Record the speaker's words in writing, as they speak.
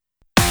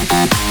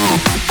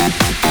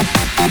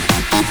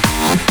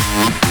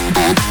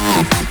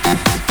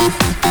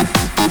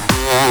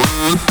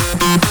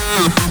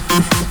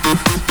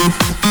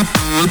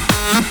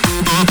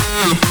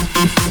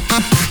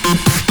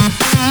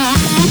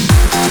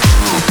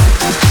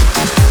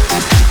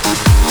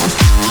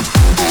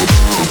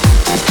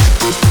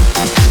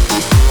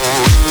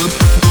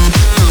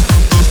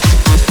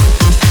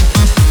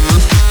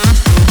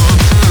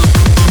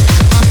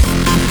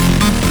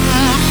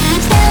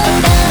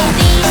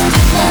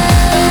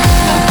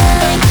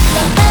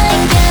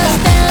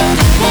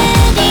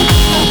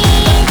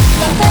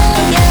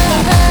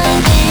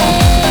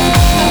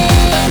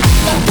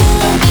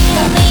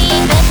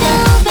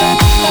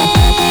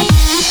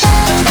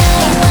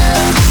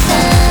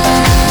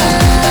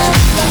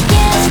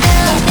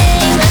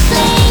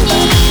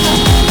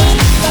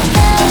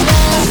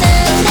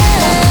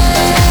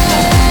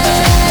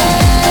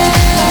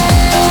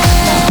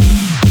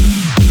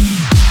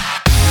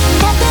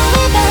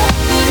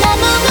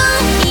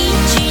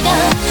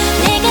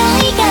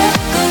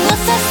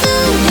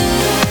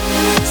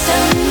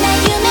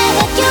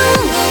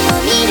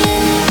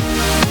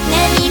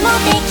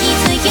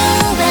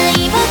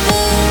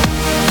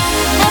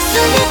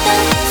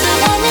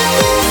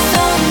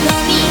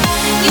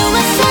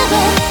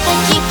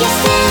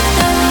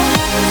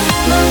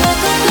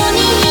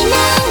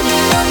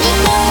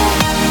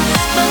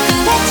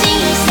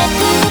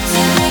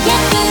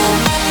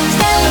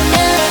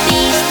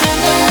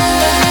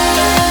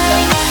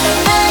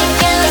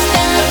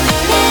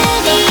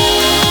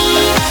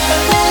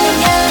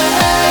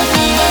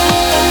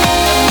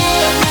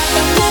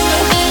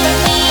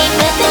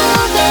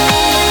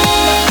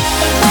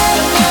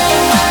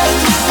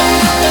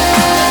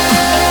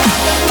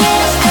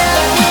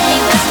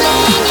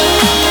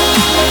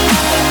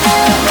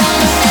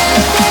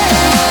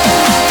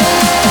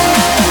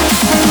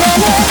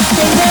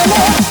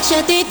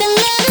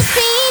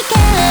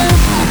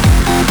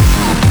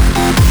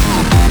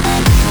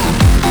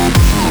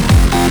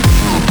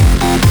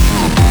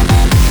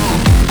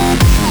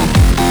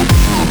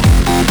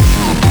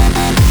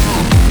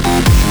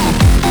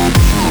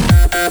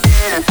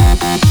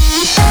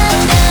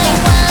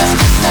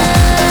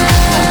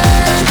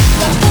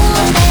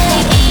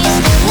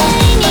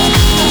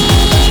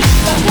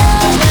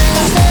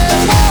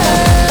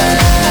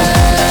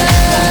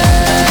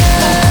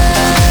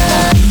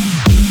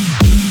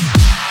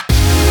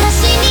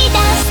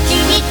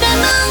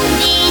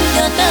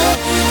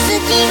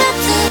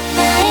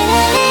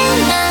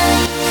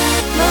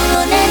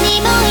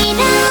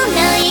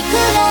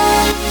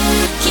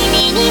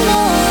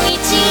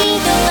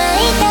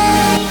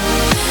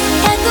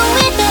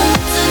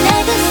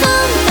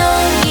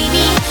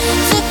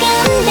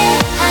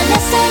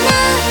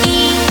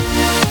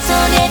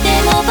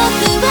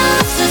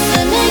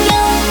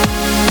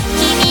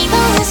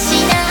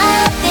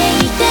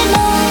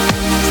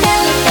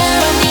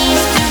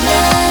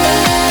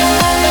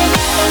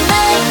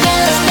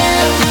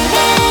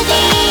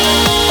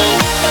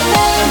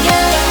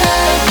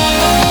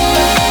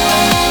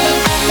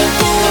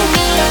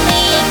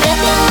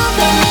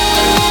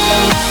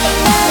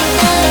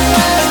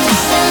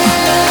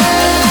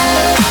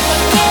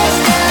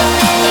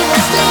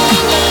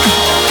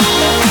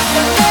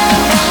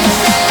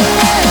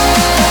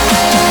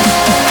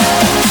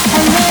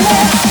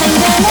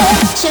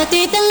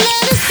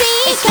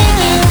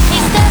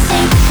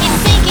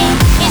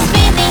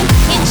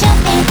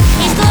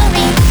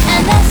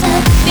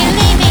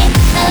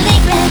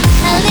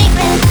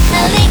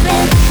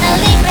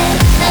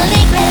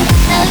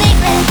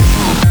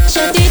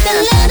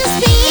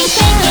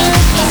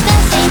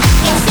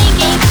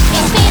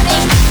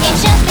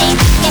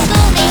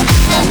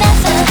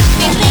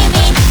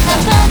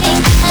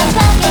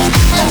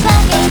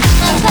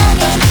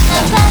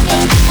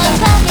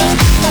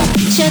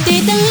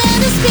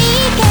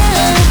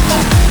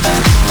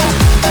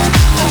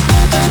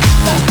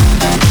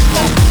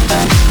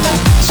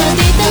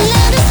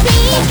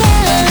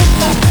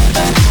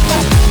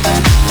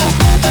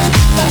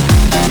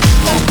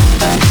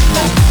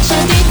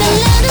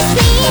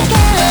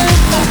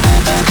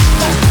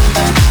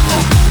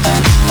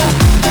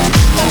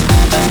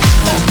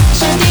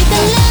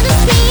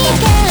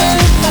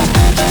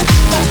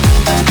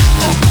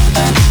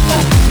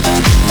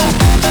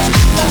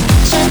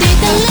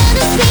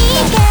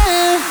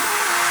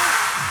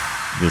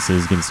This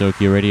is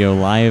Gensokyo Radio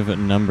Live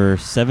number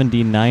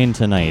 79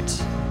 tonight.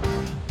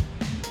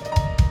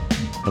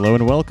 Hello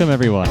and welcome,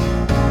 everyone.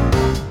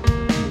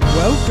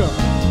 Welcome.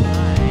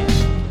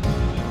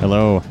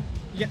 Hello.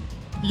 You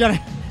gotta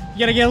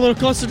get a little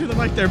closer to the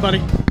mic there,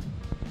 buddy.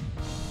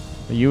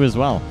 You as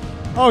well.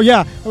 Oh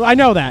yeah, I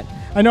know that.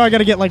 I know I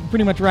gotta get like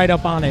pretty much right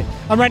up on it.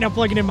 I'm right now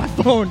plugging in my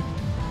phone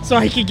so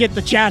I can get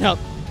the chat up.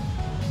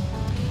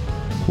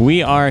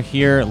 We are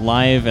here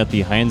live at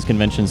the Heinz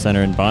Convention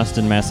Center in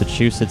Boston,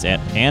 Massachusetts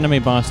at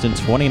Anime Boston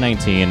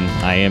 2019.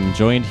 I am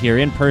joined here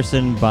in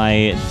person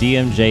by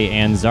DMJ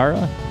and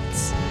Zara.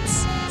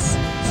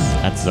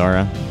 That's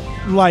Zara.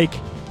 Like,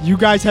 you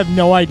guys have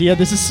no idea.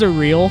 This is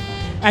surreal.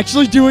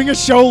 Actually doing a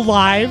show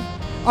live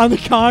on the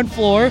con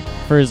floor.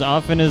 For as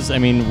often as,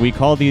 we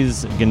call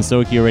these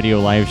Gensokyo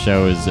Radio live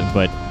shows,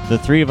 but the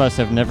three of us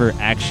have never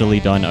actually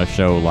done a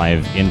show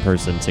live in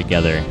person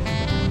together.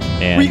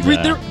 And,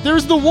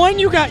 there's the one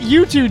you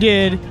two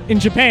did in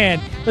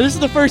Japan, but this is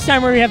the first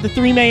time where we have the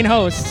three main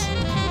hosts.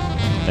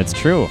 That's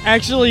true.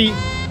 Actually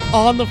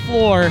on the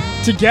floor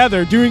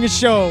together doing a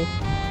show.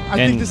 I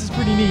think this is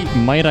pretty neat.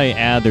 Might I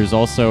add, there's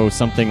also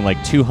something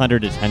like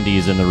 200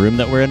 attendees in the room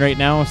that we're in right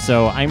now,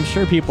 so I'm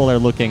sure people are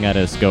looking at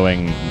us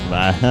going,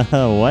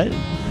 what?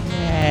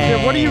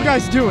 Yeah, what are you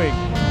guys doing?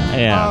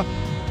 Yeah.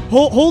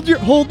 Hold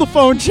the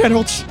phone,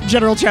 general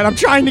chat. I'm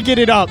trying to get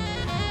it up.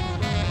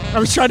 I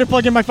was trying to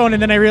plug in my phone,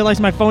 and then I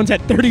realized my phone's at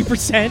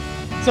 30%.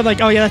 So I'm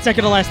like, oh yeah, that's not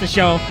going to last the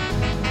show.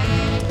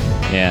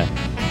 Yeah.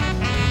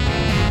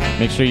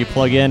 Make sure you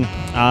plug in.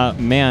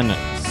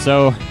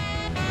 So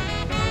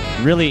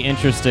really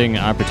interesting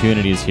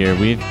opportunities here.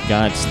 We've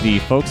got the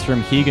folks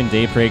from Higan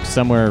Daybreak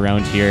somewhere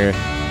around here.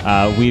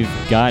 We've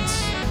got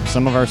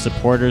some of our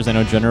supporters. I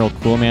know General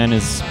Coolman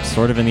is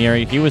sort of in the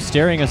area. He was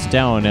staring us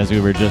down as we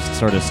were just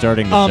sort of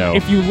starting the show.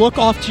 If you look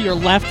off to your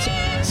left,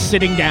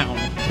 sitting down.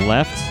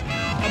 Left?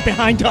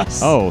 Behind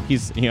us. Oh,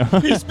 he's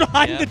he's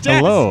behind the desk.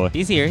 Hello.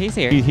 He's here.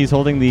 He's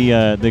holding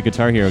the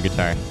Guitar Hero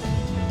guitar.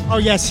 Oh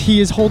yes,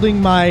 he is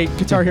holding my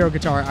Guitar Hero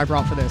guitar I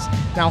brought for this.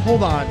 Now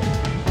hold on.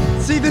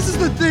 See, this is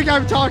the thing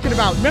I'm talking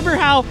about. Remember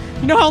how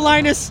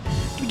Linus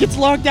gets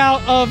logged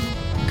out of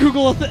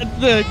Google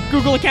the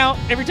Google account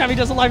every time he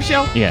does a live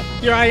show? Yeah.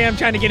 Here I am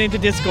trying to get into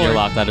Discord. You're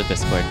locked out of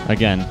Discord.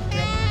 Again.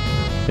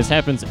 Yep. This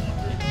happens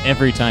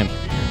every time.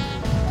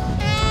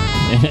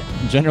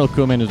 General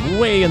Kuhlman is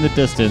way in the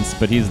distance,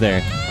 but he's there.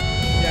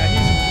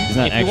 Yeah, he's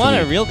not if actually. You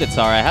want a real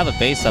guitar, I have a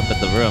bass up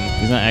at the room.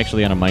 He's not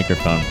actually on a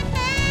microphone.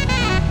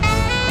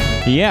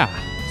 Yeah.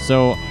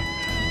 So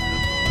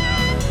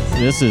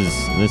this is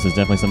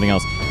definitely something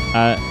else.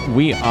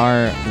 We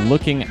are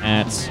looking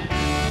at.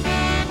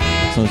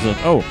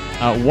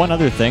 One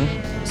other thing.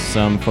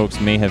 Some folks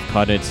may have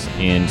caught it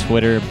in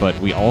Twitter, but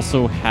we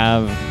also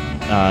have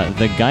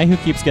the guy who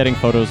keeps getting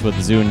photos with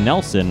Zune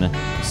Nelson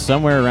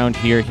somewhere around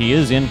here. He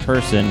is in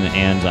person,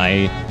 and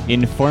I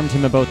informed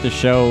him about the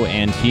show,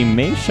 and he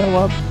may show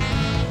up.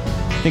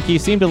 I think he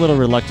seemed a little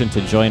reluctant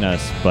to join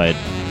us, but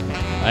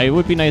it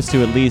would be nice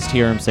to at least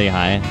hear him say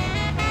hi.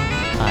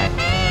 Hi.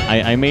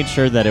 I made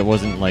sure that it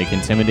wasn't like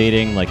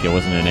intimidating, like it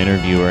wasn't an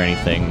interview or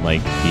anything.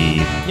 Like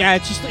Yeah,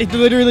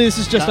 literally this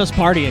is just us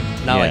partying.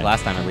 Not like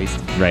last time, at least.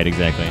 Right,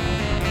 exactly.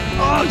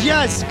 Oh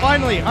yes,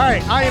 finally! All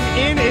right, I am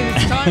in, and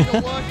it's time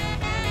to look.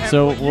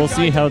 So we'll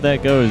see how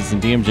that goes,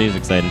 and DMJ's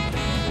excited.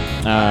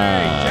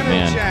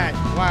 General chat.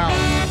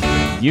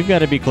 Wow. You've got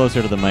to be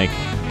closer to the mic.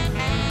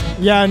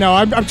 Yeah, no,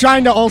 I'm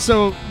trying to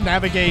also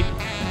navigate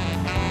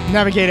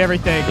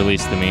everything.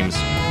 Release the memes.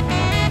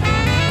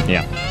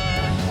 Yeah.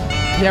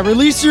 Yeah,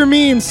 release your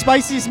memes,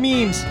 Spicy's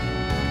memes.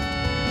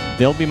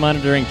 They'll be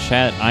monitoring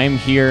chat. I'm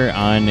here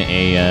on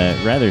a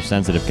rather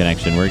sensitive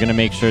connection. We're going to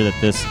make sure that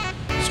this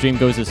stream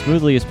goes as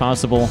smoothly as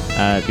possible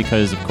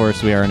because, of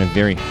course, we are in a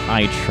very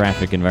high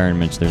traffic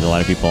environment. There's a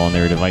lot of people on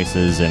their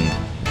devices, and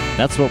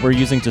that's what we're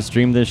using to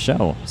stream this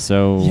show.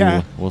 So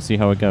Yeah. we'll see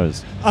how it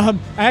goes.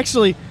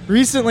 Actually,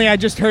 recently I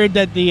just heard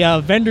that the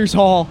Vendors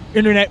Hall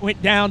internet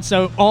went down,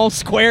 so all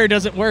Square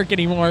doesn't work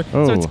anymore.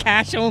 So it's Oh.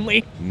 cash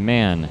only.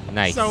 Man,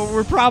 Nice. So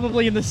we're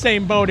probably in the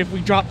same boat if we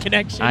drop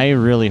connection. I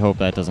really hope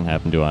that doesn't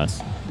happen to us.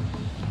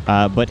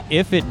 But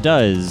if it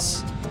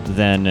does,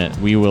 then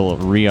we will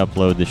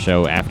re-upload the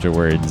show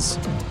afterwards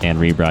and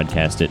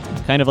rebroadcast it,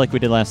 kind of like we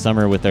did last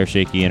summer with our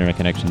shaky internet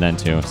connection then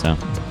too. So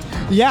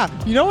Yeah,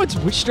 you know what's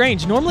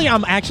strange? Normally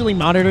I'm actually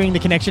monitoring the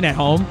connection at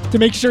home to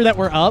make sure that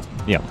we're up.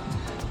 yeah,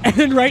 And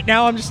then right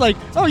now I'm just like,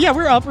 oh yeah,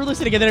 we're up, we're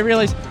listening. And then I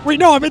realize, wait,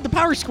 no, I'm in the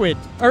power squid.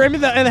 Or I'm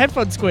in the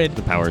headphone squid.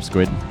 the power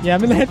squid. Yeah,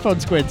 I'm in the headphone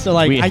squid. So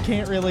like, We- I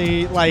can't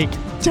really like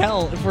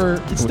tell if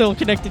we're still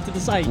connected to the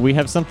site. We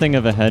have something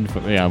of a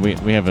headphone. Yeah,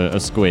 we have a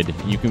squid.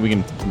 We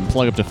can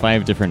plug up to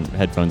 5 different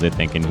headphones, I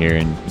think, in here,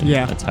 and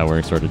Yeah. that's how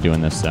we're sort of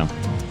doing this. So,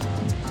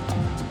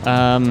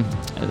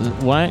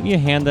 why don't you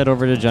hand that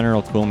over to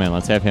General Coolman?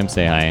 Let's have him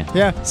say hi.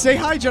 Yeah, say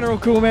hi, General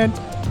Coolman.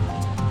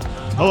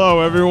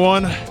 Hello,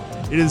 everyone.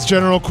 It is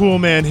General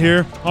Coolman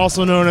here,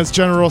 also known as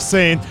General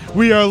Sane.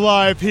 We are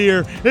live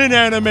here in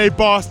Anime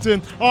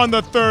Boston on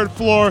the 3rd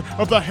floor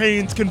of the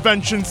Haynes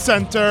Convention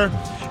Center.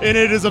 And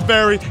it is a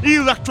very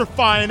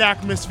electrifying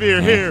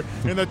atmosphere here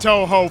in the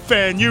Toho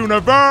fan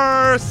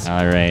universe.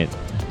 All right.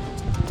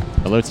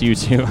 Hello to you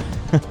too.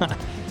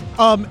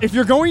 If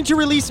you're going to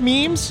release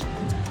memes,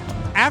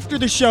 after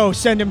the show,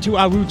 send them to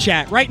Awu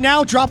Chat. Right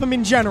now, drop them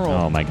in general.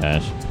 Oh my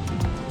gosh.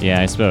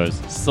 Yeah, I suppose.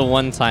 It's the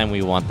one time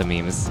we want the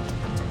memes.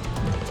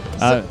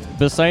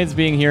 Besides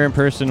being here in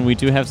person, we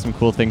do have some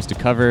cool things to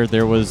cover.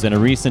 There was a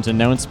recent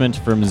announcement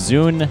from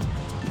Zune.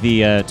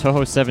 The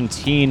Toho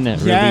 17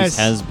 release Yes.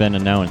 has been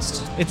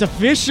announced. It's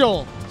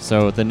official.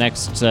 So the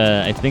next,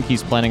 I think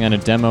he's planning on a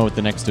demo at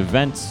the next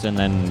event, and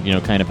then,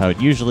 kind of how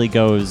it usually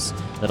goes,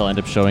 that'll end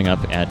up showing up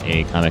at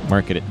a comic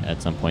market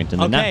at some point in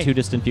the Okay. not too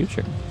distant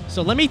future.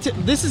 So let me.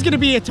 This is going to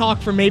be a talk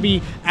for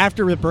maybe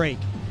after the break.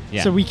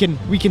 Yeah. So we can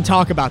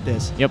talk about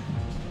this. Yep.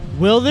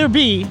 Will there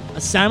be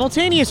a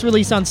simultaneous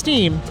release on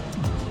Steam,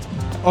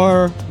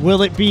 or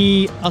will it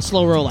be a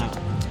slow rollout?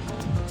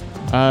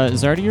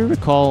 Zar, do you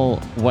recall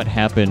what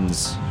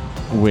happens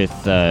with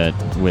the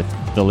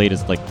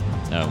latest,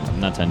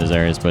 not 10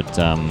 Desires, but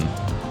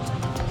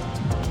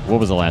what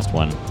was the last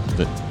one?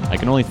 I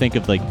can only think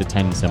of the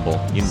 10 symbol.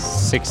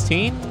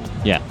 16?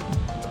 Yeah,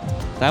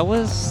 That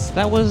was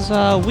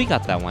we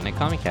got that one at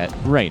Comic Cat.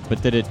 right.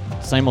 But did it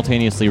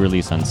simultaneously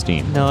release on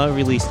Steam? No, it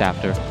released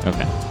after.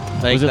 Okay.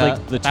 Was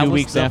it the 2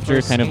 weeks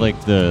after, kind of like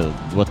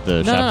what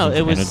the shops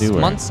it was kind of do?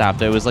 Or? months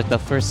after. It was like the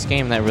first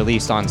game that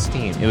released on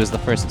Steam. It was the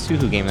first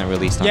Tuhu game that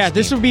released on Yeah, Steam.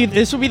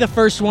 this will be the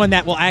first one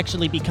that will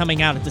actually be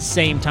coming out at the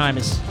same time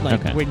as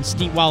Okay. when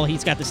Steam, while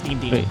he's got the Steam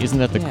deal. But isn't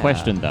that the Yeah.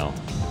 question though?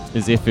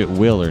 Is if it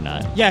will or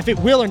not? Yeah, if it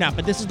will or not,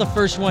 but this is the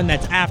first one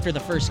that's after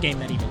the first game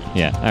that he released.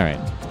 Yeah. All right.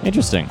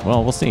 Interesting.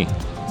 Well, we'll see.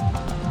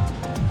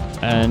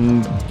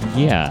 And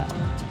yeah,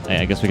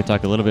 I guess we could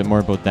talk a little bit more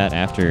about that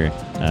after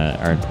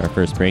our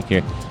first break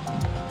here.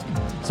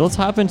 So let's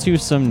hop into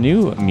some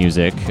new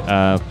music,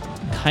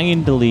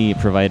 kindly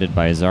provided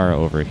by Zara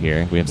over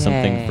here. We have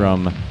something Yay.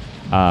 from,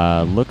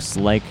 looks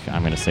like,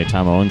 I'm going to say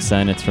Tama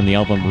Onsen. It's from the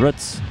album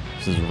Roots.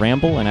 This is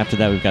Ramble, and after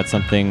that we've got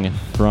something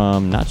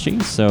from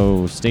Nachi.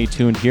 So stay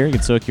tuned here.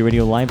 Gensokyo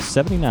Radio Live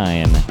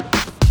 79.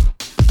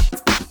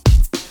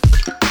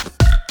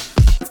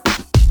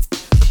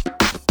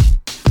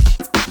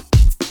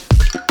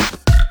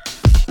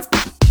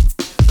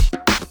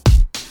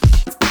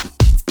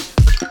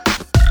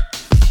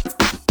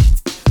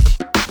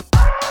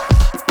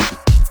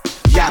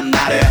やん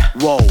なる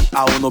Wow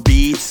青の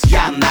ビーツ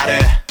やんなる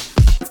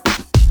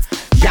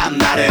やん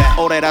なる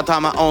俺ら多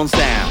摩温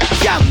泉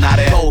やんな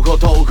る東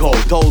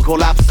宝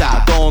ラプ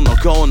サーどうの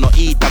こうの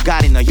言いたが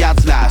りのや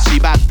つら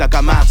縛った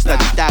かまつた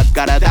自宅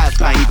から出す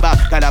パイパ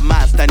ッから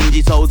マスター二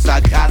次創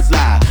作ハス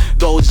ラー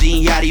同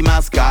人やり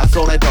ますか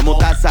それとも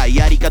ダサい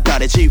やり方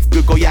で私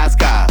服肥やす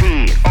か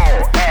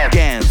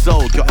幻想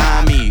郷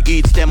アーミー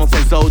いつでも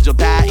戦争状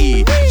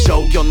態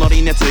消去の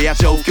理熱や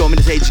状況見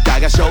る政治家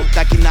が正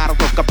滝なの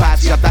とかパ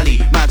チ当たり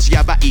マジ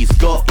ヤバいす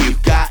ごい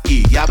深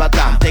いヤバ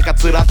タンてか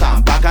つらた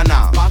んバカ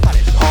なん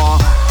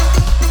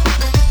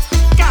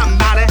頑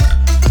張れ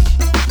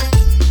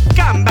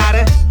頑張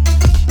れ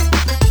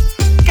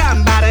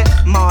頑張れ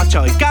もうち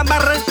ょい頑張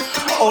る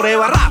俺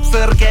はラップす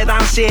るけ男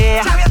子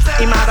未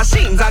だ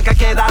新参駆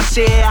け出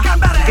しゲ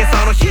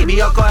ソの日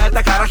々を超え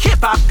たからヒッ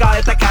プホップ超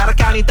えたから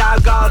かにたう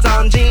ご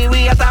存知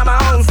We 頭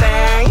温泉、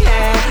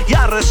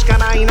やるしか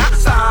ないな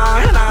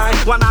さえな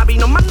いわなび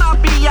の学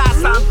びや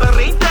サンプ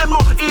リンでも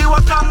言いわ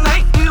かんな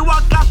い言い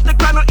わかって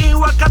かの言い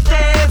わかって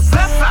絶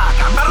さ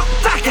頑張る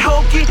だけ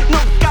本気乗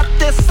っかっ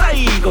て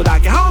最後だ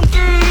け本気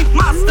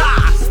マスタ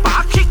ースパ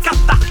ーク光っ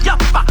たやっ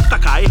ぱ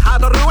高いハー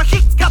ドルは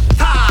光っ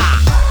た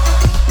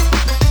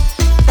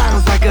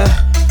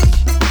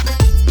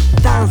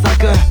探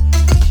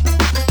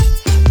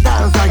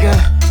索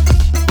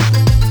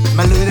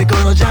まるでこ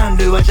のジャン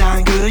ルはジャ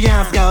ングル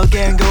やん使う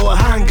言語は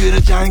ハング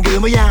ルジャング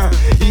ルもやん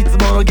いつ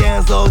ものの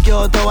幻想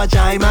郷とはち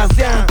ゃいます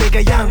やん。て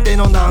かやんって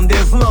のなんで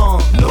すの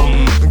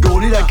ゴ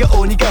リラか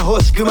鬼か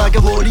星熊か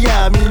ウォリ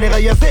アー、みんなが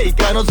野生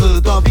下のズ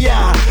ートピ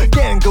ア。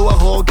健康は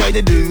崩壊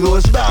でルー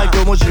を縛る。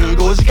今日も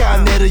15時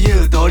間寝る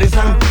ゆとり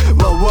さん。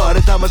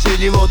我魂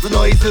に持つ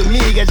ノイズミ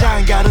ーがジ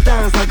ャンガル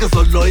探索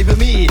揃い踏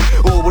み。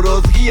おぼ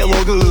ろ月や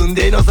僕生ん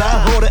でんの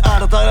さ。俺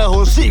新たな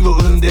星を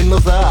生んでんの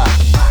さ。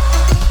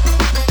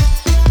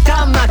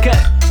弾幕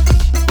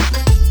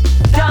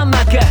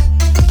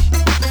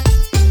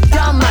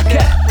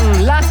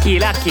ラッキー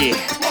ラッキー。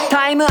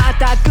タイムア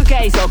タック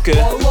計測、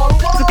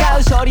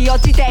使う処理落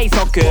ち低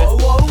速。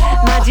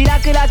マジ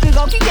楽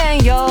々ご機嫌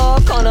よ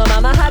う。この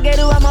ままハゲ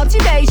るはモチ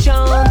ベーシ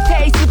ョン。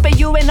テイスペ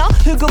ゆえの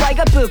不具合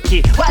が武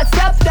器。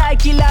 What's up 大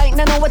嫌い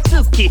なのは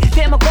月。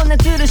でもこんな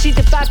ズルし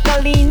てばっか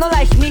りの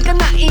ライフ見が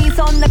ない。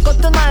そんなこ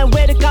とない。ウ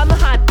ェルカム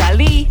ハッタ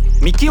リ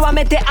見極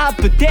めてアッ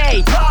プデ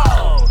ー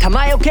ト。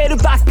玉よける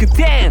バック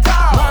テン。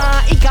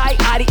毎回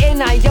ありえ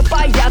ないヤ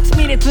バいやつ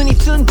見れずに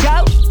積んじ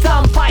ゃう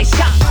惨敗者。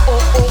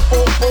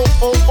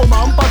お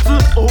万発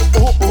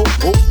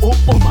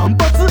お万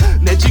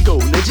発ねじご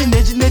ねじ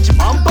ねじねじ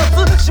万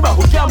発芝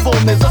生キャンボ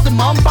ン目指せ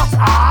万発。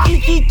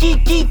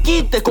キ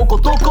ってここ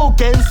とこ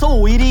幻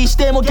想入りし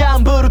てもギャ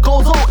ンブル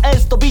構造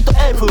S と B と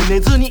F 寝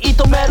ずに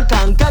射止める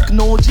感覚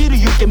脳汁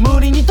湯気無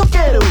理に溶け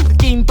る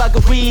緊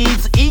迫フリー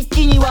ズ一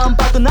気にワン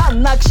パク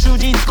難なく終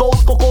日コー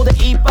スここで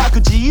一泊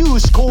自由思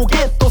考ゲ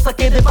ット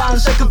酒で晩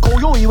酌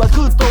今宵は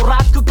グッドラ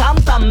ック簡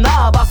単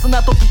ナーバス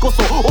な時こ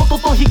そ音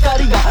と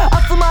光が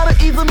集まる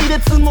泉で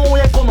都合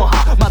やこの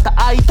葉また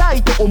会いた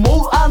いと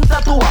思うあん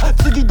たとは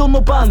次ど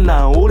の番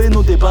なん俺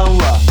の出番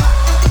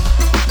は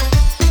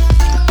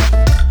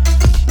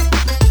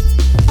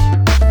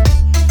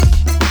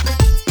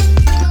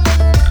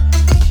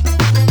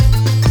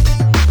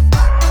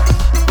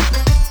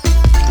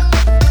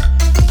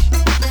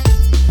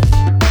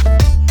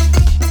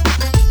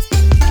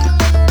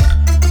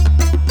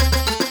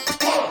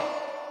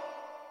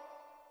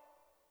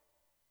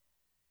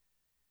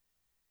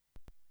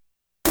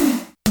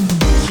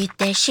否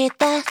定し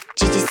た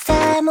事実さ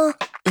えも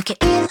受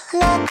け入れて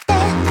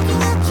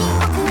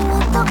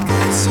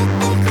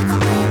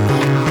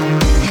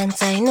犯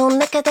罪の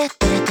中で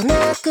どれとな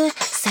く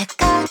世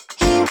界を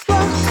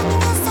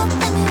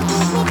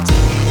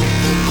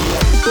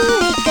繰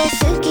り返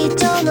す基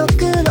調の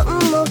苦悩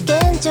も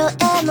現状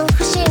への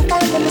不信感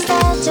でメッセ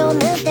ージを抜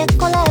いて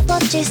これっぽっ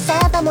ち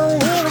定まり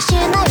はし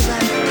ないわ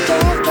経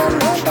験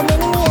なんて目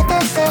に見えて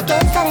制限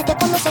されて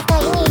この世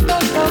界にいて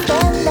表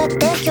現だっ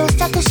て狭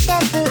窄して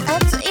分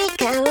厚い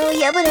缶を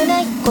破れ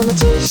ないこの知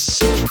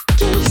識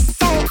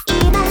さえ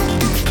今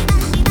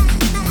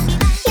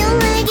揺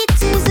らぎ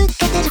続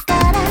けてるか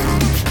ら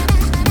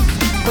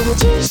この知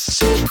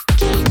識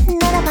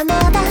ならばま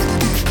だ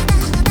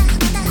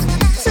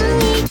つい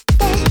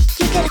て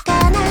ゆけるか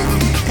な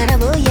殻を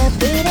破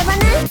れば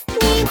何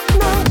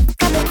も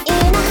かもいい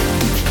な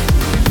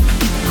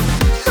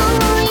覆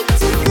い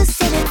尽くせ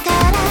るか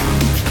ら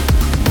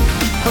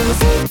この世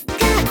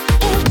界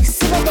全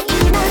て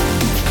今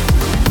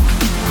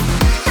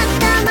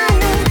頭の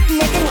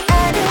中にあ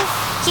る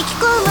引き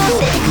込まれ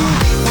てく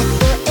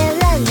例え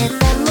られ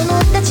たもの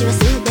たちは全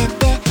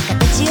て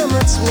形を持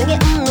ち無限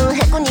の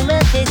箱に割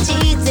って自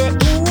然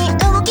に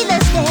動き出し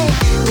て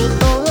見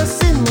下ろす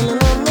もの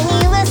の目に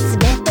は全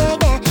て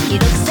が記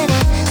録され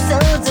想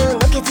像の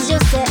欠如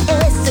さえ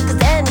即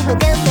座に保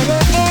管され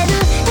る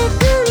隔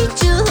離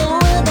中法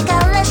だか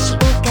ら進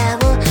化を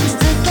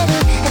続ける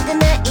儚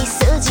い数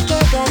字系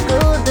が行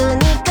動に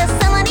重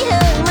なり合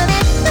うまで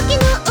時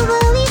の終わ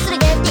りそれ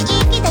が定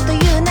義だとい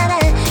うならい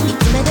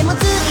つまでも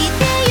つい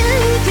てゆ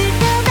く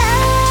から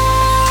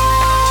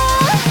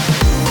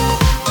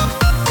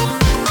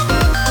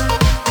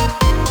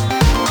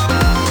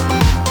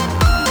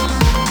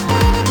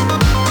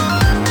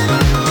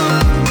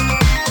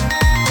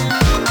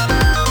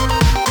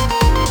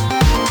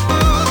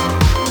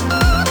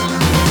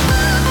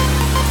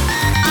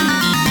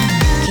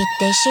否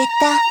定し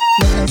た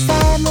無反さ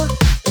えも打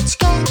ち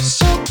消し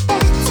て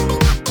罪の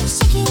意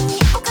識に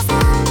侵さ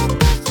れ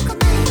ていく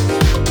前に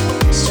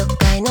初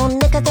回の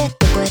中でど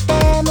こへで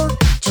も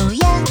条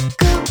約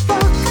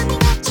を神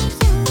が自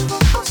由を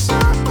保証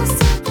す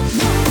る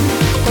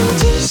この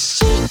知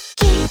識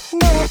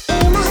なら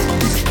今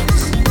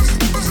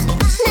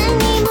何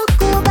も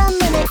拒まな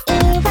い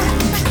わ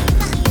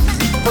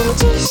この知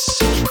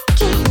識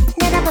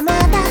ならばま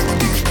だ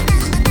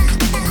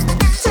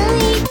つい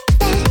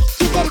て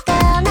ゆけるか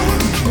な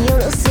見下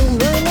ろすも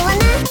のは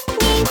何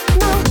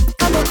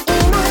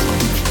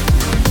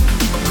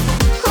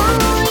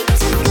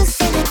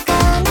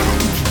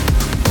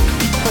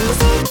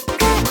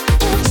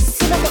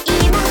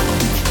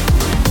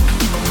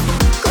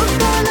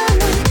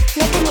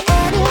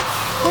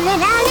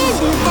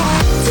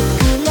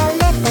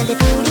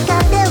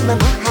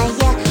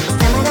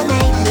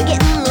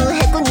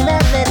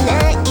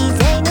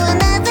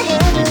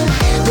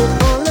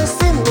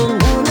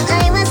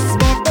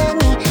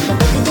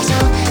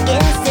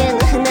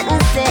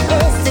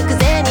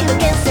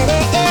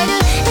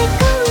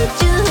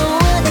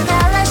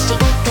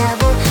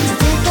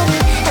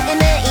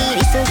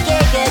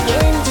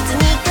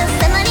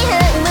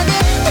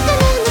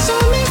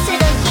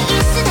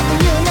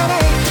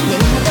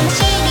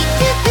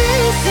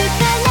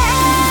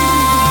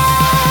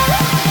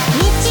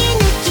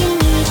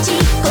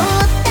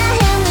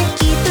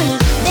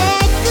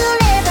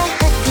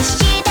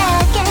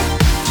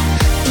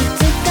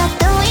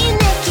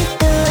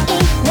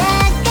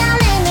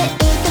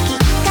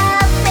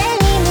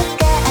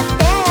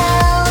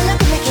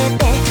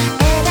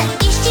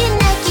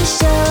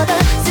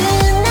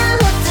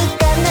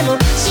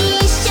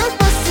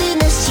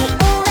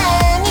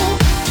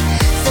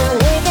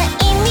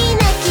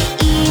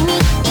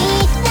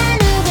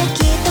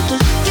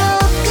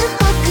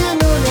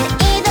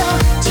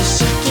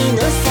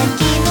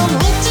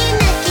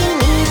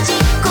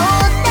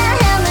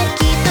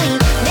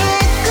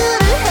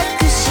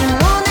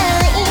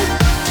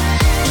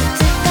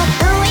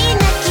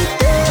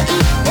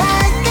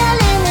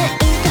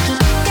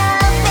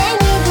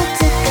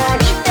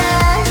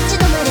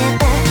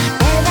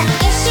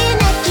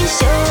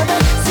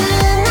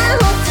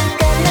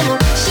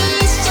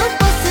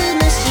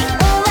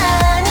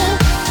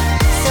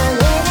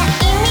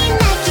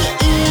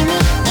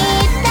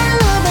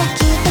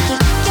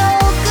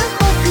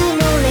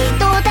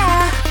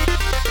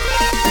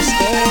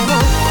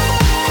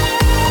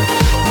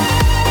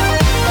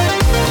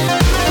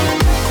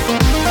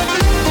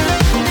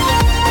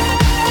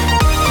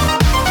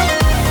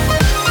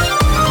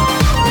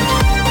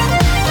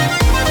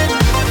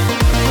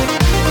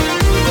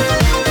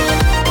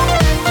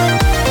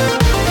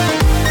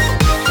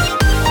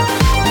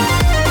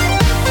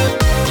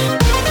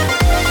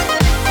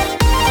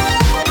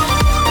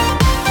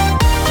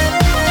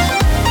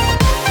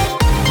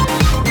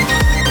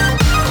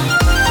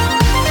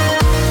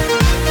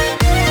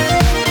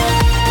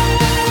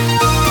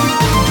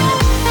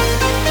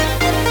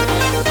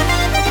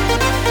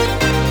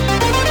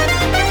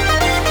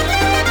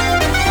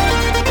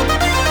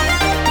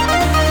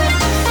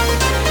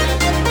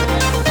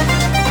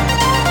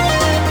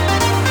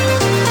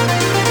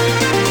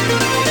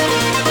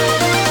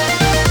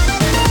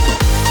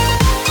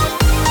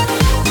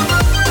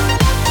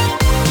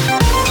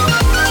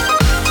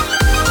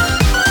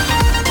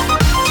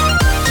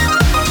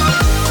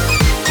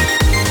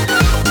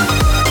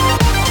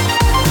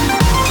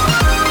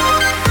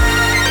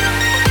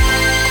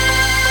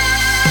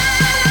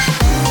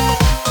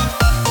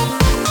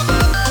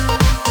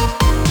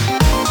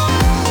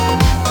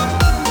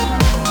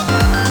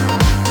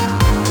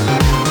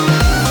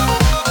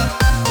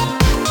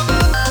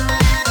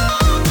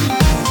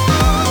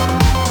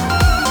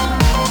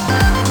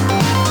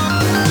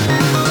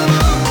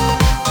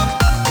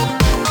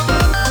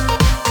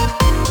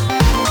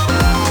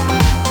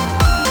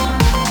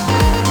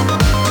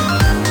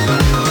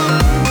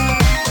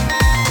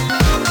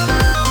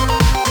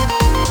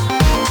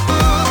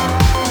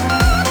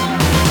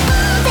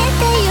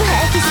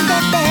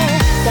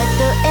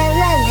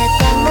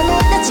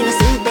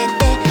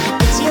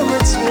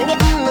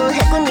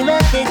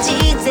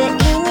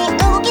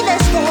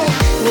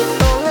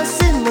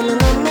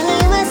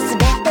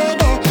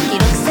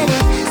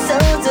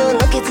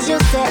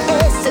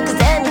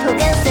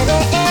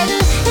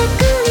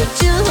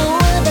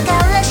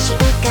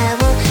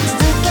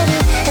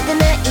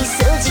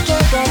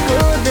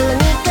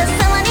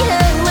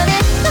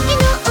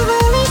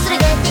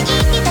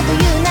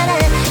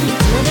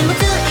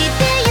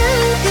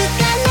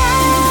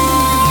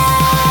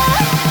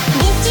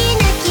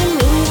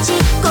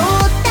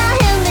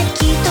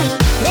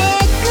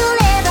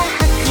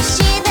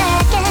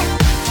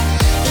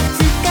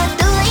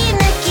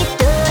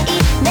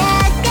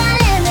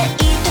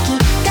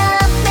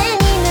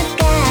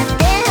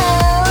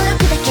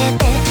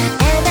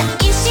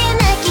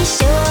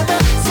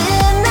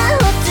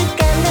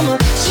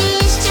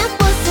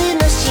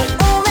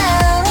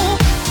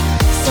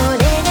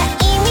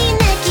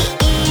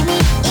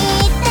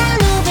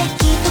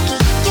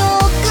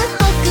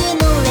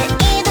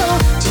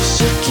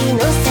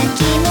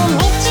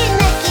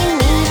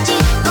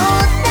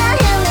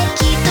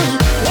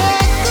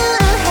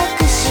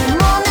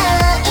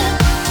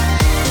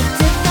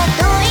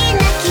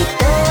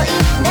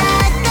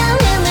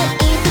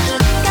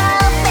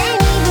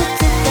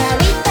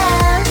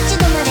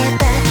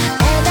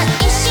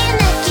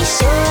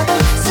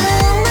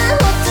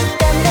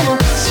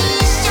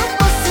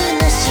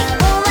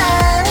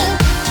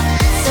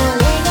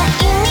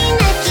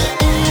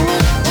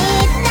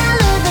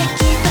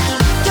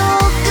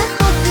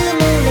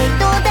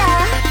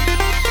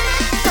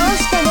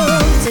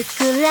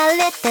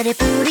れたレ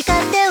プリカ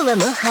では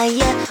もは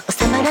や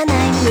収まらな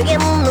い無限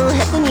の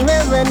箱には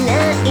な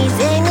い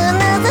全の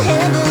謎ヘ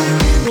ブ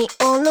ン見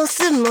下ろ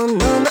すもの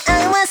の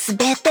愛は全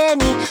て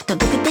に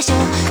届くでしょう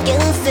現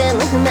世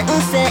の不満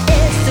さえ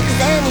即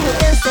座に保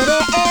管され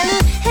る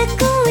へ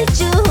こみ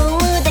中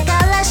だか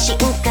ら進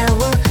化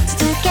を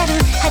続ける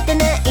果て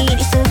ない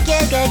理想郷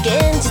が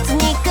現実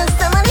に重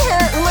なり合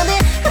うまで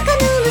不可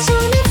能な少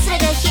年すら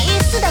が必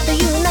須だとい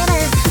うなら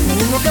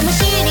何もかも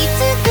知り尽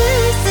く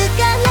す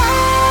から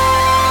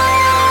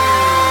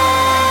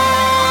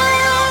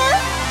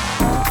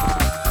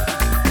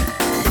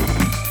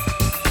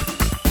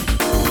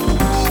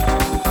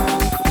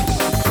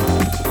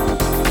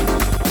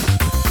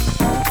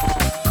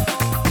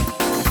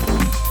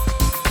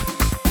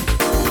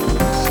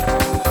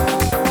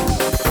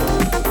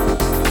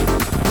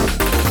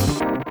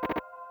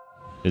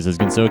This is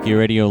Gensoki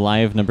Radio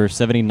Live number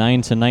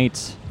 79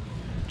 tonight,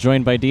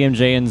 joined by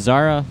DMJ and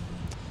Zara.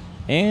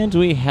 And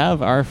we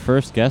have our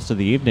first guest of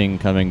the evening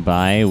coming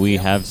by. We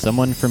have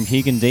someone from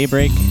Hegan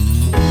Daybreak.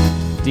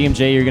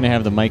 DMJ, you're going to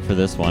have the mic for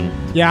this one.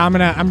 Yeah, I'm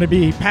gonna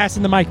be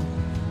passing the mic.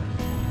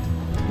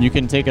 You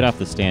can take it off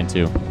the stand,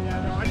 too.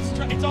 Yeah,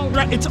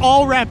 no, it's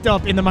all wrapped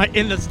up in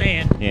the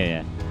stand.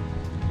 Yeah.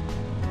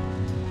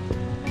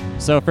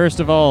 So first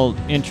of all,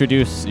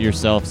 introduce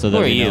yourself so that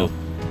Who are we you? know.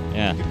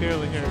 Yeah.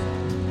 Barely hear.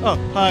 Oh,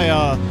 hi.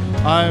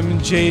 I'm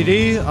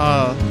JD.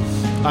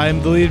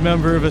 I'm the lead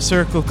member of a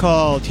circle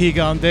called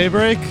Hegan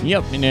Daybreak.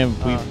 Yep,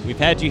 and we've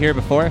had you here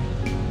before.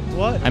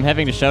 What? I'm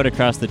having to shout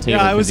across the table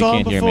Yeah, I because was you on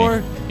can't hear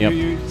before.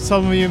 me. Yep.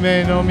 Some of you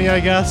may know me, I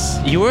guess.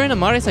 You were in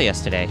Amarisa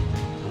yesterday.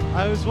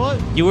 I was what?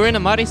 You were in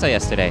Amarisa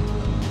yesterday.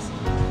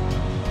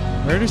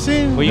 Murder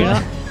scene? Were you Yeah.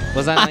 not?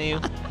 Was that not you?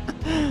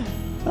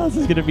 Oh, this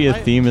is going to be a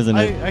theme, isn't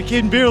it? I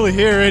can barely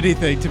hear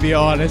anything, to be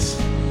honest.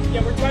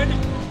 Yeah,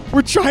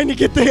 we're trying to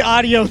get the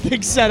audio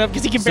thing set up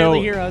because he can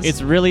barely hear us.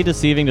 It's really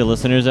deceiving to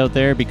listeners out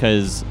there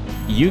because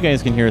you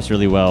guys can hear us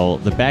really well.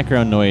 The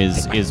background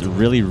noise is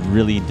really,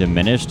 really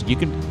diminished. You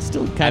can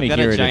still kind I've of got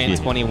hear a it. giant if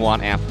you, 20-watt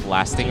amp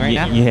blasting right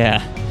now.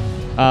 Yeah.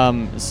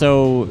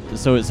 So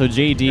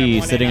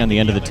JD sitting on the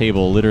end of the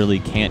table literally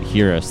can't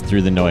hear us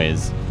through the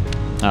noise.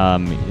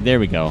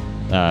 There we go.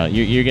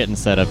 You're getting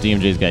set up.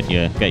 DMJ's got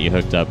you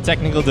hooked up.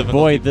 Technical difficulty.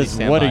 Boy, please this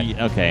stand what by. are you?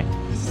 Okay.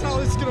 This is how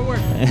this is gonna work.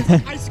 It's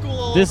like high school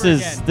all This over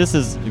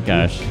is again.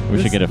 gosh.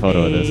 We should get a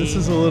photo of This this.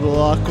 is a little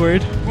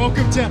awkward.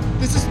 Welcome to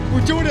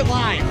we're doing it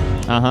live.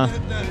 Uh-huh.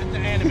 The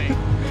anime.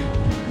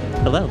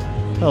 Hello.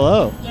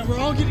 Hello. Yeah, we're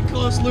all getting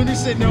close.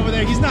 Lunar's sitting over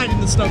there. He's not in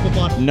the snuggle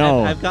bud.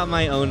 No. I've got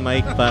my own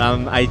mic, but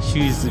I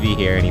choose to be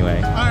here anyway.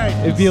 All right.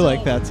 It'd be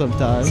like that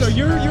sometimes. So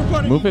you're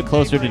part of Move it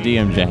closer to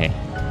Daybreak.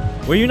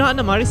 DMJ. Were you not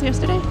in Amarisa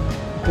yesterday?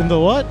 In the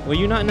what? Were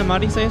you not in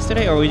Amarisa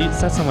yesterday, or was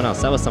that someone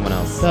else? That was someone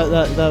else.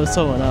 That was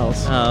someone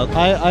else. Oh,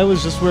 okay. I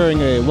was just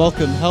wearing a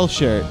Welcome Hell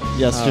shirt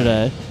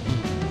yesterday.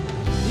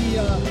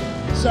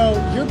 So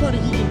you're part of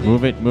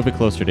Hegan. Move it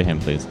closer to him,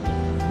 please.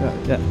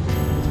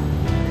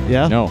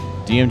 Yeah? No,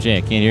 DMJ,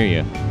 I can't hear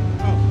you.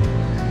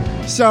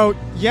 So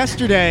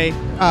yesterday,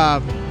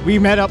 we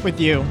met up with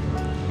you,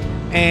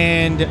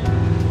 and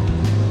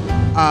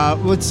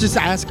let's just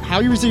ask how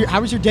was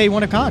your day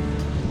one of con?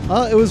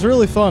 It was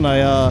really fun.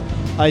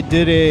 I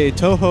did a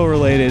Toho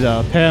related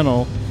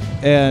panel,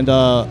 and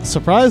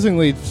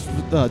surprisingly,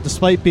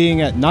 despite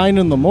being at 9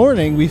 in the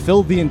morning, we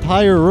filled the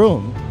entire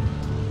room.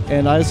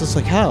 And I was just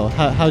like,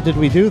 how did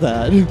we do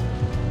that?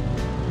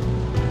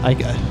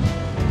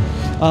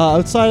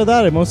 Outside of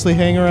that, I mostly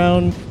hang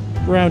around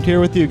here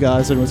with you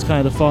guys, and it was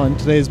kind of fun.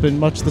 Today's been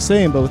much the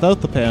same, but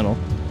without the panel.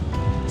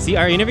 See,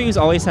 our interviews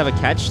always have a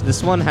catch.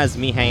 This one has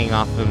me hanging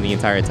off him the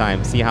entire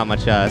time. See how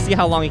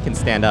long he can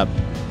stand up.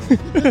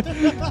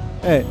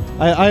 Hey,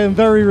 I am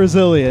very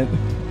resilient.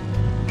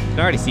 I can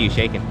already see you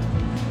shaking.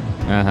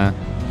 Uh-huh.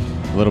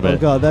 A little Oh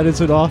bit. god, that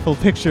is an awful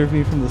picture of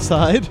me from the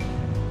side.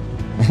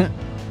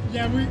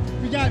 Yeah,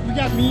 we got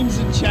memes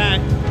in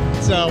chat.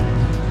 So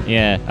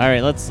Yeah. All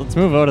right, let's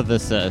move out of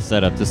this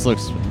setup. This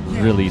looks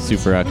really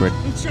super awkward.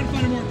 Let's try to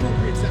find a more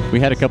appropriate setup. We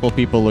had a couple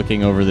people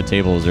looking over the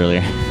tables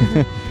earlier.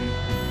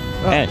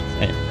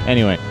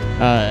 Anyway,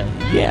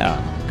 yeah,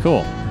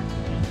 cool.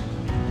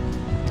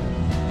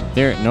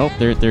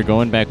 They're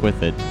going back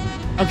with it.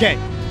 Okay,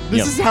 this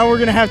Yep. is how we're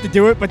gonna have to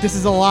do it, but this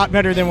is a lot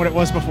better than what it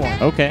was before.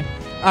 Okay.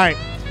 All right,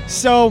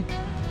 so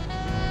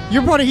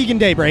you're part of Hegan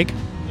Daybreak.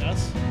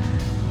 Yes.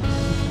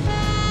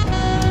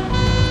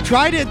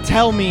 Try to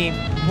tell me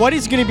what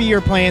is going to be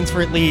your plans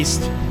for at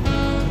least,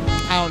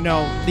 I don't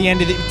know, to the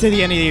end of the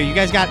year. You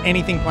guys got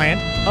anything planned?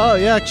 Oh,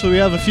 yeah, actually, we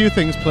have a few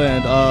things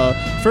planned.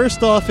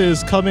 First off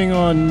is coming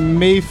on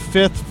May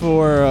 5th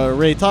for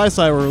Ray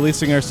Taisai, we're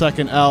releasing our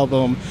second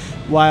album,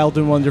 Wild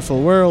and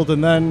Wonderful World.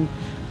 And then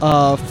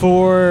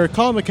for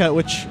Comiket,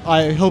 which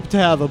I hope to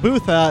have a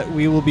booth at,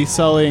 we will be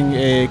selling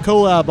a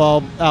collab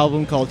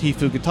album called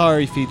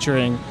Hifugatari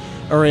featuring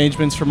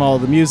arrangements from all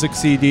the music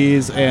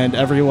CDs, and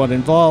everyone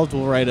involved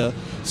will write a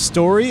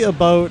story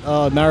about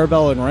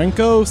Maribel and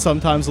Renko.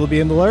 Sometimes it'll be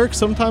in the lyrics,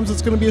 sometimes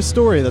it's going to be a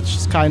story that's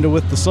just kind of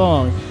with the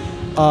song.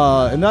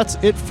 And that's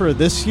it for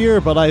this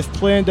year, but I've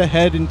planned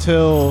ahead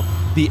until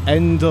the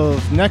end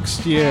of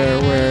next year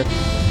where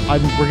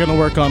we're going to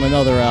work on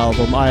another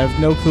album. I have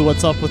no clue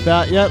what's up with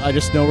that yet. I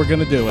just know we're going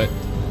to do it.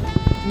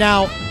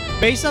 Now,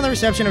 based on the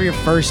reception of your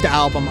first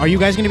album, are you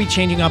guys going to be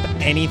changing up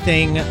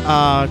anything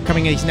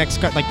coming in these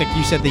next, like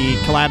you said, the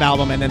collab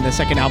album and then the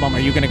second album? Are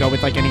you going to go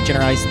with like any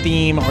generalized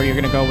theme, or you're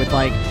going to go with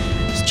like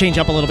change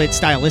up a little bit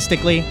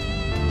stylistically?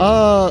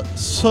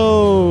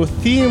 So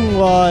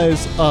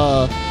theme-wise,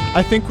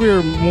 I think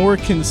we're more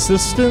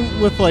consistent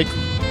with like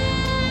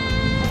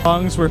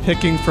songs we're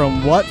picking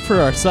from What for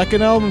our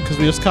second album, because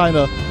we just kind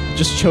of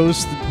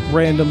chose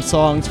random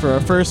songs for our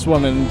first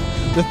one, and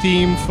the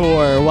theme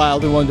for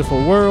Wild and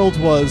Wonderful World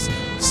was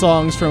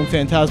songs from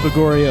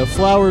Phantasmagoria,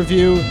 Flower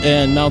View,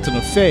 and Mountain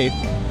of Faith.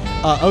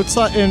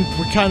 Outside, and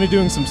we're kind of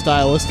doing some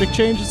stylistic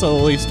changes, so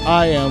at least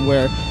I am,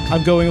 where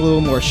I'm going a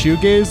little more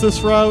shoegaze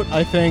this route.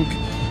 I think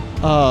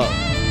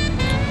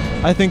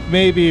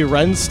maybe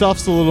Ren's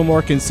stuff's a little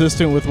more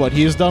consistent with what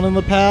he's done in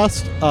the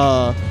past.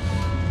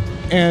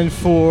 And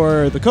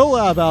for the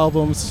collab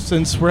albums,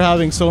 since we're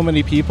having so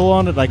many people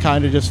on it, I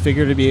kind of just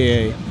figured it'd be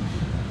a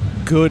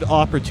good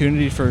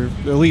opportunity for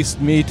at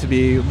least me to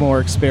be more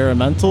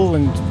experimental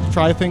and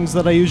try things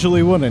that I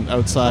usually wouldn't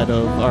outside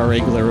of our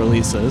regular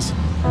releases.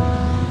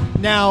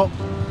 Now,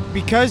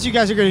 because you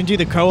guys are going to do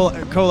the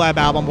collab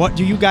album, what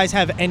do you guys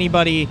have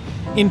anybody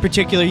in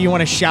particular you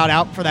want to shout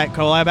out for that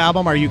collab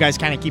album, or are you guys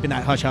kind of keeping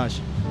that hush-hush?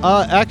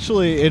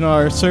 Actually, in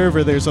our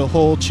server, there's a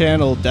whole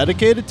channel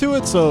dedicated to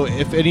it, so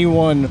if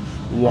anyone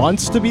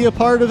wants to be a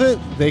part of it,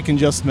 they can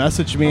just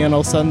message me and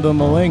I'll send them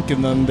a link,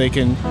 and then they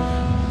can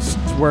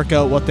work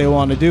out what they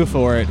want to do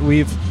for it.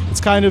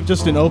 It's kind of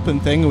just an open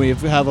thing. We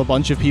have a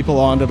bunch of people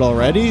on it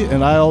already,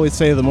 and I always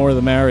say the more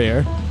the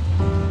merrier.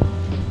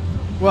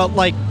 Well,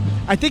 like,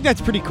 I think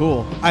that's pretty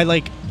cool. How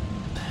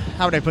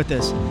would I put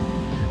this?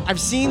 I've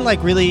seen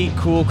like really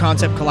cool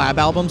concept collab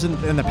albums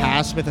in the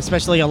past with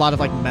especially a lot of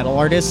like metal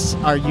artists.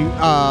 Are you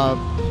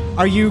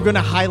going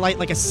to highlight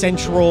like a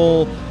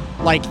central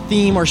like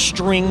theme or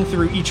string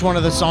through each one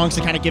of the songs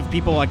to kind of give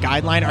people a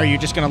guideline, or are you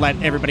just going to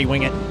let everybody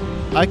wing it?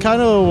 I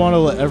kind of want to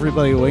let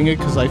everybody wing it,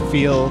 because I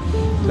feel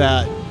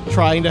that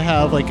trying to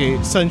have like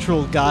a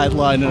central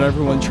guideline and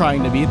everyone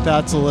trying to meet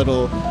that's a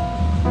little...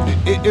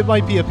 It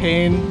might be a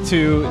pain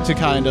to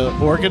kind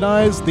of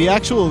organize. The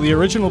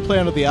original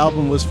plan of the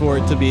album was for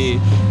it to be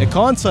a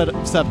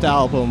concept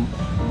album,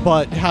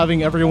 but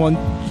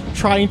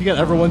trying to get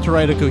everyone to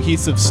write a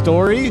cohesive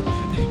story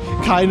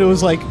kind of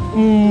was like,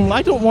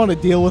 I don't want to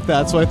deal with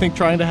that. So I think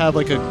trying to have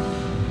like a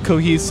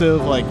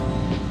cohesive like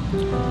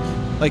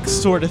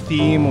sort of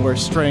theme or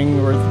string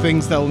or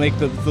things that will make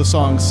the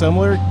song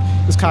similar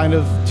is kind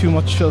of too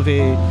much of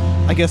a,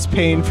 I guess,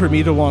 pain for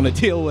me to want to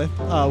deal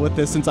with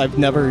this, since I've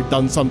never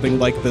done something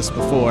like this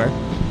before.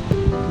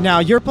 Now,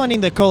 you're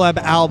planning the collab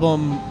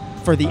album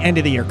for the end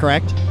of the year,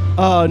 correct?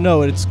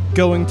 No, it's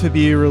going to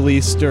be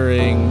released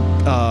during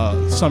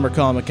Summer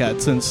Comic-Con,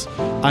 since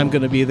I'm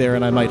going to be there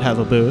and I might have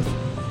a booth.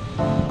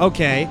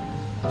 Okay,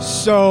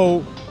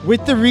 so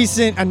with the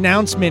recent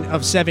announcement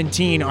of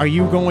 17, are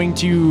you going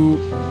to,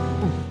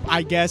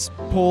 I guess,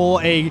 pull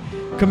a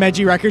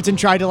Komeji Records and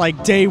try to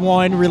like day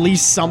one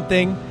release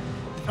something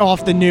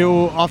off the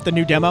new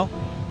demo?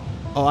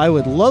 Oh, I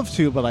would love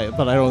to, but I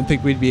don't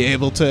think we'd be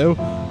able to.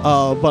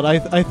 But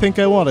I think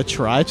I want to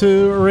try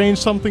to arrange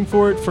something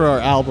for it for our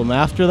album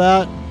after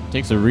that. It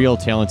takes a real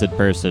talented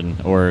person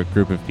or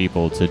group of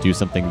people to do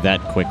something that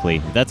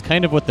quickly. That's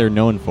kind of what they're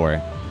known for.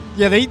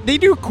 Yeah, they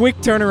do quick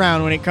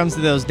turnaround when it comes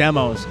to those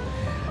demos.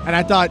 And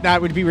I thought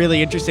that would be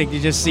really interesting to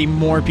just see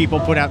more people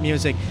put out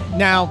music.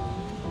 Now,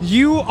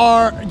 you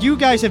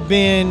guys have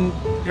been,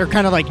 you're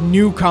kind of like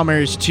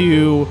newcomers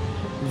to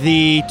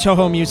the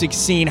Toho music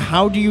scene.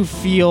 How do you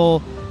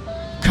feel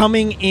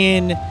coming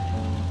in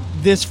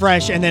this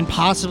fresh and then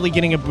possibly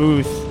getting a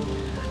booth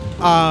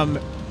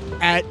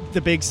at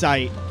the big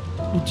site?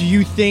 Do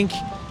you think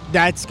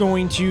that's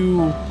going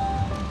to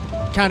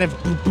kind of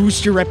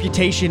boost your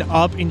reputation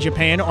up in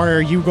Japan, or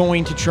are you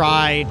going to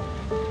try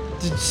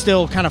to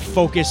still kind of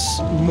focus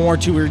more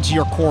towards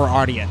your core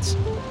audience?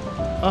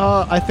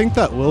 I think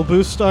that will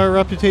boost our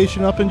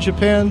reputation up in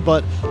Japan,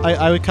 but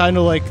I would kind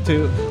of like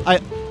to...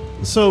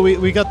 So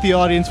we got the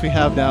audience we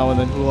have now, and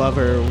then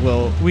whoever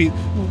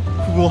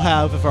we'll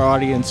have if our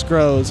audience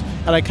grows.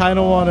 And I kind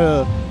of want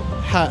to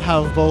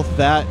have both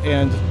that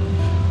and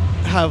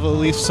have at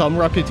least some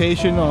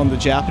reputation on the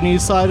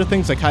Japanese side of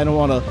things. I kind of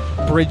want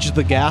to bridge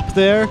the gap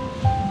there.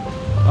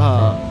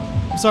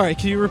 Sorry,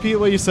 can you repeat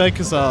what you said?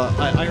 Because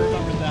I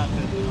remember that.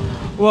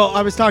 Well,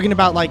 I was talking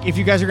about like if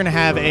you guys are going to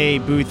have a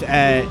booth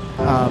at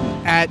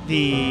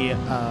the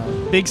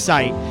big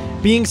site.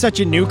 Being such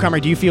a newcomer,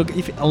 do you feel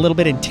a little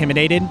bit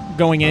intimidated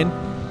going in?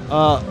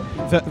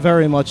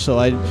 Very much so.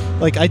 I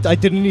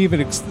didn't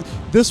even.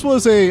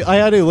 I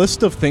had a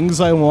list of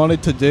things I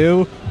wanted to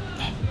do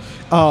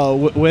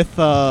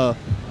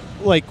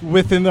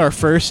within our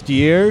first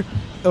year,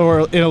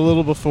 or in a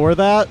little before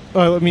that.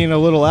 A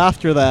little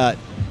after that,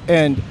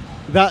 and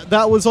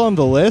that was on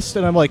the list,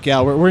 and I'm like,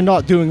 yeah, we're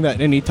not doing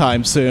that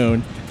anytime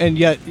soon. And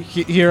yet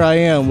here I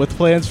am with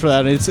plans for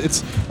that. And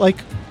it's like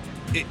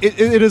it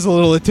is a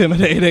little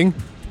intimidating.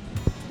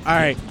 All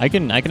right. I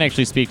can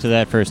actually speak to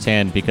that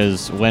firsthand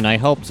because when I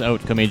helped out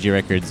Komeiji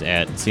Records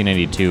at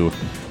C92,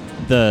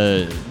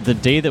 the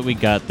day that we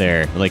got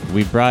there, like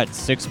we brought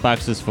 6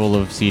 boxes full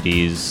of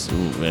CDs,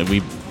 we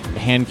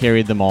hand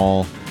carried them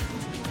all,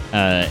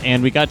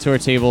 and we got to our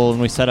table and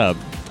we set up,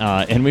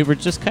 and we were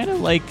just kind of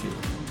like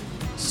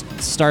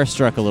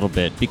starstruck a little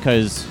bit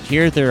because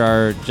here there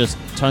are just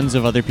tons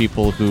of other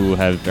people who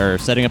are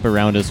setting up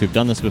around us who've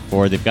done this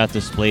before. They've got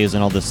displays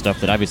and all this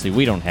stuff that obviously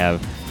we don't have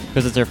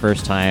because it's our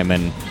first time,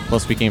 and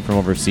plus we came from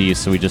overseas,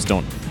 so we just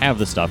don't have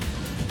the stuff.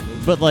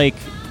 But like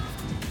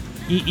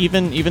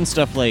even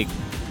stuff like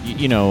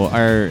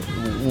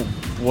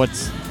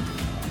what's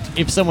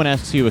if someone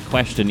asks you a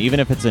question, even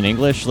if it's in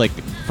English, like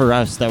for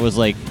us that was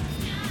like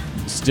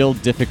still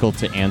difficult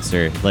to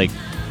answer, like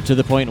to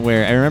the point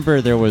where I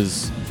remember there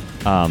was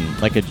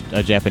like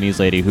a Japanese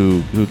lady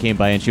who came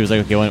by and she was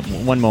like, okay,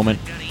 one moment,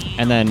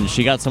 and then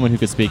she got someone who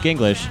could speak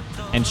English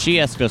and she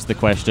asked us the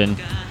question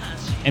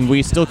and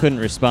we still couldn't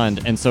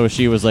respond, and so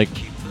she was like,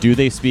 do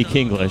they speak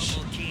English?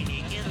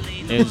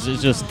 It's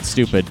just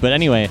stupid. But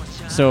anyway,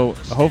 so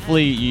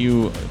hopefully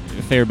you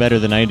fare better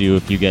than I do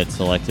if you get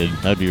selected.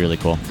 That would be really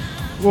cool.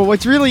 Well,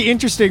 what's really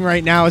interesting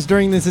right now is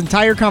during this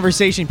entire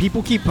conversation,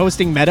 people keep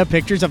posting meta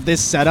pictures of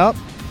this setup.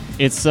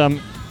 It's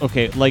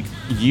okay, like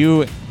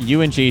you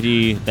and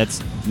JD,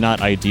 that's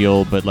not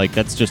ideal, but like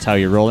that's just how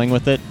you're rolling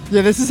with it.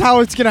 Yeah, this is how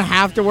it's gonna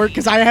have to work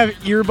because I have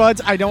earbuds.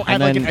 I don't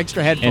have like an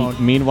extra headphone. And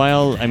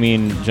meanwhile, I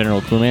mean,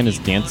 General Coolman is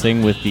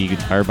dancing with the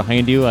guitar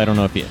behind you. I don't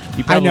know if you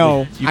probably,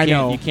 I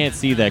know. You can't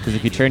see that because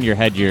if you turn your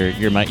head,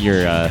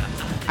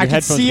 I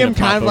can see him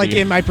kind of like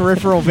in my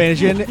peripheral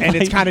vision, and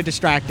it's kind of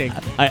distracting.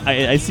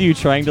 I see you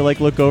trying to like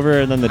look over,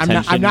 and then the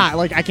tension. I'm not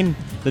like I can.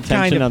 The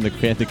tension on the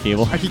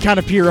cable. I can kind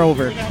of peer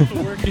over.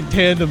 Work in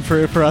tandem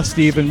for us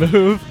to even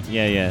move.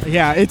 Yeah.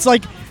 Yeah, it's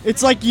like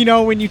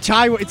when you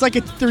tie. It's like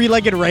a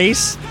 3-legged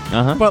race,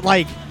 but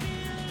like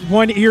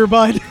one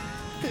earbud,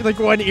 like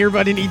one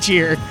earbud in each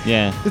ear.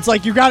 Yeah. It's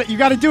like you got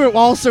to do it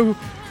while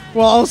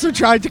also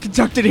trying to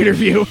conduct an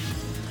interview.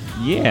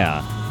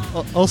 Yeah.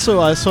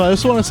 Also, so I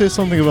just want to say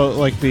something about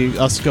like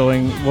us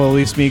going. Well, at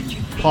least me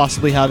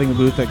possibly having a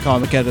booth at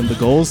Comic-Con and the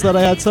goals that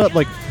I had set up.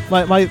 Like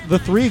the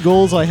 3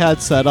 goals I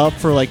had set up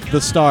for like the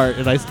start,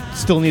 and I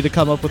still need to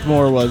come up with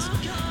more, was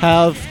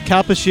have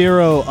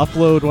Capashiro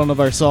upload one of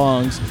our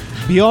songs,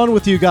 be on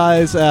with you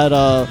guys at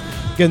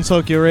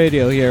Gensokyo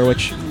Radio here,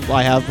 which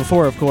I have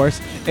before, of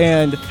course,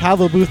 and have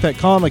a booth at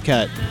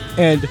Comic-Con.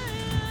 And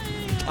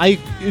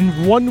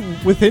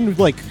within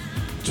like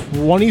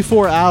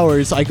 24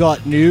 hours, I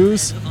got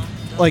news.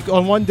 Like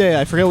on one day,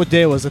 I forget what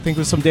day it was, I think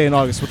it was some day in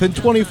August. Within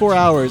 24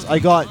 hours, I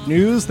got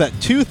news that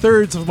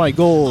 2/3 of my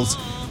goals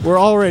were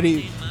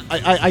already,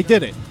 I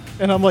did it.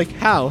 And I'm like,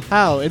 how?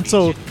 And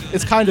so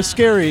it's kind of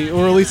scary,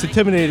 or at least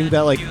intimidating,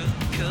 that like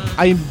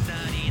I'm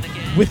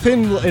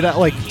within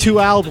like 2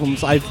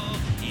 albums, I've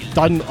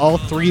done all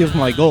 3 of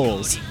my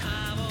goals.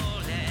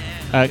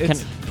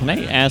 Can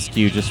I ask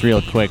you just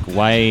real quick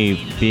why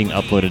being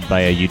uploaded by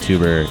a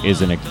YouTuber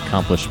is an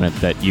accomplishment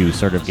that you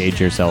sort of gauge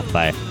yourself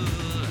by?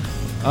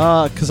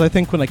 Because I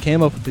think when I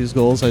came up with these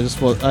goals,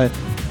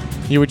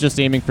 you were just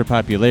aiming for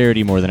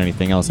popularity more than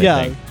anything else.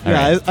 I think.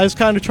 I was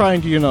kind of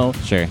trying to,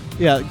 sure,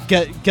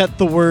 get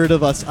the word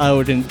of us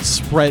out and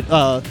spread,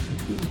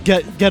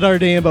 get our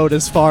name out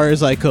as far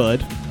as I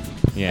could.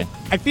 Yeah,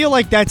 I feel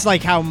like that's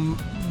like how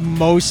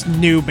most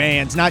new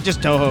bands, not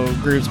just Toho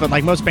groups, but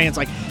like most bands,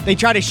 like they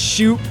try to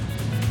shoot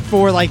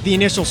for like the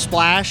initial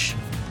splash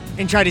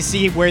and try to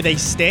see where they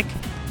stick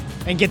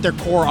and get their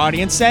core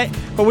audience set.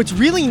 But what's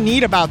really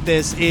neat about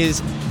this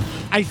is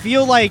I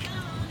feel like,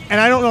 and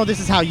I don't know if this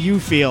is how you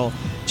feel,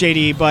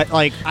 JD, but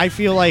like I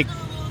feel like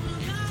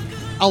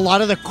a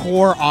lot of the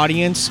core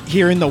audience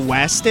here in the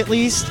West, at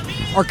least,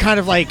 are kind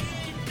of like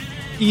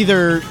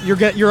you're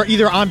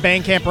either on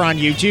Bandcamp or on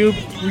YouTube.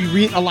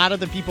 A lot of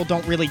the people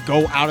don't really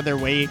go out of their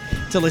way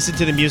to listen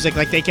to the music.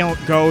 Like they can't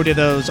go to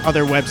those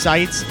other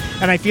websites,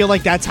 and I feel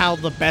like that's how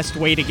the best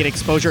way to get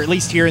exposure, at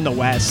least here in the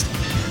West,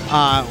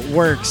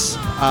 works.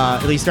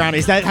 At least around.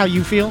 Is that how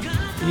you feel?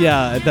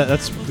 Yeah,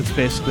 that's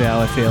basically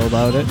how I feel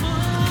about it.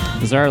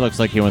 Zara looks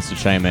like he wants to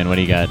chime in. What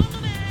do you got?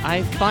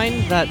 I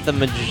find that the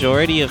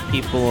majority of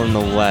people in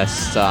the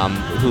West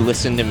who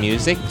listen to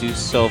music do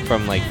so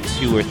from like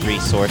 2 or 3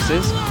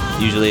 sources,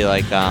 usually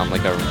like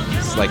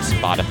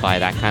Spotify,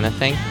 that kind of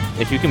thing.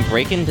 If you can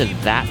break into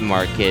that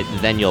market,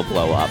 then you'll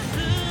blow up.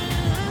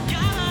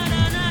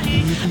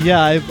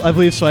 Yeah, I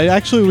believe so.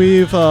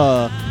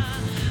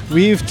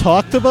 We've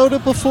talked about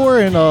it before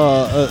in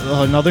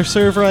another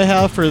server I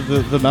have for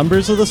the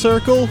members of the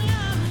circle,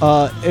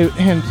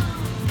 and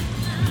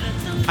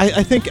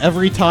I think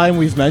every time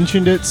we've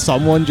mentioned it,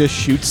 someone just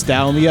shoots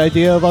down the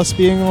idea of us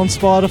being on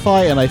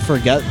Spotify, and I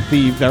forget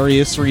the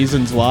various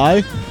reasons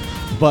why.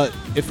 But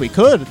if we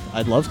could,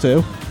 I'd love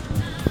to.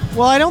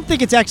 Well, I don't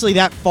think it's actually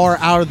that far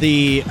out of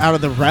the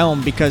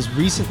realm, because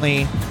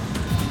recently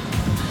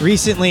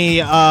recently,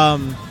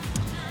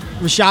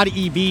 Rashad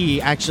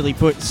EB actually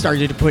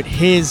started to put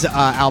his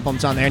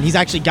albums on there, and he's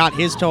actually got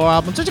his Toho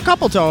albums. There's a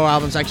couple Toho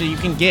albums actually you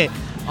can get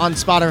on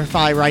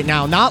Spotify right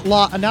now. Not a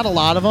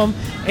lot of them,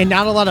 and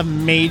not a lot of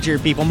major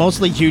people.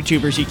 Mostly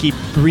YouTubers who keep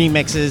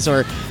remixes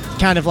or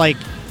kind of like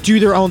do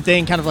their own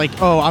thing. Kind of like,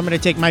 oh, I'm gonna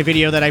take my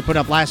video that I put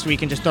up last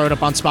week and just throw it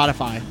up on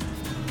Spotify.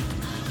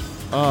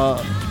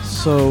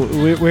 So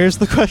where's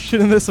the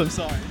question in this? I'm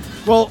sorry.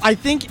 Well, I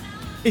think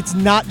it's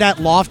not that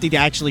lofty to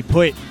actually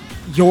put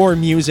your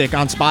music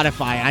on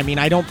Spotify. I mean,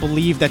 I don't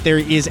believe that there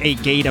is a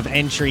gate of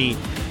entry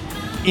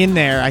in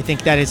there. I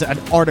think that is an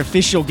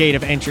artificial gate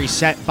of entry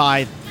set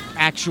by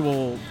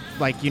actual,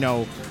 like, you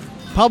know,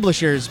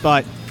 publishers.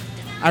 But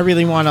I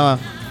really want to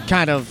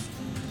kind of,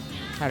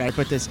 how do I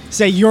put this?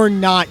 Say you're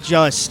not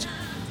just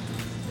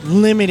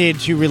limited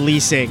to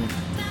releasing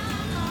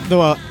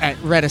the at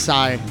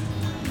Redisai.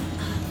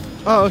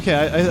 Oh,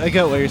 okay. I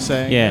get what you're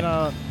saying.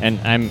 Yeah, and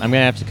I'm going to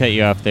have to cut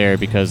you off there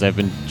because I've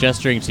been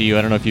gesturing to you.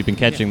 I don't know if you've been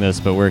catching this,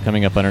 but we're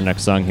coming up on our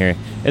next song here.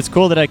 It's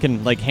cool that I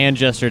can like hand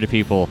gesture to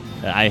people.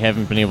 I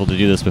haven't been able to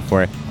do this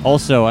before.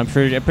 Also, I'm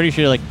pretty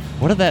sure like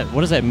what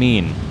does that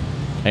mean?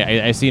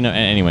 I see no.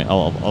 Anyway,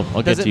 I'll get to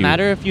you. Does it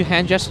matter if you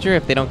hand gesture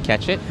if they don't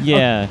catch it?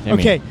 Yeah. I mean,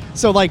 Okay,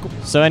 so like,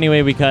 so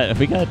anyway, we got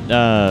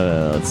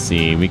let's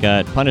see, we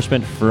got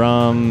Punishment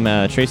from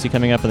Tracy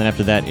coming up, and then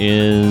after that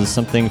is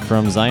something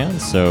from Zion.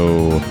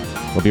 So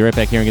we'll be right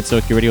back here on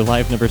Gensokyo Radio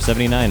Live number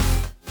 79. 「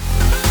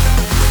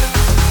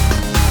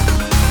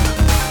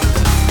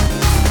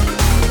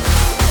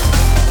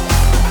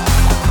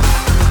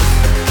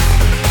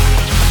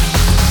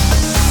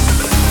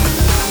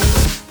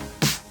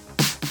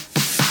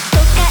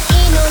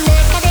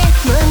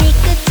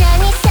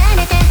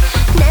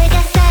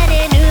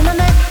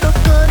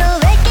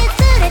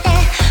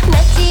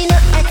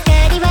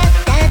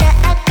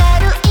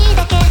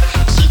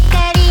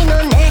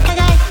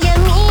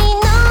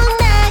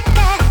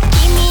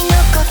君の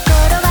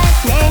心は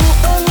何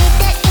を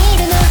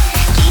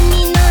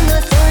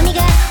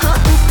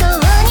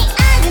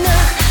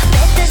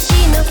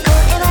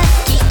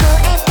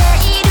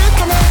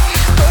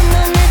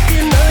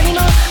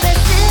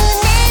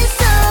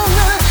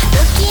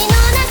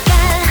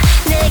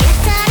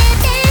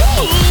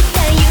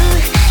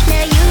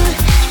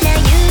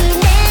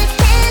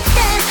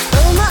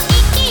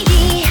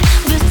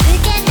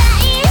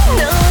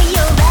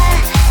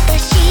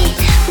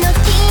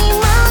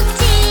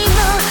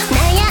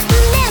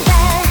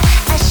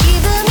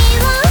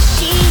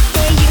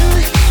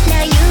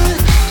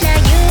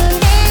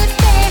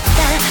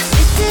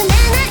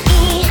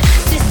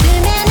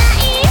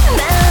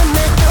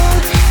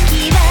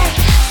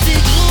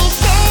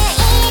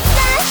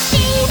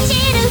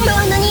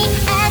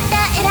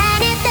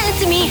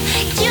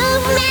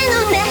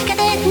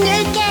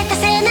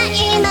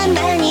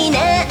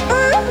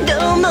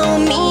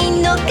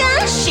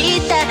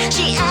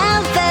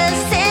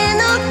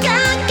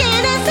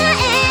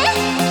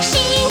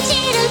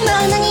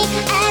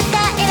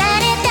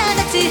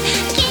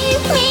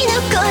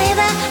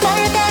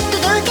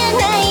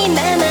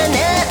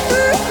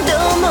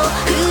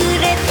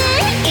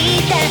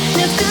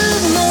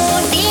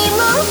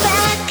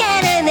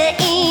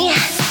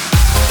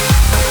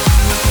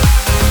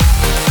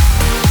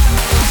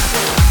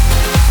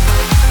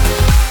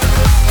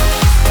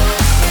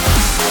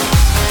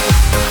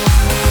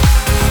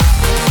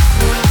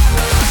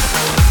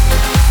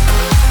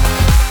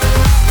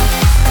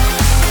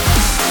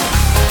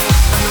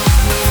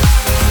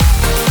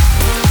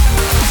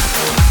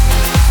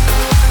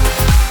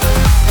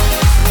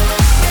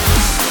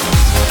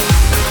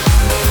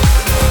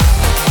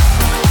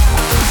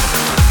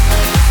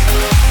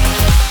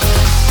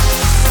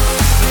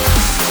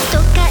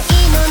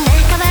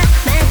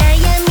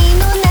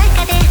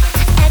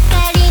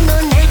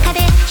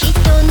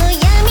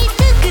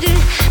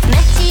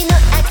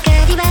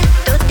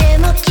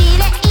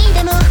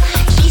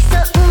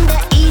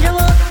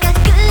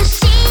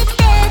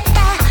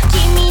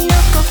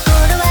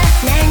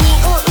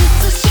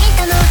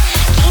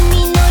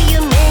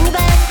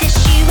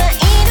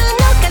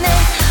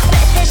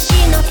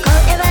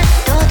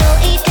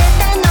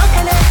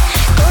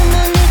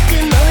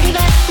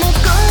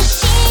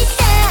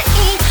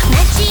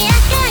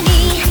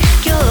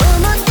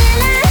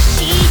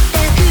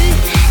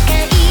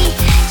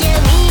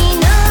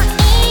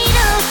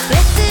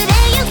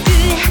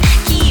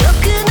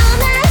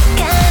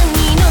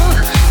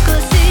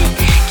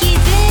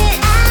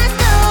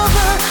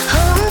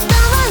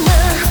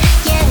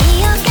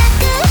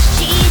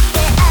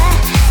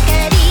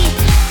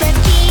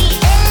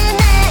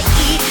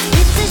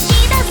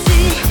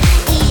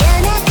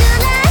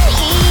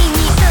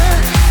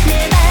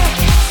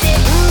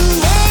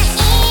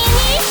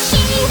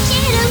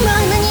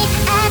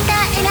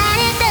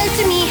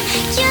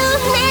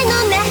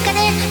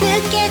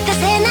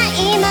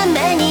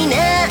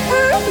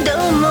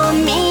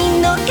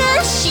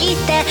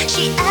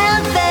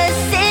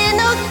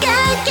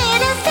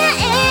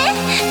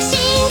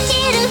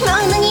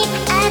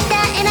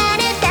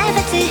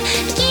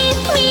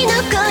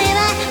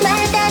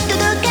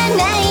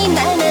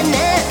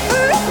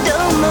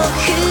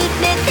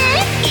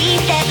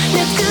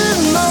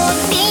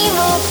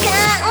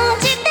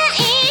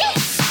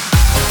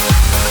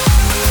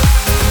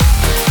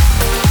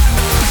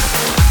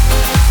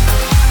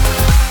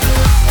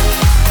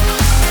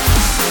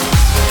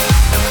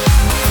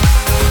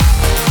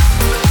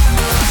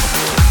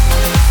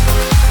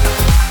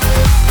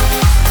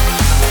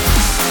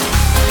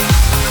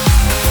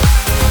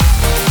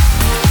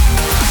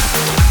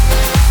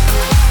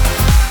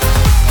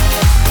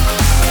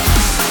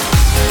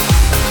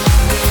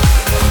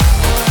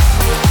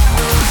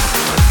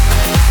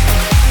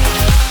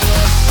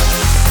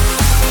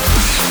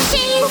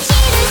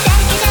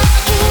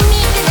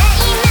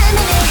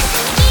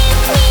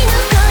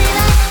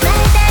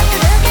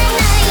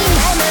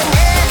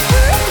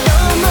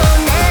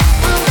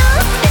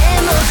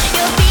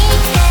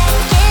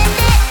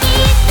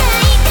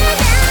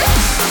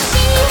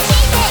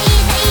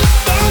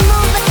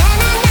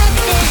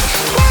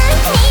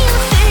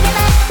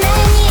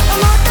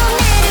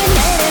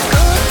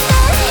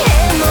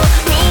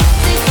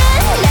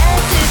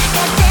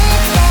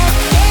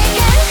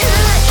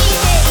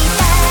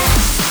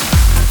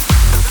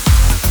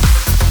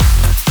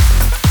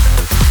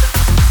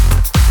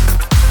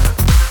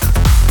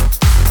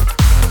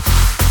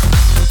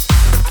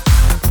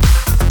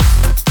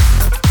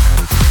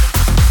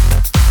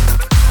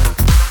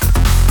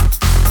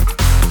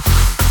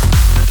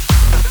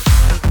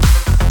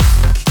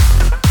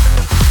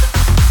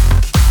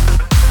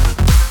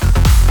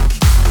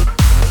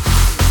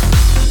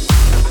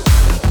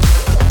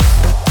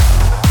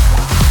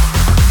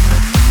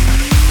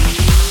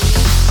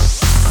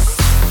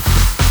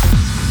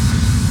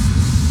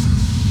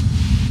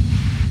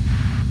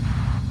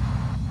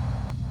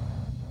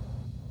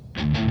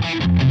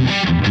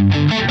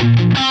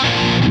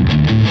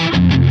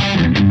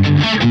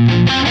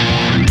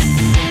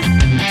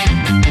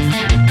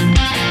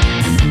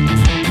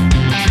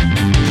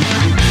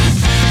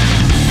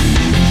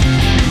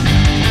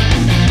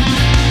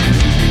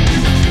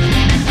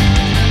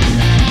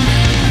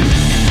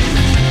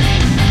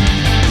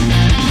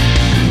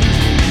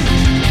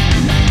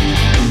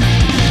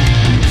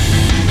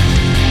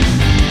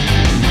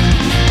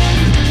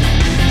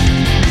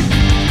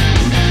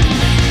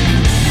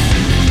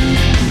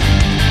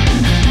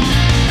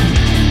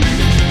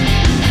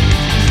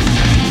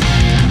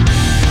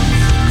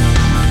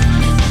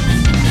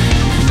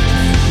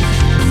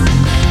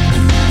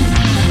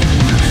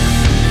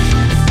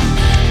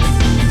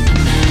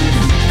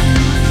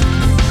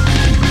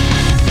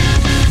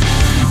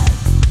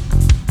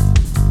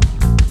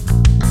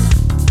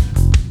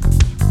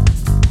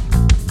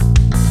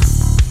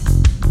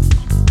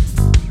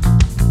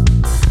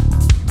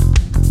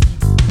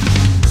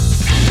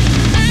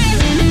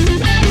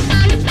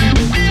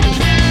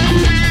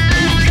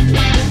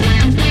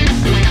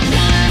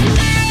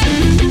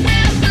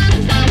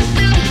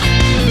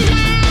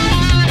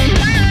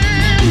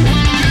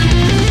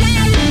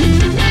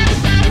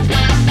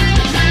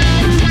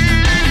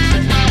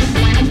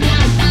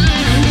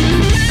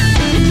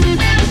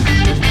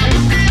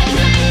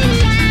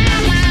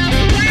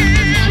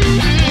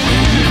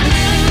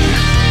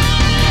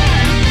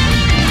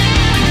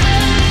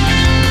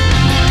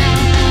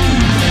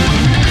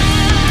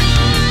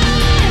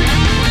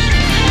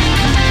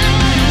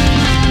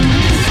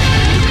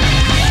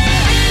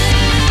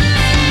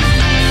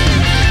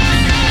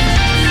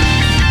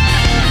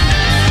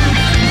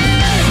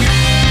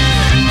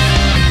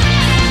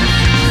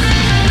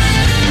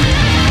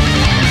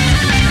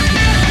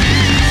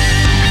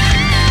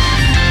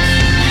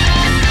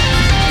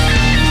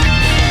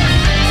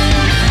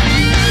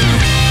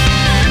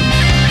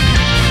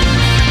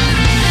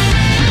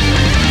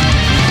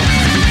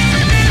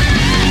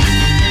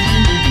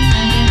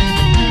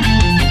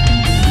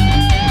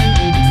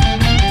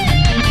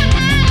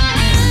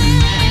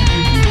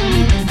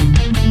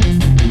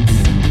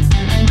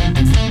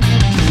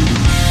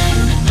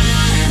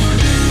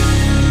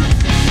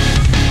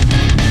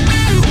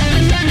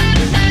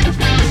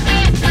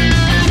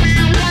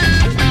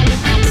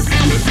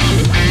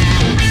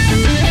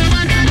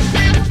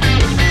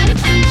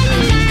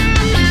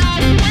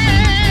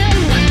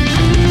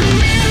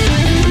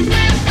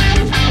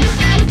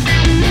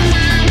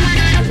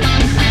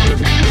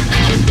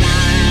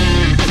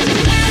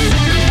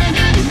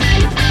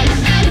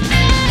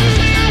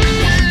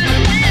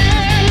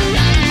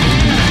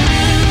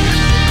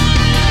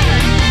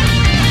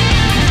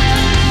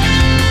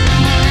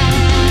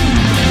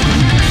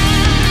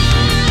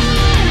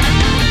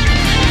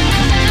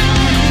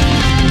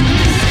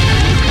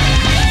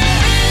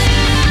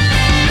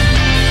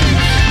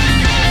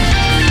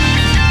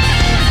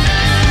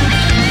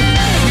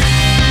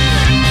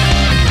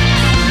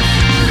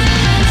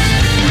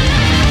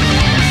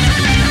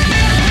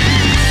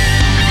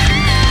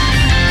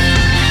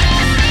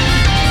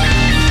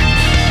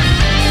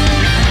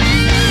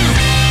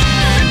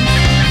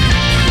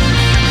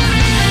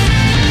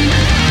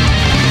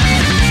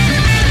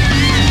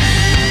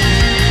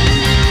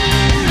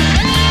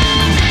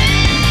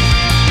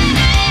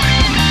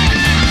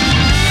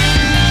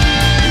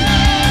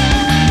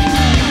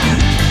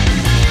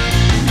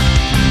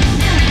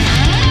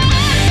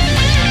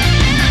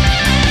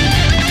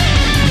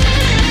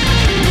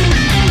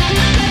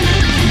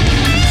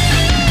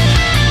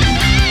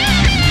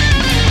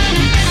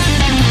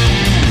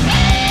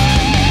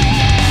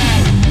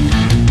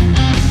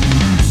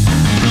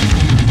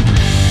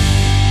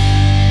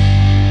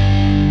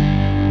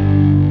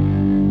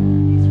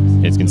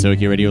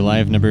Tokyo Radio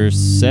Live number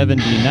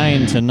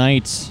 79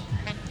 tonight.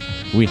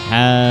 We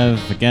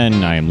have,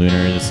 again, I am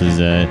Lunar. This is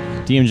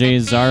DMJ,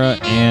 Zara,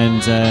 and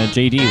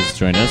JD has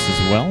joined us as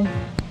well.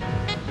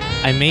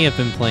 I may have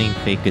been playing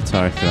fake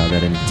guitar throughout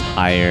that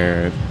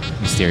entire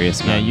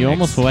mysterious Yeah, mountain you mix.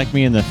 almost whacked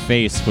me in the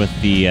face with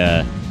the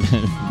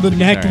The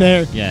neck guitar.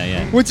 there. Yeah,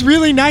 yeah. What's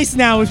really nice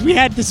now is we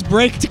had this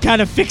break to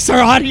kind of fix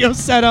our audio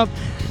setup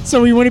so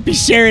we wouldn't be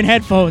sharing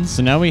headphones.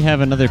 So now we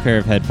have another pair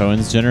of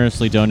headphones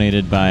generously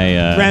donated by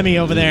Remy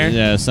over there.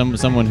 Yeah,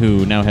 someone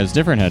who now has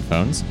different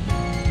headphones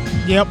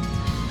Yep.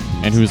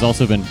 and who's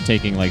also been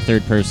taking like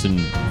third-person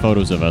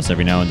photos of us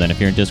every now and then. If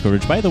you're in Discord,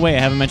 which by the way I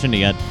haven't mentioned it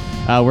yet,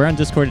 we're on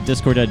Discord at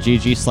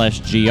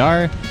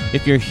discord.gg/gr.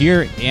 If you're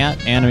here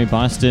at Anime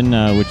Boston,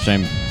 which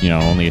I'm,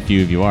 only a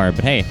few of you are,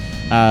 but hey,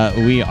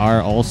 we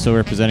are also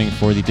representing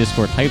for the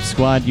Discord Hype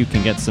Squad. You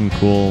can get some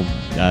cool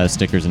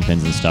stickers and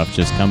pins and stuff.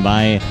 Just come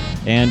by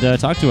and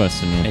talk to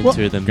us and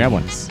Enter the grab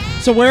one.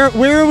 So where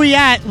are we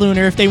at,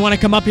 Lunar, if they want to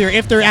come up here,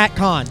 if they're at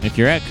con? If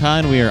you're at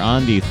con, we are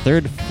on the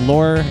 3rd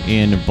floor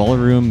in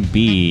Ballroom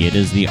B. It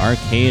is the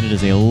arcade. It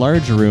is a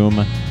large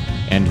room,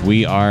 and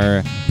we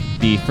are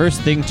the first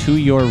thing to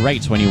your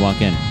right when you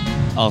walk in.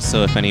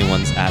 Also, if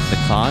anyone's at the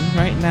con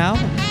right now,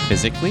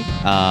 physically,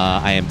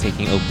 I am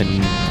taking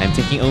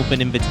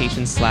open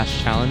invitations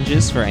 /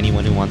 challenges for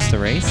anyone who wants to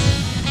race.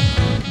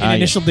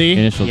 Initial D?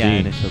 Initial Yeah, D.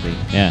 Initial D.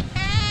 Yeah.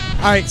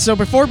 All right, so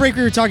before break,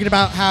 we were talking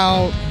about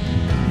how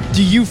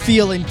do you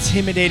feel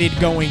intimidated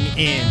going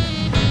in?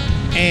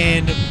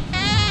 And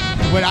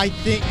what I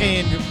think,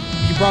 and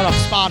you brought up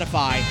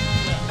Spotify,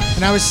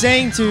 and I was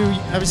saying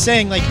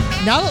like,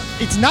 now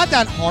it's not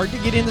that hard to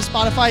get into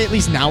Spotify, at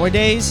least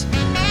nowadays.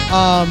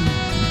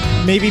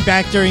 Maybe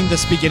back during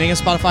this beginning of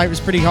Spotify, it was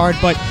pretty hard,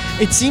 but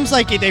it seems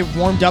like they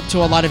warmed up to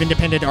a lot of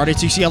independent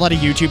artists. You see a lot of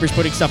YouTubers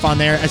putting stuff on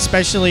there,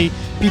 especially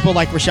people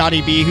like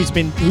Rashadi B, who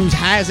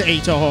has a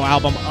Toho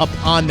album up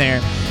on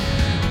there.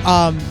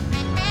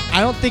 I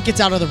don't think it's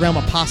out of the realm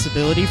of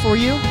possibility for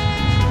you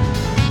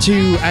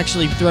to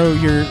actually throw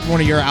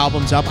one of your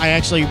albums up. I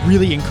actually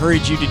really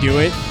encourage you to do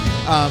it,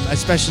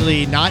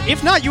 especially not.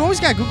 If not, you always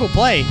got Google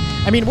Play.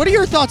 I mean, what are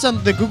your thoughts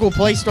on the Google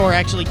Play Store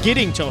actually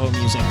getting Toho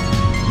music?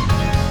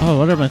 Oh,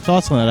 what are my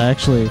thoughts on that?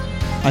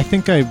 I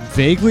think I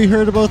vaguely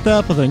heard about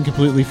that, but then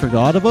completely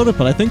forgot about it.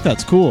 But I think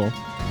that's cool.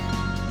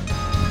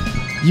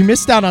 You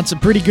missed out on some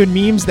pretty good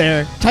memes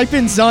there. Type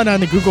in Zun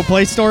on the Google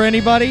Play Store,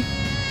 anybody,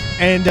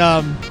 and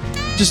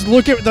just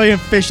look at the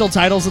official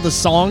titles of the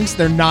songs.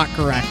 They're not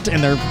correct,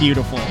 and they're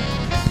beautiful.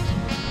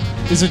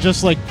 Is it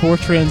just like poor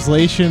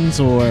translations,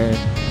 or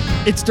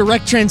It's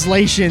direct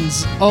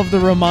translations of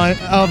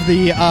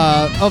the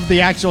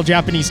actual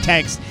Japanese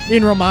text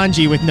in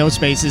Romanji with no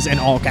spaces and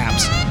all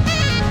caps.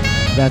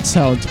 that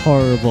sounds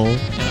horrible?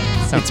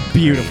 It's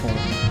beautiful.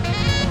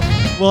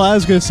 Well, I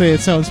was gonna say it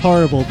sounds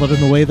horrible, but in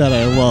the way that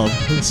I love,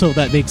 so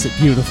that makes it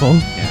beautiful.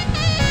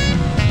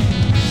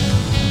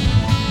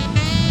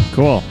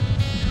 Cool.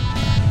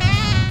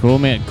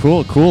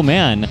 Cool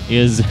man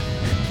is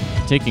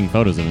taking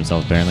photos of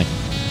himself, apparently.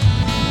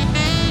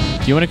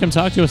 Do you want to come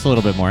talk to us a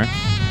little bit more?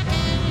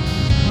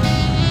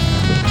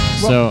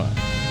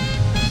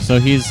 So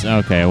he's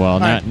okay. Well,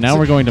 right, now so-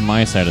 we're going to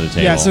my side of the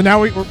table. Yeah, so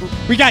now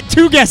we got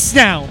two guests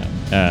now.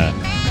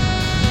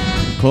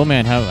 Cool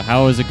man,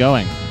 how is it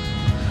going?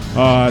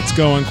 It's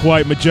going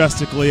quite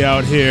majestically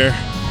out here.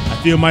 I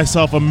feel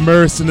myself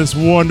immersed in this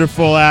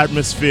wonderful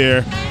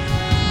atmosphere.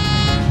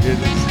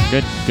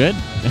 Good.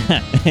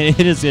 It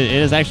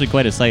is actually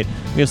quite a sight.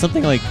 We have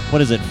something like,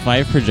 what is it,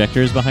 5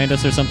 projectors behind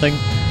us or something?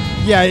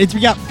 Yeah, we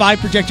got 5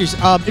 projectors.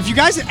 If you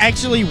guys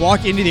actually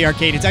walk into the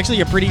arcade, it's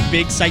actually a pretty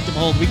big sight to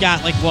behold. We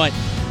got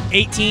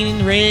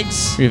 18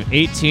 rigs. We have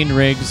 18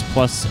 rigs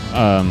plus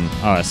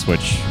us,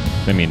 which,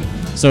 I mean,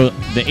 so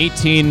the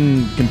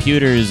 18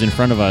 computers in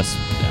front of us,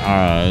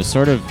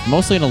 sort of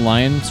mostly in a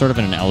line, sort of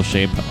in an L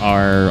shape,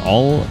 are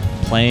all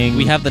playing.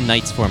 We have the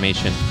Knights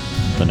formation.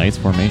 The Knights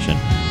formation.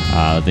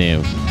 They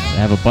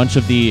have a bunch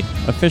of the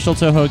official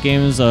Toho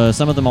games.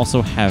 Some of them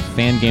also have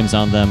fan games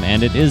on them,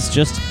 and it is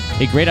just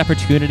a great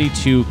opportunity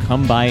to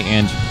come by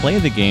and play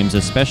the games,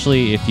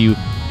 especially if you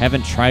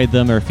haven't tried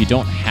them or if you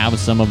don't have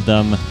some of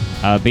them.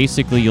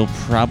 Basically, you'll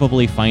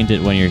probably find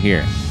it when you're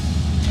here.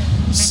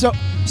 So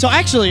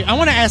actually, I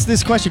want to ask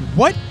this question.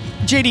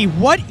 JD,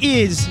 what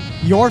is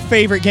your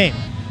favorite game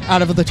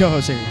out of the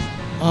Toho series?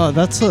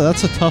 That's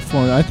a tough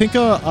one. I think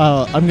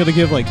I'm gonna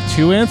give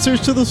 2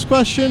 answers to this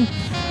question.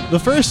 The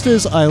first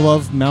is I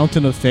love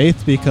Mountain of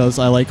Faith because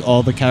I like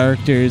all the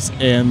characters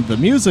and the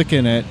music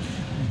in it.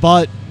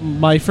 But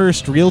my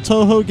first real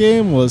Toho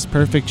game was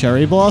Perfect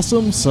Cherry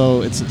Blossom,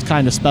 so it's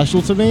kind of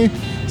special to me.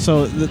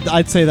 So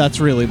I'd say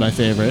that's really my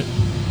favorite.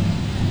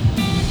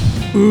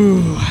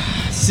 Ooh,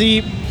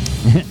 see,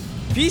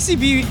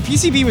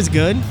 PCB was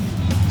good,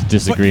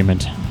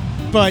 Disagreement.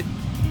 but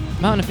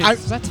Mountain of Faith, I-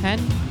 is that 10?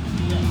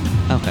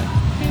 Okay.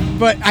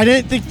 but I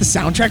didn't think the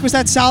soundtrack was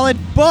that solid.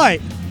 But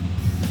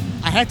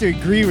I have to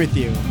agree with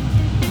you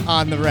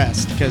on the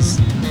rest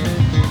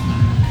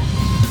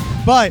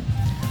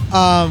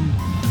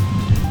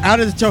out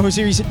of the Toho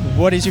series,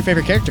 what is your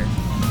favorite character?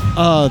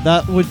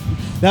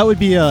 That would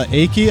be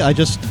Aki.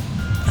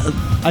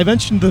 I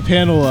mentioned the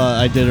panel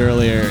I did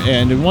earlier,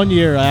 and in 1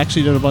 year I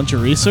actually did a bunch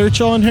of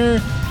research on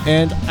her,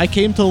 and I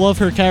came to love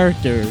her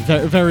character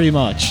very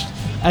much.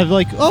 I'm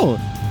like, oh,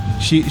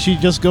 she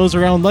just goes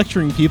around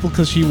lecturing people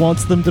because she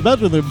wants them to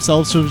better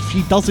themselves, so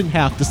she doesn't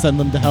have to send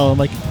them to hell. I'm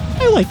like,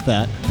 I like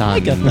that. I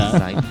get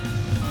that.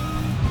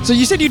 So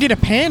you said you did a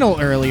panel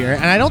earlier,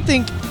 and I don't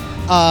think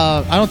a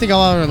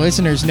lot of our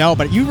listeners know,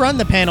 but you run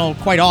the panel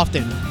quite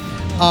often.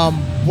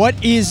 What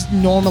is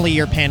normally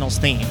your panel's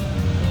theme?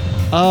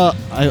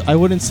 I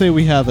wouldn't say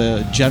we have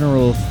a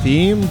general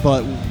theme,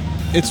 but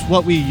it's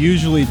what we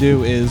usually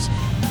do is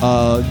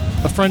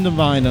a friend of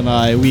mine and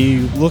I, we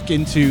look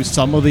into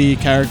some of the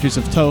characters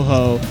of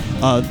Touhou.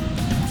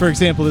 For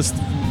example,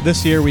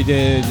 this year we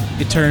did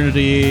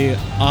Eternity,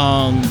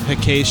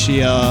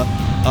 Acacia,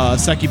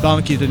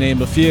 Sekibanki, to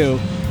name a few,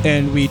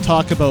 and we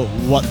talk about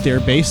what they're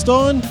based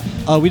on.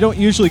 We don't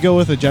usually go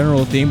with a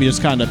general theme. We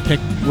just kind of pick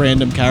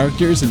random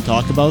characters and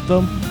talk about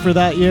them for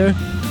that year.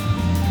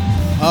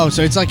 Oh,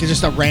 so it's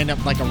just a random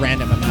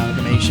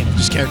amalgamation of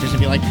just characters, and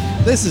be like,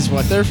 this is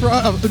what they're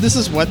from. This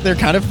is what they're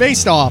kind of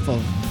based off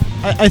of.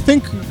 I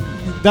think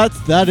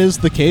that is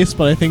the case,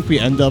 but I think we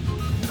end up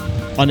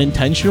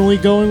unintentionally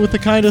going with the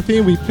kind of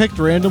theme. We picked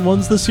random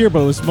ones this year,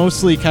 but it was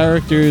mostly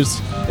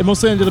characters. It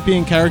mostly ended up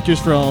being characters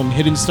from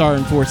Hidden Star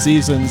and Four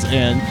Seasons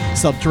and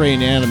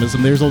Subterranean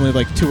Animism. There's only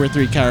like 2 or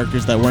 3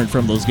 characters that weren't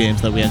from those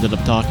games that we ended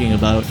up talking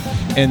about,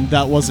 and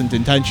that wasn't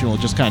intentional.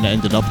 It just kind of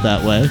ended up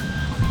that way.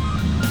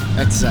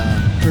 That's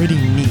pretty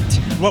neat.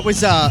 What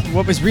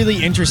was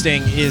really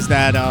interesting is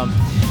that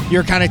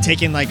you're kind of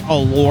taking like a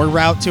lore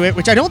route to it,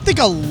 which I don't think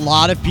a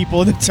lot of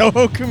people in the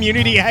Touhou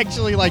community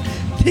actually like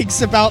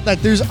thinks about.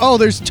 That there's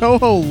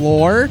Touhou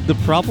lore. The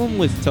problem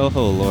with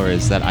Touhou lore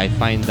is that I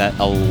find that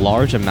a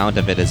large amount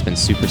of it has been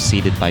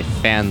superseded by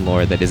fan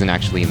lore that isn't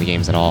actually in the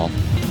games at all.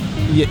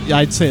 Yeah,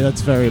 I'd say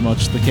that's very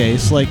much the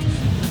case. Like,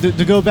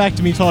 to go back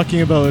to me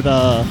talking about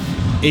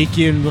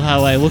Aki and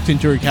how I looked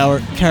into her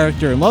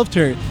character and loved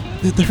her,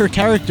 her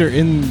character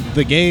in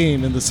the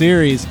game, in the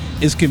series,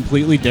 is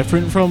completely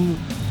different from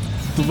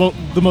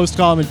the most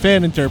common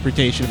fan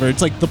interpretation of her.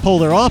 It's like the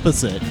polar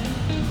opposite.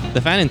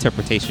 The fan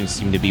interpretations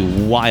seem to be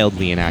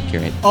wildly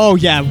inaccurate. Oh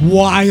yeah,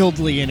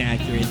 wildly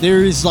inaccurate.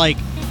 There is like,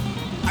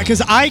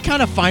 because I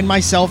kind of find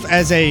myself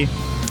as a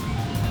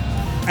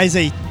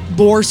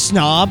lore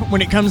snob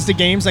when it comes to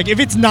games. Like, if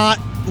it's not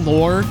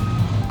lore,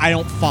 I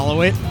don't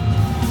follow it.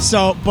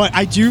 So, but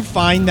I do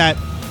find that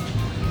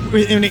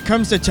when it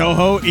comes to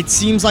Touhou, it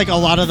seems like a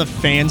lot of the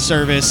fan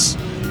service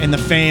and the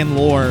fan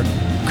lore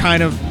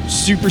kind of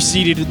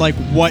superseded like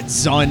what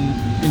Zun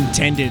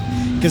intended.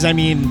 Because I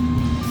mean,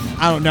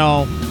 I don't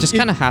know. Just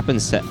kind of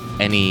happens to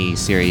any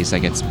series that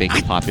gets big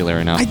and popular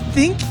enough. I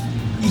think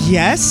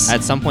yes.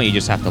 At some point, you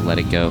just have to let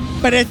it go.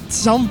 But at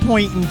some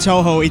point in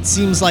Touhou, it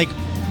seems like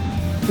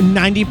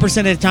 90%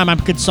 of the time I'm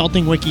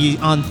consulting Wiki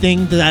on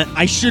things that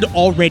I should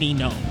already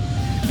know.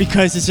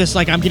 Because it's just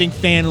like I'm getting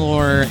fan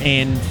lore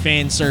and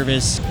fan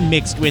service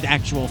mixed with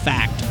actual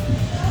fact.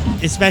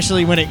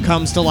 Especially when it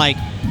comes to like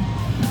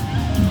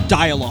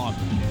dialogue.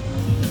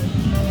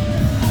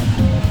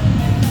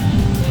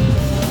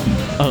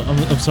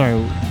 I'm sorry.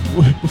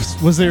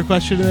 Was there a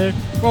question there?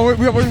 Well,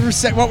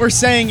 what we're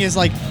saying is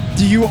like,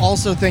 do you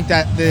also think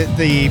that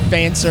the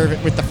fan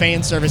service with the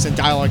fan service and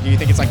dialogue, do you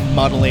think it's like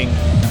muddling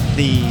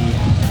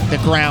the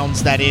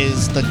grounds that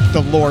is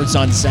the lore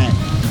Zun set?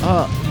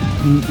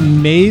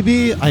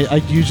 Maybe. I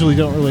usually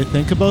don't really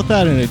think about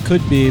that, and it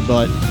could be,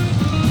 but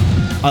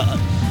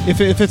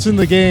if it's in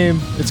the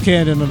game, it's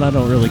canon, and I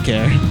don't really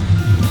care.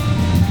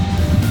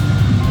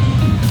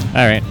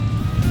 All right,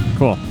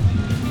 cool.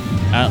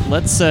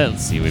 Let's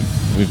see.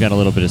 We've got a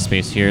little bit of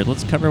space here.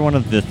 Let's cover one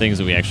of the things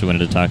that we actually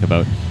wanted to talk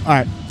about.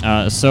 All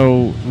right.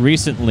 So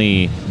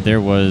recently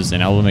there was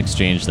an album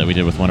exchange that we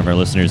did with one of our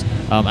listeners.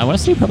 I want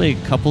to say probably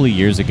a couple of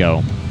years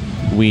ago.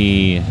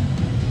 We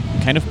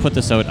kind of put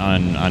this out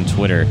on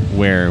Twitter,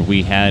 where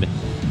we had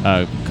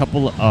a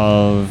couple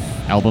of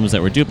albums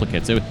that were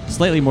duplicates. It was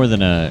slightly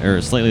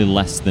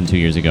less than 2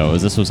 years ago.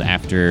 This was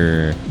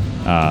after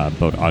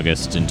about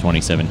August in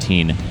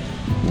 2017,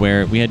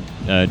 where we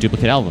had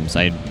duplicate albums.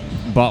 I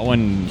bought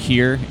one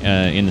here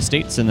in the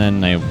States, and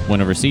then I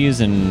went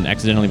overseas and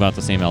accidentally bought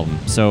the same album.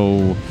 So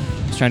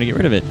I was trying to get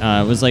rid of it.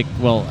 It was like,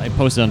 well, I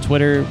posted on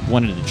Twitter,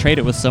 wanted to trade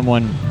it with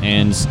someone,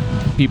 and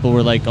people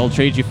were like, I'll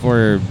trade you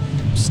for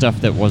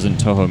stuff that wasn't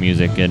Touhou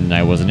music, and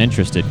I wasn't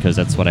interested because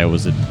that's what I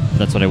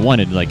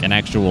wanted, like an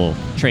actual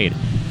trade.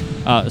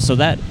 So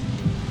that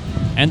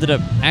ended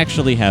up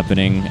actually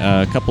happening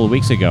a couple of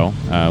weeks ago.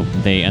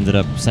 They ended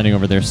up sending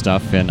over their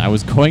stuff, and I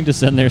was going to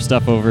send their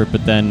stuff over,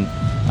 but then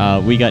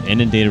we got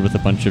inundated with a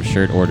bunch of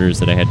shirt orders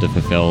that I had to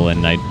fulfill,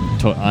 and I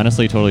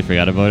honestly totally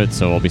forgot about it,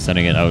 so I'll be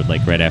sending it out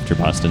like right after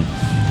Boston.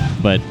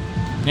 But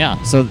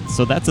yeah, so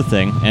that's a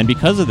thing, and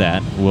because of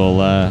that, we'll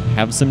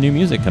have some new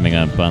music coming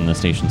up on the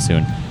station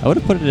soon. I would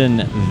have put it in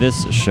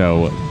this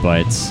show,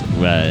 but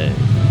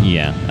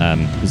Yeah,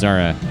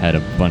 Zara had a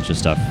bunch of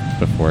stuff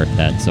before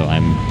that, so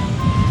I'm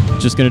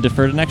just going to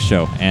defer to next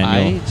show,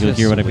 and you'll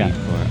hear what I've got.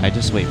 I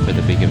just wait for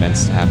the big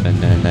events to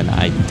happen, and then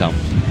I dump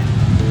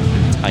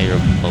entire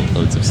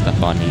boatloads of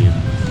stuff onto you.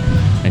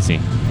 I see.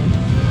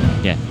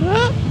 Yeah,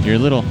 you're a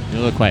little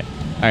quiet.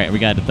 All right, we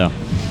got it though.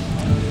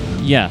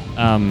 Yeah,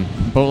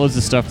 boatloads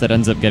of stuff that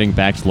ends up getting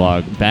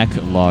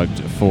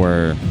backlogged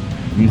for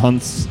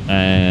months,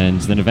 and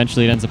then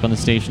eventually it ends up on the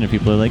station, and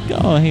people are like,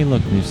 "Oh, hey,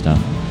 look, new stuff."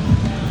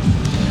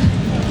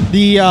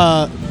 The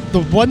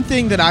one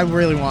thing that I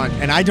really want,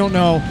 and I don't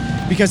know,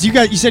 because you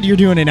said you're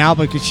doing an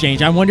album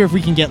exchange. I wonder if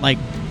we can get, like,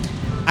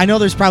 I know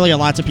there's probably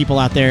lots of people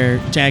out there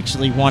to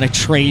actually want to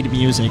trade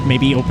music,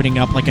 maybe opening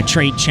up like a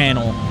trade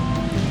channel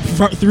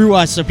through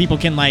us, so people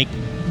can, like,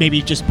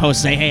 maybe just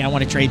post, say, hey, I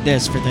want to trade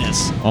this for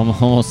this.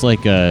 Almost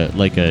like a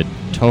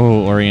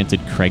Toho-oriented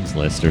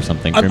Craigslist or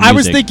something for music. I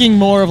was thinking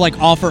more of like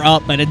offer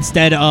up, but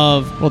instead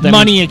of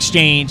money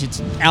exchange,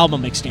 it's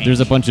album exchange. There's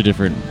a bunch of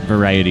different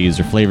varieties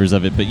or flavors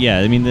of it, but yeah,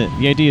 I mean,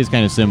 the idea is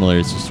kind of similar.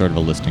 It's just sort of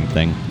a listing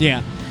thing.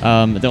 Yeah.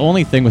 The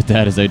only thing with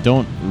that is I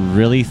don't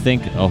really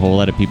think a whole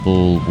lot of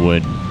people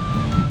would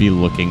be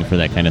looking for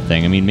that kind of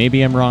thing. I mean,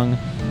 maybe I'm wrong.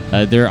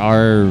 There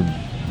are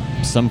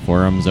some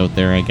forums out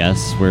there, I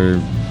guess,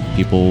 where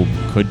people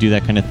could do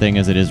that kind of thing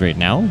as it is right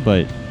now,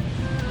 but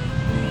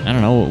I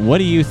don't know. What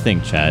do you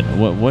think, Chad?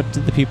 What do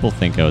the people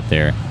think out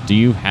there? Do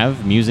you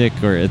have music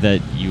or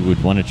that you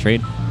would want to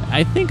trade?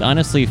 I think,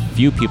 honestly,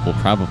 few people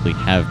probably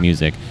have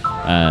music,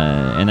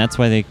 and that's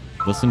why they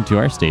listen to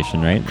our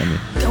station, right? I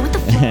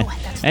mean,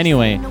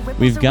 anyway,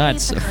 we've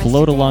got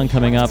Float Along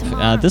coming up.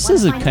 This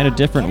is a kind of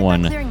different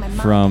one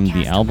from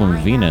the album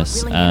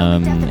Venus,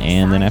 and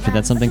then after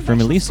that, something from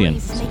Elysian.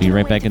 So be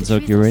right back in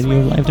Zokyo Radio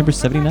Live number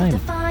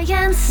 79.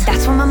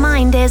 That's where my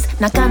mind is,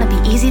 not gonna be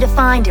easy to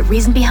find it.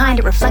 Reason behind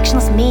it,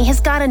 reflectionless me has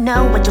gotta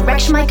know what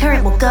direction my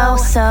current will go.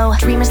 So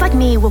dreamers like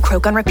me will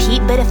croak on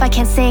repeat, but if I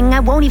can't sing, I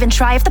won't even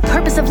try. If the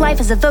purpose of life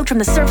is evoked from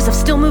the surface of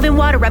still moving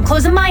water, I'm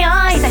closing my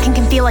eyes. Second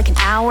can feel like an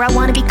hour. I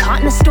wanna be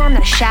caught in a storm,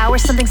 not a shower.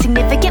 Something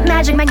significant,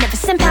 magic,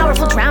 magnificent,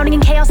 powerful, drowning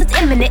in chaos. It's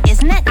imminent,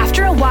 isn't it?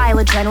 After a while,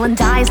 adrenaline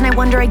dies, and I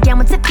wonder again,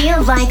 what's it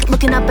feel like?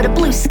 Looking up at a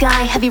blue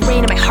sky, heavy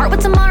rain in my heart. What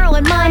tomorrow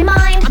in my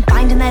mind? I'm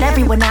finding that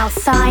everyone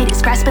outside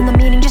is grasping the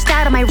meaning just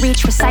out of my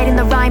reach, reciting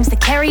the rhymes that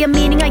carry a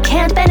meaning I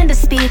can't bend into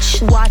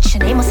speech. Watch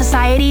an aimless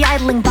society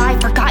idling by,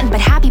 forgotten but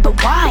happy, but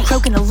why?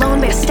 Broken alone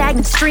by a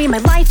stagnant stream, my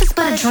life is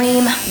but a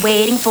dream,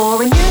 waiting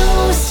for a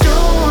new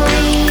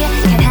story.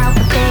 Can't help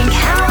but think,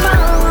 how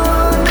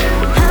long,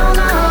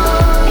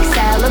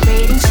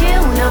 accelerating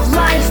tune of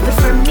life, but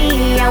for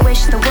me, I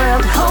wish the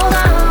world would hold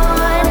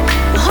on,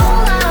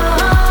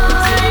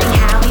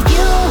 how we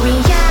view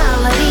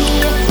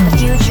reality, the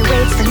future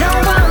waits for no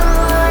one.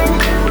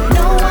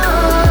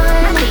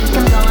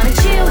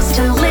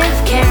 To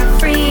live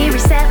carefree,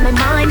 reset my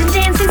mind and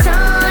dance in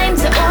time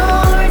to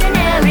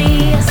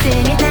ordinary.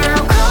 Sing it now,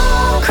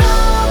 crawl,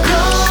 crawl,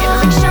 crawl.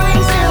 Shimmering,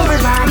 shining silver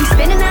lining,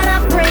 spinning that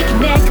up,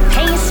 breakneck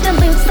pace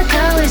dilutes the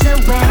colors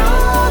away.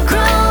 Crawl,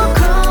 crawl,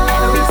 crawl.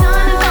 Every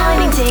time I'm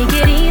finding, take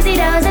it easy,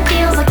 does it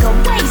feels like a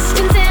waste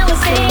until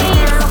it's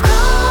now.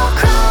 Crawl,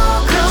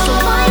 crawl, crawl. So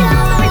find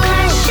out every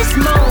precious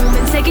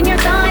moment, taking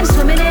your time,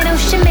 swimming in an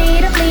ocean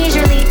made of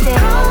leisurely days.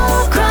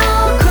 Crawl,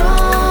 crawl,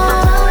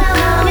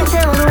 crawl.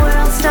 Until the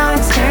world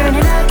starts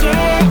turning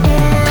again.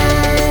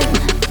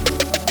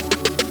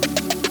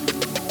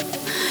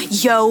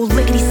 Yo,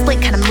 lickety split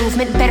kind of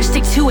movement, better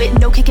stick to it.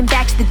 No kicking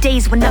back to the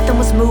days when nothing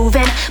was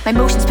moving. My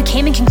emotions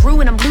became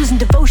incongruent, I'm losing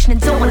devotion and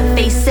don't wanna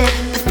face it.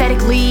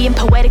 Pathetically and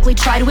poetically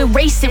try to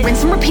erase it,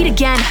 rinse and repeat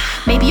again.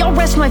 Maybe I'll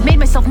rest when I've made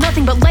myself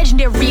nothing but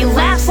legendary.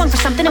 Laughs long for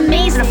something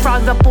amazing. A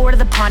frog got bored of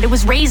the pond it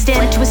was raised in,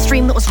 led to a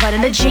stream that was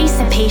running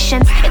adjacent.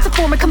 Patience, it's a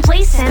form of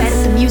complacence.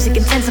 Better the music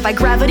intensify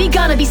gravity,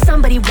 gonna be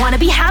somebody, wanna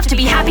be, have to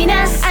be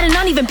happiness at an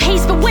uneven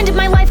pace. But when did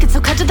my life get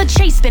so cut to the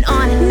chase? Been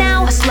on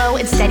now a slow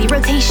and steady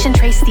rotation,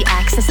 trace the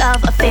axis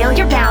of a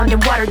failure bound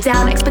and watered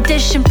down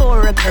expedition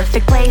for a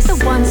perfect place.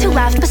 The ones who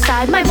laughed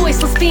beside my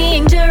voiceless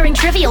being during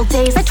trivial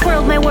days. I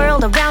twirled my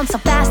world around so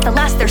fast, the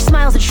last their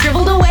smiles had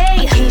shriveled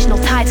away. Occasional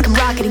tides come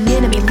rocketing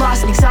in and me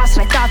lost and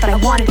exhausted. I thought that I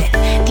wanted it.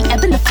 The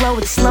ebb and the flow,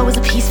 the slow as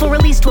a peaceful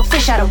release to a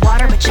fish out of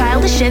water. But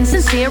childish,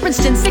 insincere,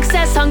 instant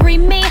success hungry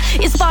me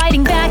is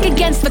fighting back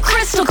against the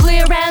crystal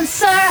clear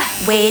answer.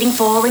 Waiting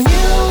for a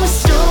new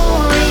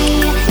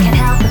story. Can't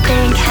help but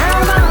think,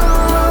 how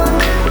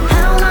long,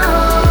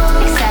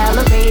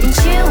 accelerating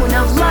tune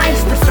of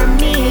life, but for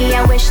me,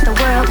 I wish the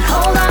world would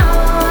hold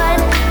on,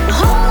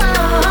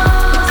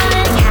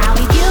 how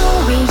we view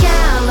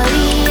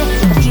reality,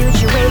 the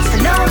future waits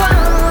for no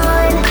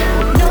one,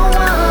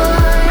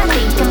 I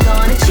think I'm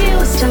gonna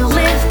choose to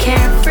live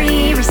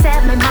carefree,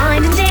 reset my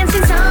mind and dance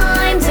in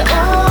time to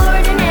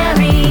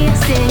ordinary.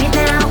 Sing it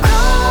now,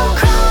 crawl,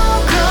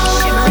 crawl, crawl.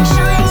 Shimmering,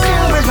 shining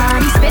silver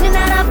lining, spinning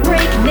that up,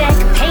 breakneck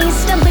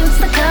pace dilutes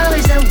the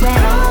colors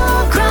away.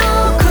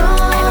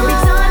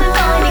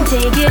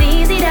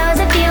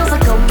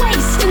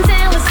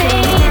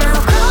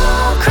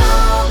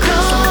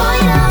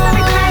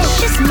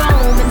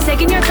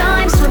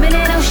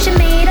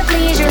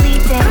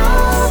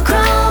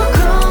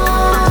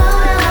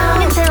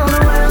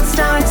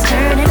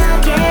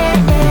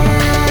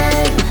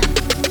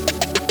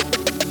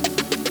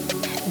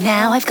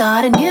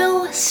 got a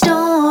new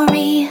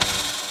story.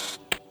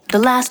 The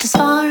last is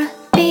far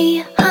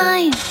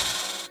behind.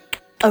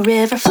 A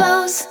river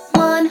flows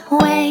one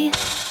way.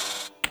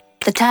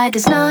 The tide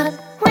does not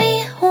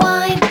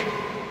rewind.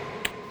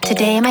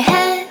 Today my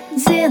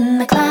head's in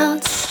the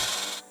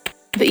clouds,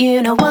 but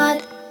you know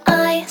what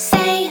I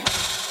say.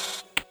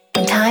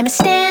 When time is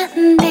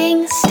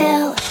standing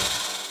still,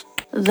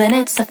 then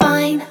it's a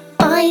fine,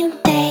 fine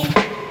day.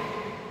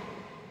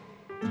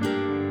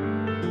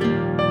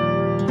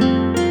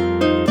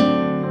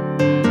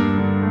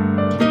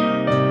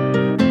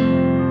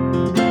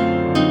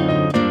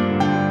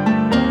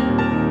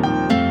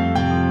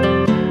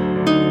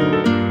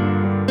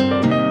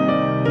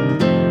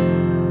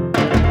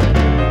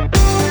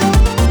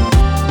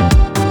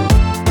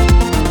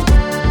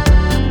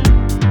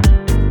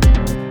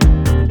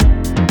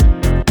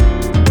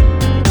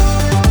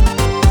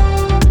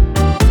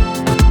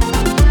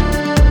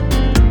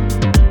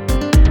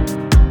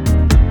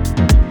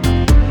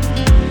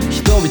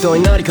人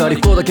になりかり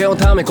こだけを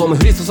溜め込む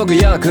降り注ぐ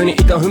役に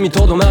一旦踏み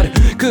とどまる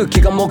空気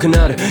が重く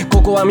なる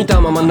ここは見た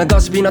まま流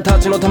しびなた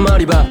ちのたま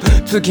り場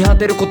突き果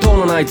てること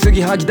のない継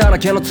ぎはぎだら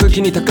けの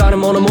月にたかる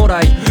ものも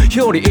らい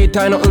表裏一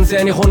体の運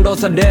勢に翻弄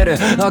される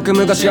悪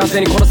夢が幸せ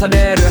に殺さ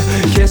れる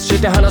決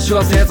して話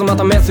はせずま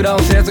た目すらを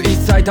せず一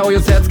切他を寄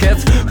せつけ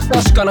ず不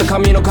確かな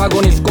紙のカ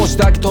ゴに少し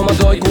だけ戸惑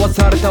い壊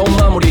されたお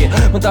守り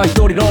また一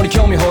人論に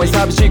興味本位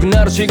寂しく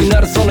なるシグ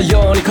ナルその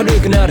ように軽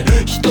くなる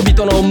人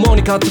々の思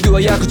いに担ぐ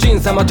は薬人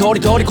様通り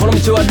通りこの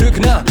道は歩く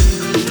な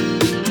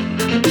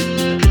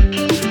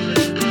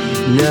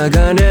流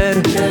れ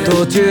る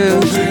途中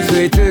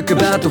吸い付く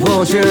バッドフ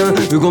ォーチュ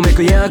ーンうごめ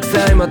く薬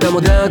剤またも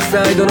ダーク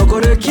サイド残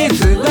る傷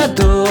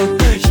跡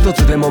一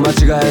つでも間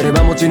違えれ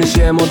ば持ち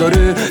主へ戻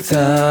る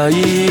最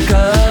下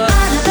あな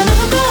たの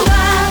こと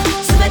は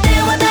全て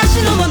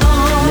私のもの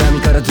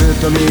闇からず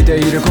っと見て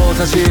いる交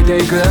差して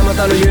いくあま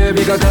たの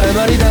指が絡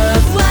まり出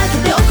す分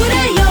けておく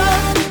れよ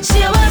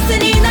幸せ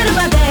になる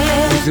まで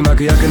うま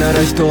く焼くな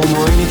ら人を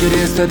思いに切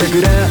り捨てて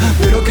くれ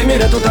ブロックミ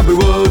ラとタブ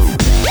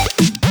を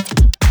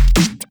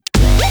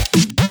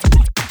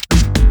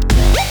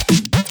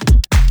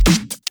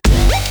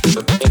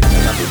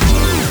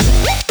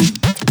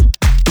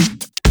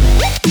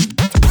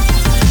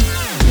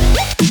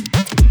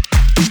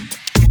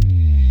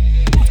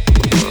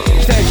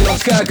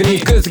近くに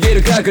低すぎ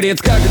る確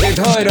率確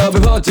実ホイロブ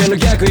フォーチュンの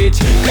逆位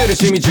置苦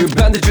しみ10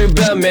番で10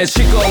番目思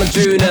考の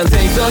柔軟性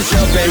そうショ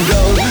ッペン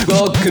ロー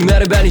ル奥ま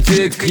る場につ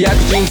く薬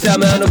人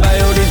様のバ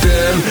イオリズ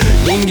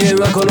ム人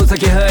間はこの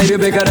先入る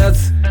べから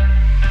ず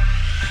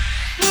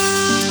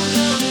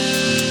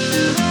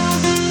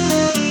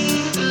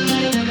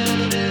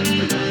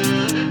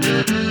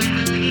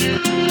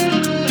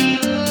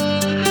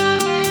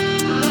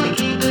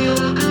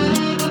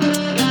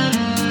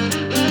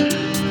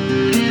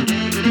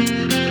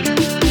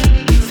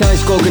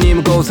四国に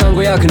向こう産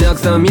後役なく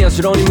さん宮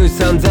代に無視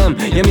散々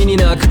闇に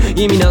なく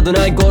意味など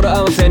ない語呂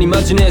合わせに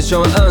マジネーシ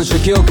ョン暗所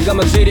記憶が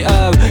混じり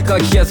合う書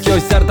き消す拒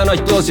否されたのは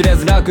人知れ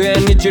ず楽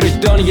園に散る一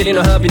握り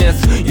のハピネ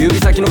ス指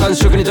先の感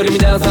触に取り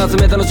乱す集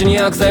めた後に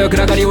悪妻は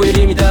暗がりを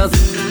入り乱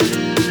す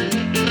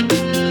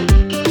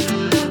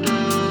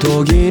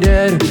途切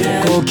れる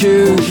呼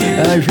吸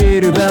I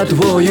feel bad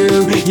for you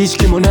意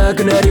識もな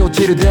くなり落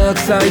ちるダーク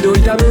サイド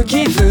痛む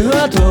傷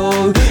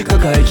跡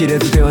抱えきれ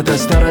ず手渡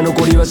したら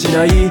残りはし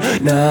ない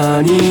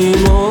何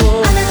も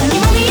あなたに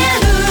も見え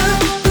る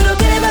黒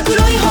ければ黒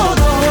いほ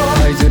ど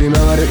這いずり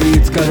回る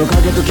いつかの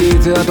影と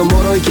傷跡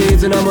脆い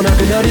絆もな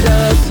くなり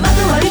だすま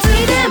とわりつ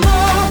いても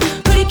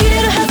振り切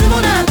れるはずも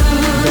な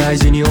く大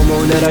事に思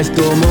うなら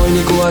人を思い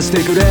に壊し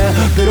てくれ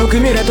ブロック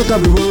ミレとタ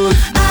ブをあ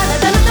な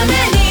たのため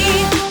に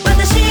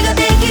私が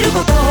できるこ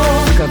と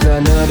重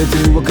なる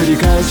図を繰り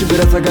返しぶ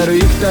ら下がる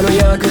幾多の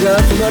役が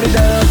集まり出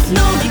す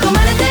飲み込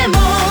まれても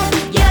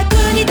役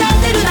に立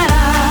てるなら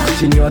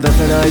口には出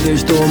さないで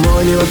人を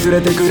思いに忘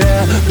れてくれ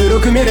ブロ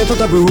ックミレと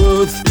タブ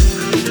を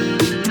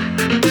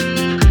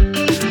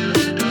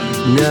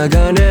流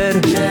れ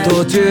る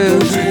途中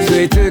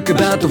吸い付く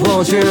バッドフォ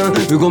ーチュ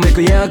ーンうごめ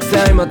く薬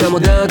剤またも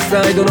ダーク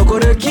サイド残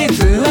る傷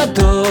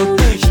跡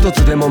一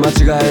つでも間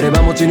違えれ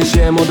ば持ち主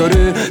へ戻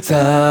る最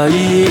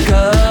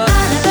下あ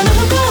なたの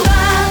こと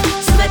は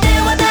全て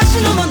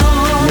私のもの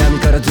闇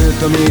からずっ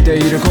と見て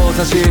いる交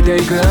差して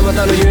いくあま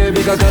たの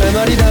指が絡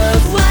まり出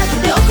す分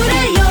けておくれ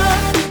よ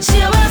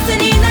幸せ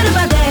になる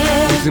まで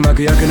うま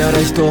く焼くなら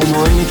人を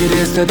思いに切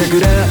り捨ててく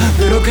れ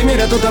ブロックミ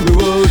レとタブを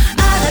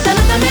あなた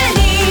のため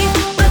に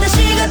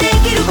私がで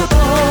きること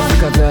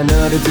重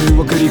なる図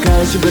を繰り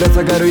返しぶら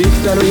下がる幾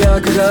多の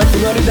役が集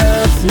まり出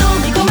す飲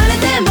み込まれ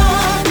ても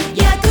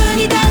役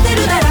に立て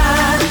るなら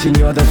口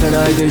には出さ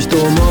ないで人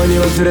を思いに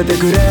忘れて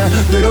くれ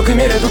ブロック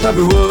ミレとタ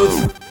ブを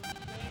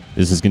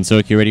This is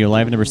Gensokyo Radio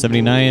Live number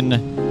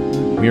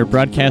 79. We are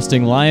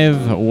broadcasting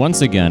live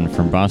once again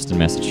from Boston,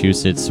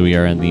 Massachusetts. We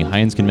are in the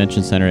Heinz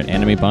Convention Center at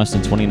Anime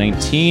Boston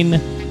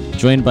 2019,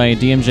 joined by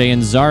DMJ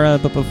and Zara.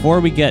 But before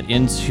we get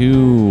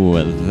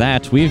into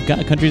that, we've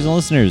got countries and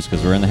listeners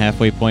because we're in the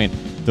halfway point.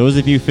 Those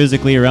of you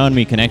physically around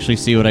me can actually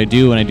see what I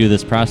do when I do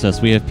this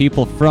process. We have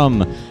people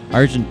from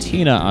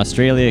Argentina,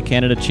 Australia,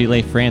 Canada,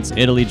 Chile, France,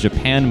 Italy,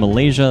 Japan,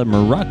 Malaysia,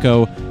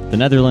 Morocco, the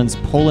Netherlands,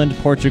 Poland,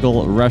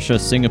 Portugal, Russia,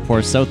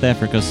 Singapore, South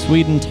Africa,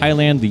 Sweden,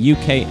 Thailand, the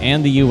UK,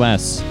 and the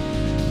US.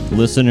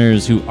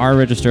 Listeners who are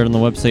registered on the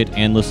website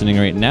and listening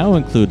right now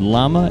include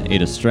Llama, A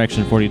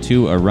Distraction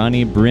 42,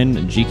 Arani,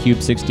 Bryn,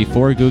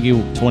 GCube64,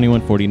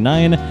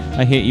 Googie2149,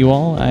 I Hate You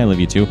All, I Love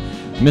You Too,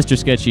 Mr.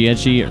 Sketchy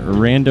Etchy,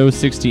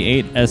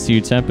 Rando68,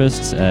 SU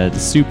Tempest,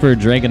 Super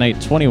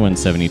Dragonite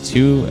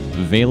 2172,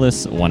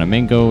 Valus,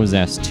 Wanamingo,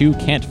 Zas2,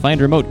 Can't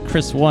Find Remote,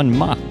 Chris1,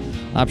 Ma,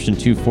 Option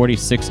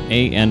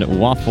 246A, and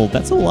Waffle.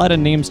 That's a lot of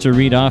names to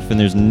read off, and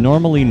there's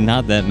normally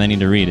not that many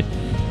to read.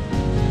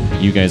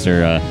 You guys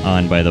are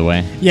on, by the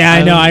way. Yeah,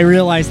 I know. I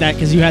realized that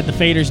because you had the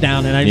faders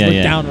down, and I just looked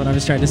yeah. down when I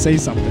was trying to say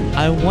something.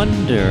 I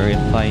wonder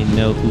if I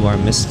know who our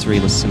mystery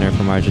listener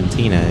from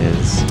Argentina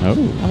is. Oh.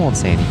 I won't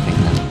say anything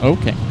then.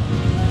 Okay.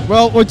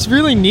 Well, what's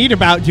really neat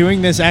about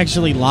doing this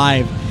actually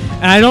live,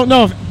 and I don't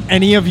know if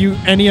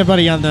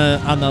anybody on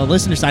the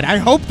listener side, I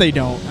hope they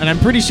don't, and I'm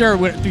pretty sure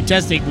through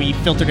testing we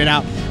filtered it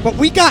out, but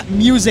we got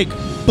music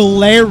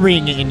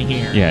blaring in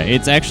here. Yeah,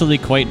 it's actually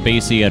quite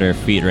bassy at our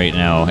feet right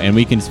now, and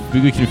we can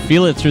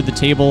feel it through the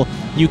table.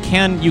 You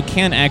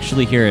can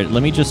actually hear it.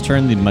 Let me just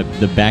turn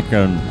the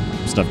background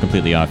stuff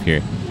completely off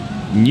here.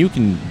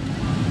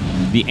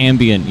 The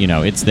ambient,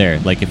 it's there.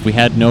 Like if we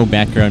had no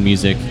background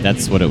music,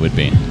 that's what it would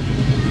be.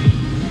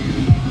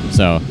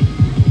 So,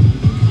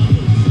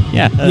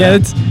 yeah. Yeah,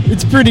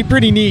 it's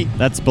pretty neat.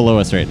 That's below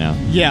us right now.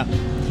 Yeah.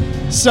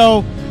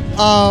 So,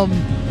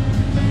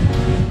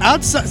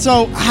 outside.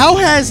 So, how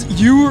has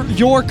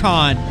your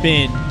con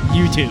been,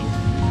 you two?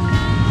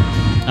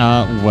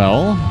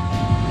 Well,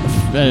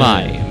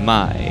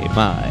 My.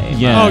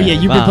 Yeah. Oh yeah,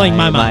 you've been playing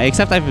my.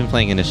 Except I've been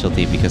playing Initial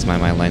D because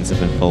my lines have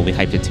been full. We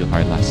hyped it too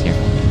hard last year.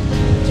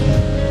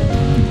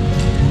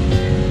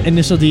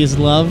 Initial D is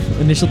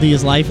love. Initial D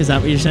is life. Is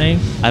that what you're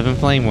saying? I've been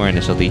playing more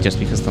Initial D just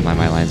because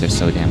my lines are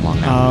so damn long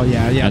now. Oh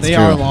yeah, That's they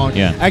true. are long.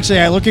 Yeah.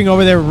 Actually, looking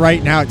over there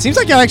right now, it seems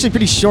like they're actually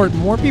pretty short.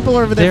 More people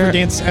are over there for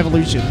Dance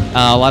Evolution.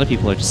 A lot of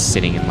people are just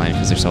sitting in line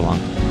because they're so long.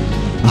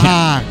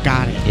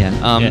 Got it.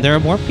 Yeah. There are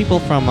more people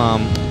from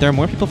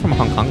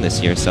Hong Kong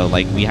this year, so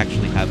like we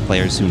actually have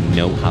players who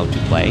know how to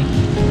play.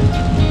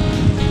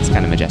 It's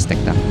kind of majestic,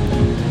 though.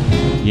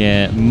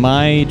 Yeah,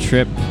 my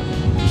trip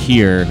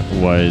here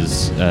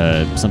was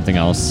something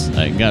else.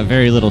 I got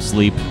very little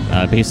sleep,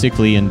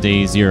 basically in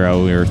day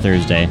 0 or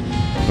Thursday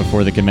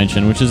before the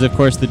convention, which is of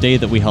course the day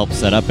that we help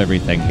set up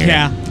everything here.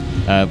 Yeah.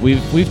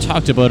 We've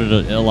talked about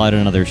it a lot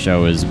in other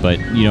shows, but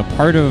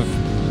part of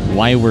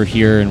why we're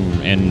here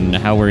and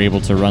how we're able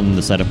to run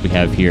the setup we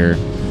have here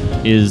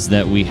is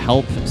that we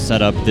help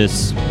set up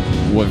this,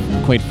 what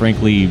quite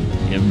frankly,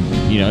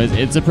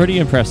 it's a pretty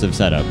impressive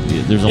setup.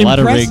 There's a lot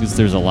of rigs,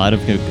 there's a lot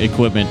of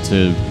equipment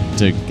to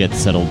get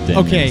settled in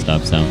and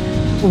stuff. So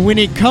when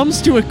it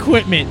comes to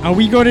equipment, are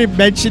we going to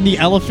mention the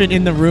elephant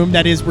in the room?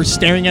 That is, we're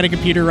staring at a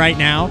computer right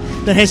now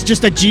that has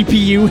just a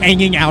GPU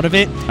hanging out of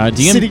it.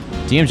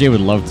 DMJ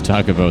would love to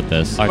talk about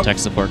this. Our tech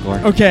support core.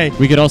 Okay.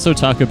 We could also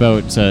talk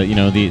about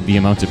the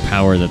amount of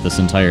power that this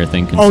entire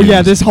thing consumes. Oh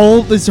yeah, this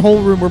whole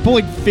room, we're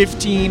pulling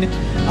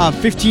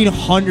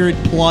 1500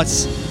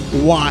 plus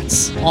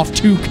watts off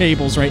 2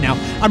 cables right now.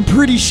 I'm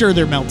pretty sure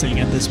they're melting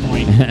at this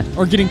point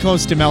or getting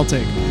close to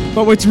melting.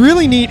 But what's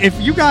really neat, if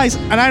you guys,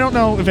 and I don't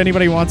know if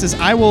anybody wants this,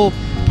 I will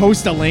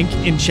post a link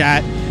in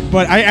chat,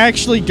 but I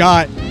actually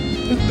got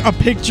a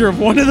picture of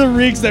one of the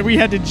rigs that we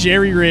had to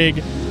jerry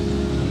rig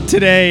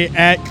today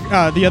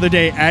the other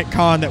day at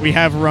con that we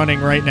have running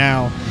right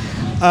now.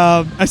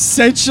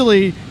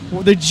 Essentially,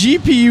 the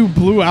GPU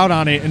blew out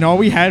on it, and all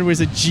we had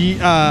was a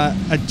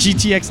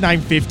GTX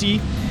 950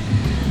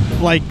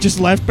 just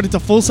left, but it's a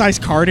full-size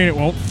card and it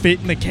won't fit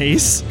in the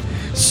case.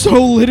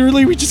 So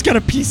literally we just got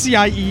a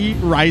PCIe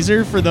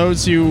riser for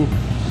those who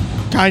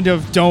kind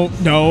of don't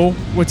know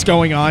what's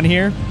going on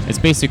here. It's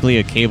basically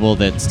a cable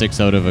that sticks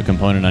out of a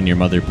component on your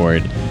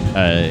motherboard.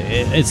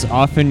 It's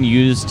often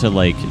used to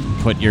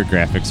put your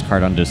graphics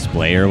card on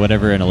display or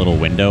whatever in a little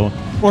window.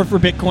 Or for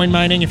Bitcoin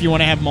mining if you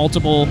want to have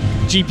multiple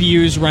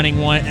GPUs running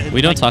one.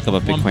 We don't talk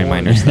about Bitcoin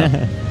miners though.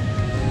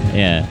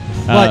 Yeah.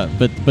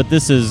 But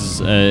this is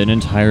an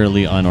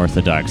entirely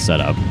unorthodox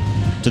setup,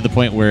 to the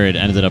point where it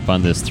ended up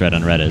on this thread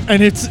on Reddit.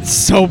 And it's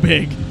so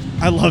big.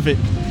 I love it.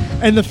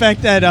 And the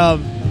fact that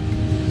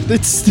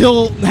it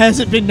still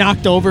hasn't been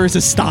knocked over is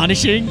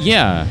astonishing.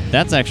 Yeah,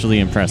 that's actually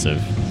impressive.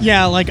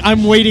 Yeah,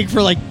 I'm waiting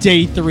for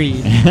day 3.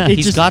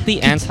 He's got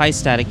the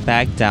anti-static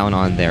bag down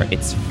on there.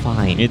 It's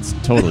fine. It's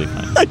totally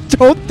fine. I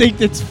don't think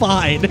it's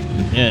fine.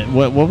 Yeah.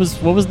 What was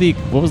the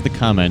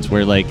comment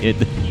where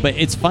but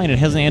it's fine. It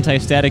has an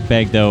anti-static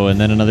bag though, and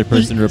then another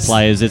person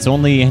replies, "It's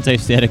only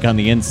anti-static on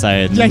the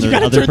inside." And yeah, you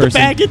gotta turn the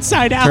bag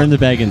inside out. Turn the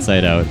bag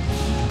inside out.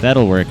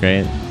 That'll work,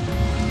 right?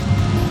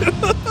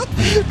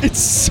 It's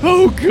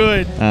so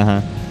good.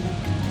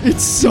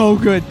 It's so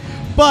good.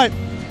 But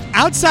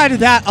outside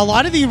of that, a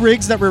lot of the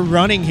rigs that we're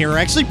running here are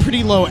actually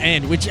pretty low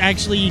end, which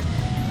actually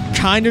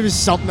kind of is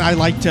something I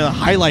like to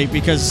highlight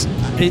because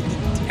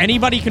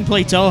anybody can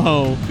play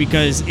Touhou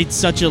because it's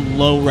such a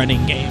low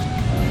running game.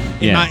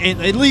 Yeah.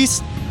 At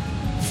least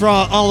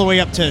all the way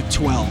up to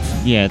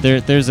 12. Yeah,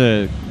 there's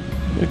a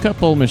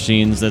couple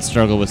machines that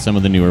struggle with some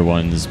of the newer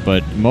ones,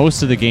 but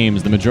most of the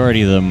games, the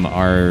majority of them,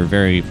 are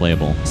very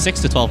playable.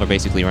 6 to 12 are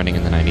basically running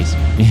in the 90s.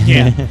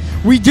 Yeah.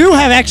 We do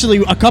have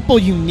actually a couple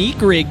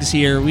unique rigs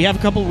here. We have a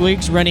couple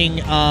rigs running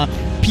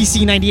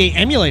PC98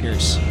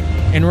 emulators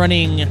and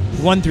running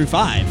 1 through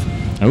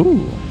 5.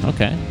 Ooh,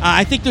 okay.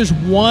 I think there's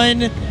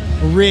one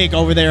rig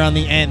over there on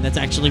the end that's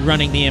actually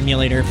running the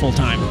emulator full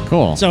time.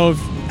 Cool. So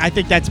I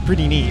think that's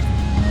pretty neat.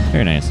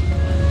 Very nice.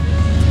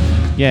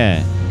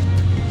 Yeah.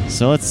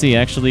 So let's see.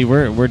 Actually,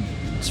 we're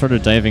sort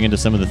of diving into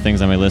some of the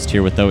things on my list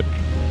here without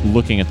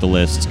looking at the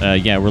list.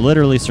 Yeah, we're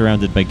literally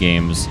surrounded by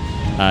games.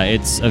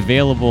 It's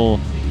available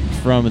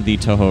from the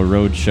Touhou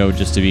Roadshow.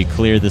 Just to be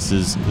clear, this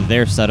is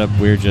their setup.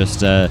 We're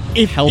just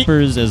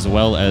helpers as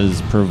well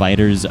as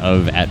providers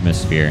of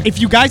atmosphere. If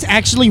you guys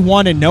actually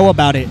want to know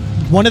about it,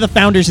 one of the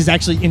founders is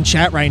actually in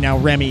chat right now,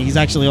 Remy. He's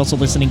actually also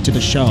listening to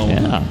the show.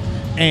 Yeah.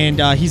 And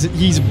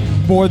he's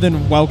more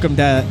than welcome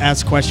to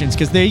ask questions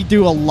because they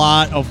do a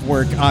lot of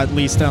work, at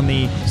least on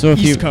the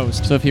East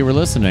Coast. So if he were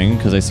listening,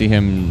 because I see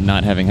him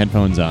not having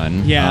headphones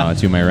on,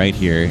 to my right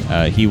here,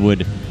 he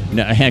would.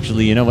 No,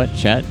 actually, you know what,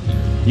 chat?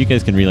 You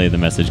guys can relay the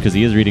message because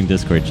he is reading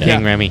Discord chat.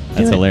 King Remy.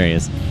 That's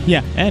hilarious.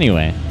 Yeah.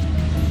 Anyway.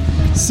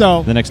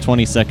 So the next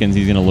 20 seconds,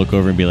 he's gonna look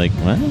over and be like,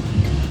 "What?"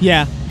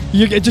 Yeah.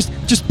 You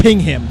just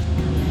ping him.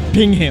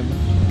 Ping him.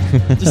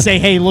 Just say,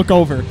 "Hey, look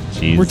over.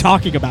 Jeez. We're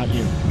talking about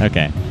you."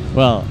 Okay.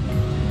 Well,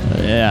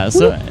 yeah.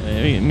 So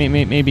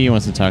maybe he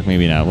wants to talk.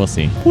 Maybe not. We'll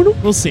see.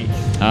 We'll see.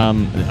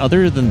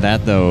 Other than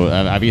that, though,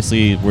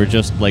 obviously we're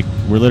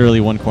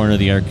literally one corner of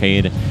the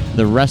arcade.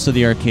 The rest of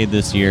the arcade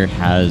this year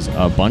has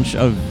a bunch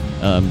of,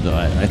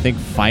 I think,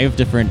 5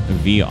 different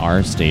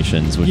VR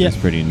stations, which is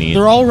pretty neat.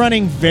 They're all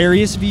running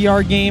various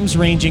VR games,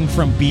 ranging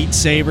from Beat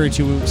Saber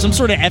to some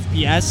sort of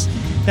FPS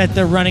that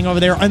they're running over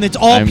there, and it's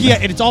all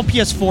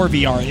PS4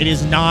 VR. It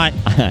is not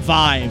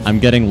Vive. I'm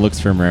getting looks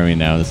from Remy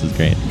now. This is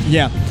great.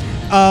 Yeah.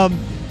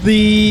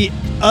 The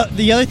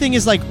other thing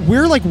is, like,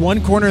 we're like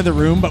one corner of the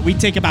room, but we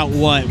take about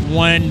what,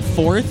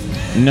 1/4?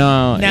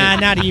 No. Nah,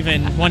 not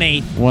even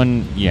 1/8.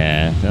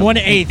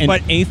 1/8,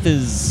 but 1/8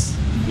 is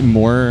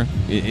more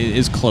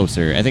is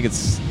closer. I think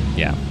it's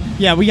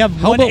Yeah, we have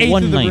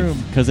 1/8 of the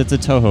room because it's a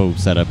Touhou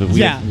setup. But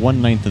we have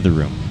 1/9 of the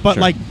room. But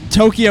Sure. like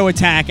Tokyo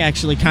Attack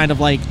actually kind of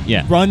like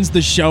runs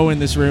the show in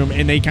this room,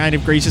 and they kind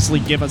of graciously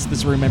give us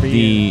this room every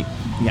year.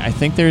 Yeah,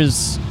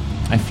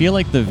 I feel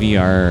like the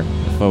VR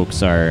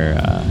folks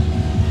are.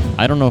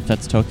 I don't know if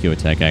that's Tokyo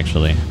Attack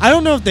actually. I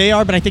don't know if they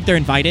are, but I think they're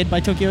invited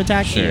by Tokyo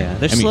Attack. Sure. Yeah,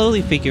 they're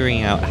slowly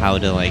figuring out how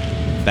to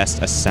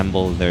best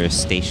assemble their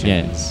stations.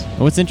 Yeah.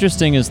 What's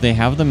interesting is they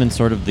have them in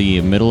sort of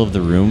the middle of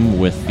the room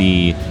with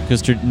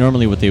because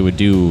normally what they would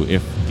do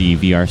if the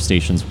VR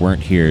stations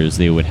weren't here is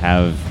they would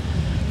have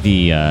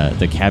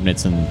the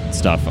cabinets and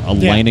stuff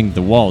aligning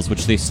the walls,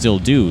 which they still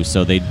do.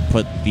 So they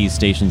put these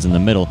stations in the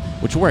middle,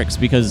 which works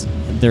because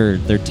they're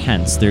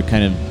tents. They're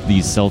kind of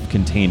these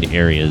self-contained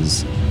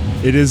areas.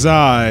 It is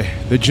I,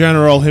 the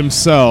General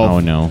himself. Oh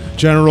no.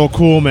 General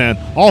Coolman,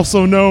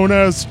 also known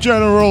as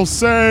General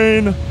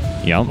Sane.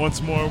 Yep.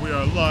 Once more, we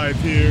are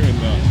live here in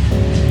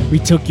the... We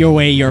took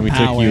away your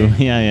power. Took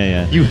you.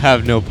 Yeah. You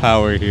have no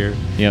power here.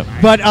 Yep.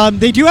 But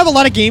they do have a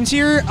lot of games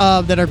here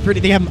that are pretty.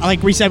 They have,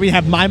 like we said, we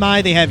have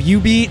My, they have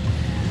Ubeat.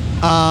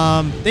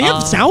 They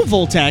have Sound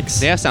Voltex.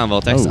 They have Sound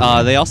Voltex.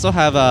 Oh. They also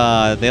have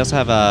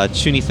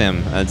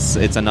Chunithim.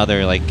 It's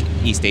another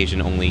East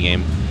Asian only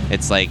game.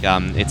 It's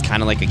it's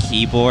kind of like a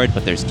keyboard,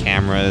 but there's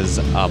cameras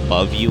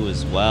above you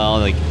as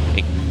well,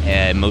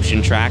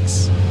 motion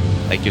tracks.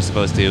 You're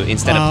supposed to,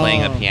 instead of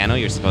playing a piano,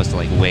 you're supposed to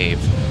wave.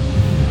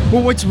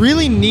 Well, what's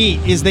really neat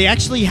is they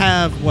actually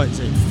have 4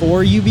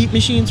 Ubeat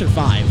machines or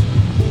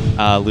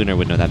 5? Lunar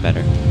would know that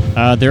better.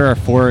 There are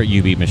 4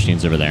 Ubeat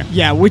machines over there.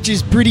 Yeah, which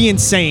is pretty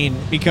insane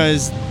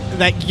because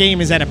that game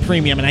is at a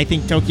premium, and I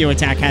think Tokyo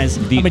Attack has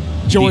a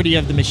majority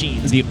of the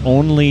machines. The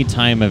only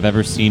time I've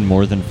ever seen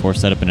more than 4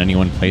 set up in any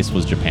one place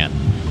was Japan.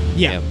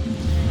 Yeah. Yep.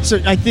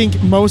 So I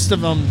think most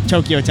of them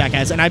Tokyo Attack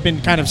has, and I've been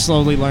kind of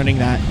slowly learning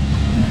that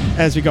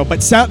as we go.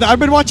 But I've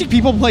been watching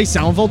people play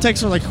Sound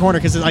Voltex from a corner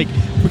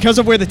because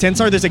of where the tents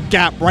are, there's a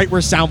gap right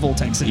where Sound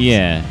Voltex is.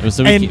 Yeah,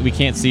 so we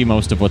can't see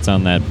most of what's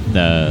on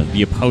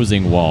the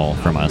opposing wall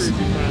from us.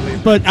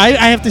 But I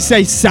have to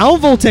say,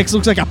 Sound Voltex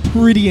looks like a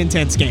pretty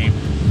intense game.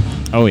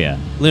 Oh yeah.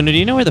 Luna, do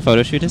you know where the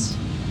photo shoot is?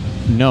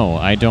 No,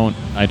 I don't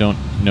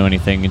know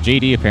anything.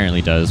 JD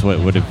apparently does. What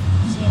would have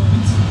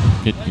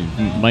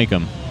Mike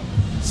him?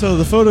 So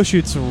the photo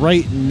shoot's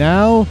right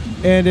now,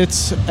 and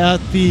it's at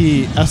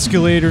the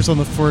escalators on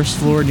the first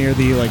floor near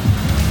the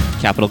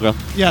Capitol Grill?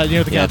 Yeah,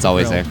 near the Capitol it's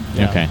always Grill. there.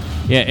 Yeah. Okay.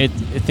 Yeah,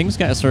 things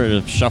got sort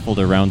of shuffled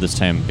around this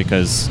time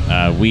because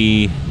I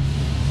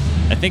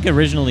think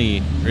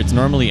originally it's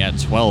normally at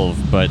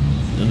 12, but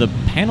the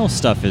panel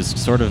stuff has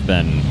sort of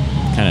been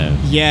kind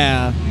of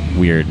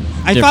weird.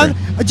 I found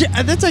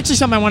that's actually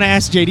something I want to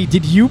ask JD.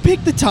 Did you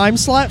pick the time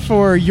slot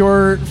for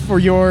your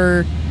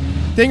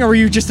thing, or were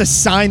you just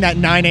assigned that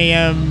 9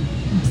 a.m.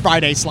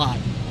 Friday slot?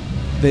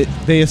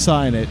 They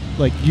assign it.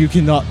 Like, you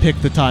cannot pick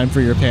the time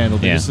for your panel.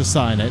 They just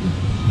assign it.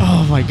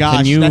 Oh my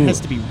gosh, that has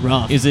to be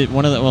rough. Is it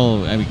one of the?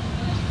 Well, I mean,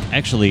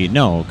 actually,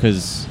 no,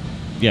 because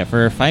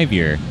for our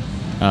 5-year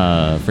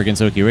for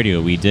Gensoki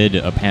Radio, we did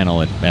a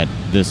panel at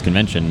this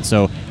convention.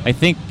 So I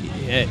think,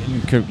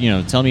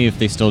 tell me if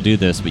they still do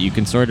this, but you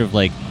can sort of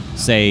like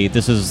say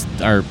this is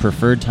our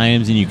preferred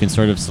times, and you can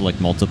sort of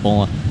select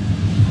multiple.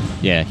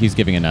 Yeah, he's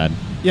giving a nod.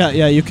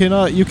 Yeah, you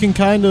can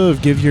kind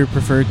of give your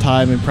preferred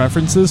time and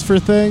preferences for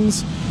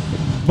things,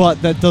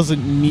 but that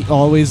doesn't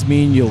always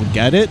mean you'll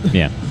get it.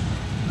 Yeah.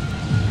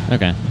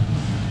 Okay.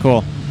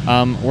 Cool.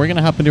 We're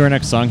gonna hop into our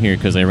next song here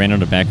because I ran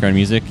out of background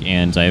music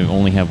and I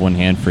only have one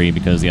hand free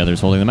because the other's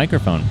holding the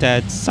microphone.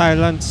 Dead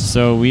silence.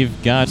 So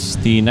we've got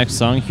the next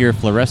song here,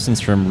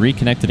 Fluorescence from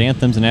Reconnected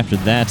Anthems, and after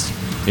that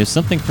is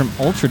something from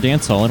Ultra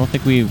Dance Hall. I don't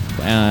think we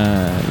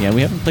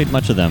haven't played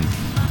much of them,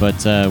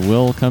 but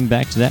we'll come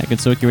back to that.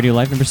 Gensoki Radio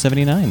Live number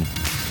 79.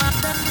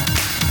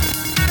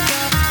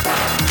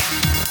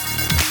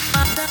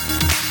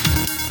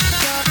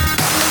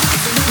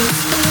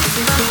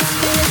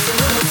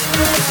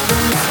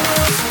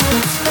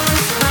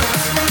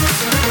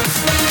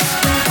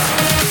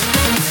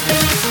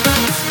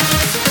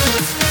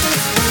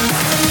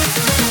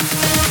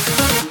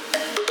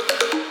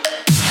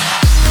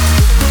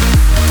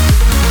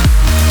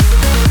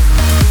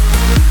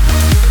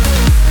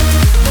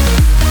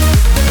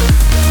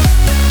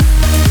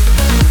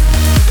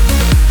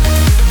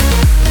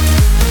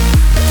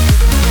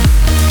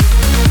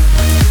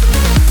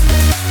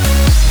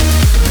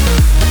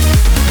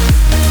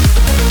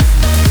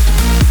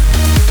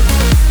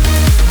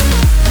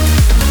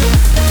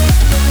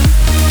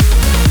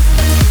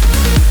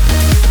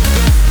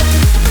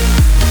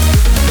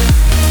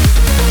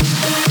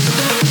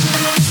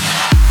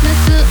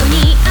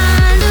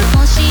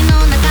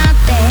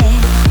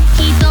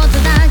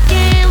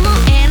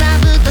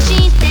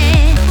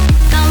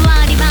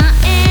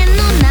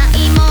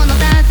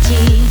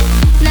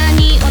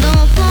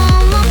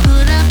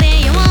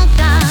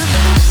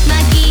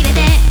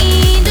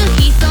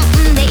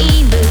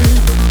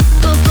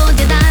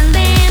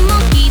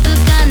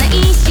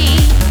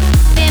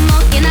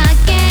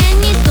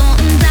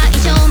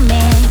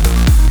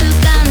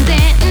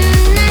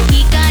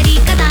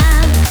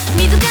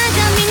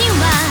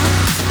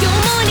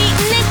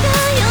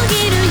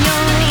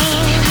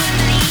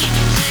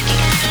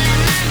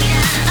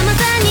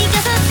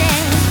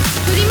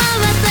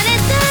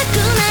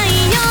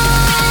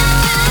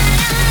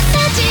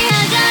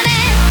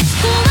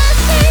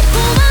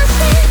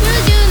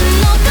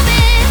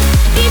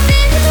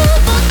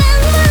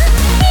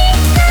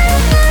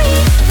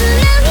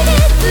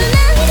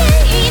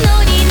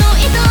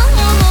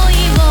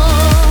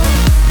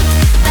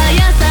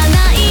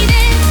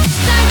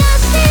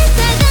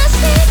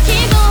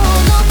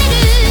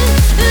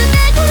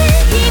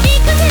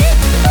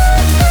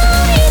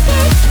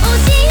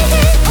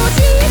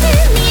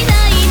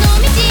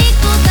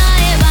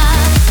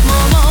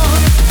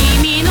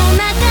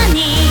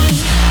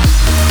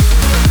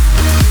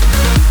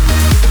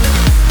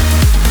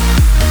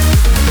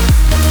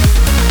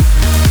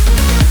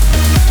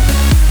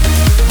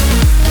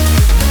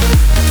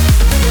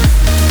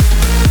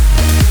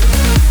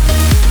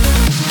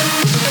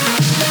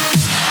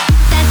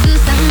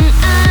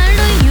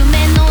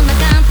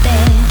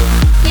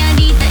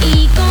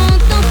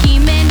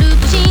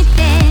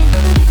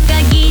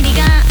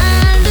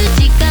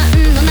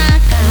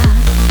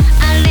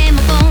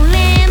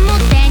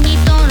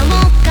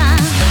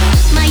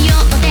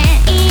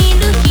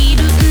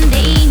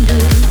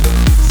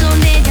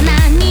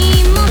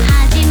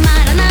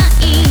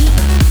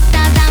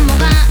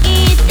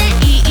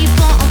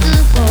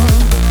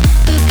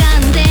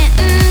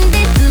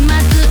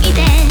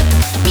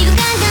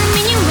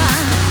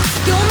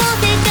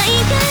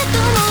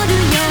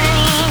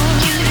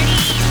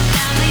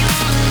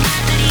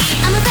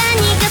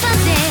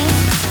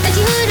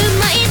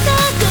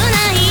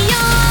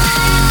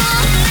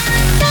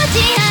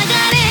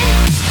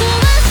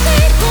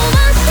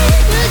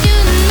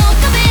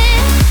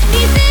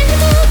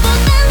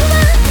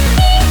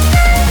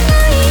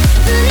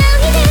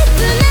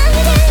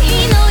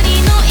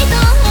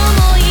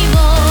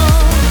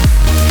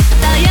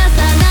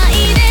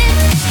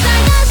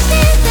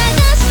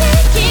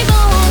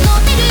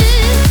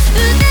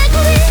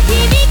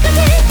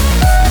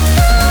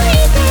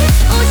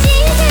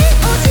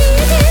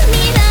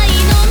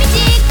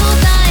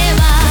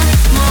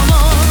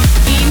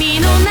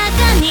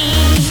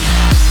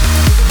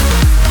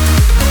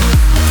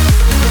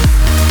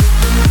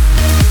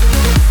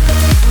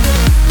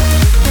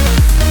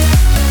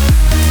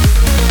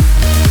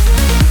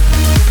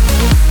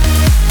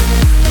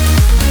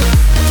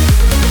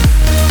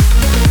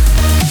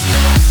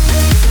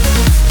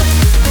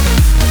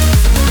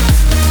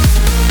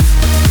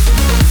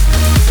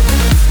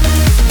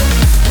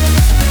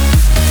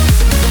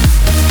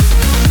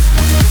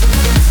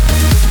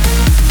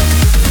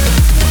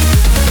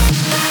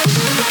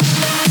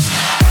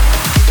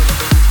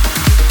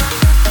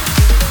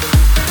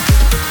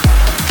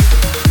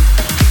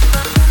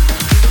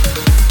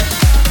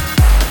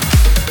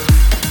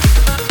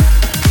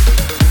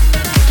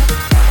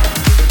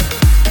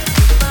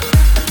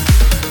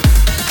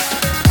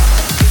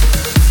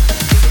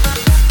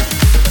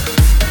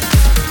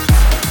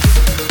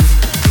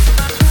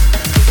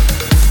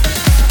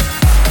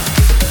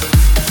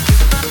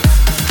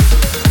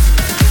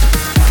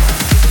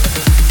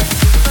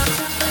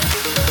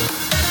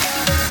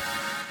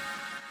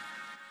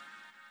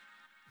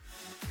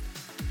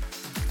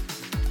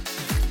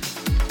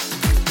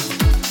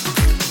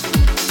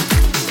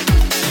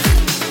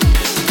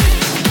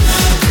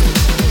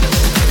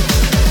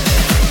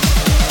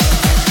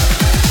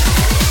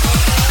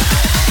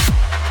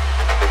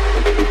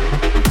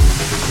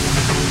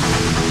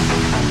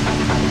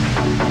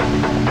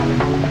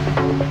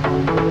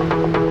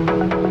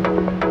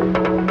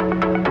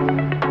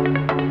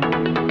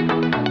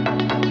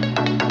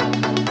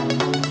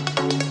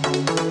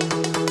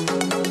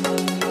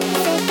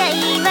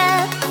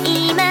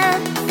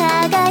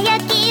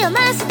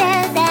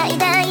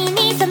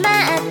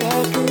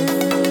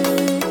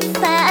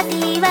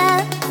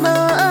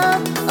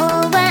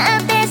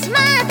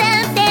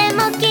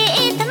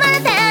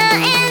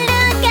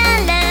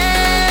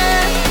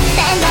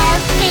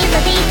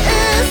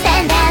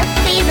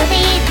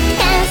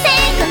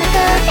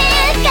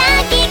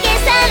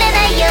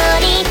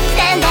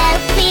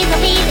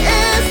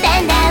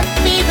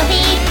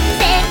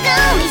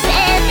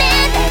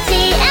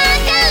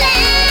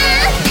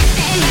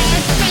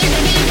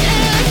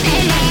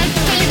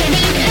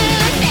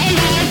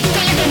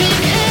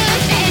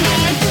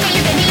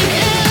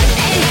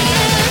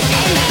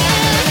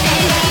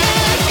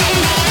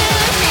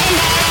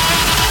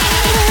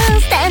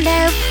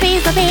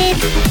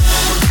 people beat.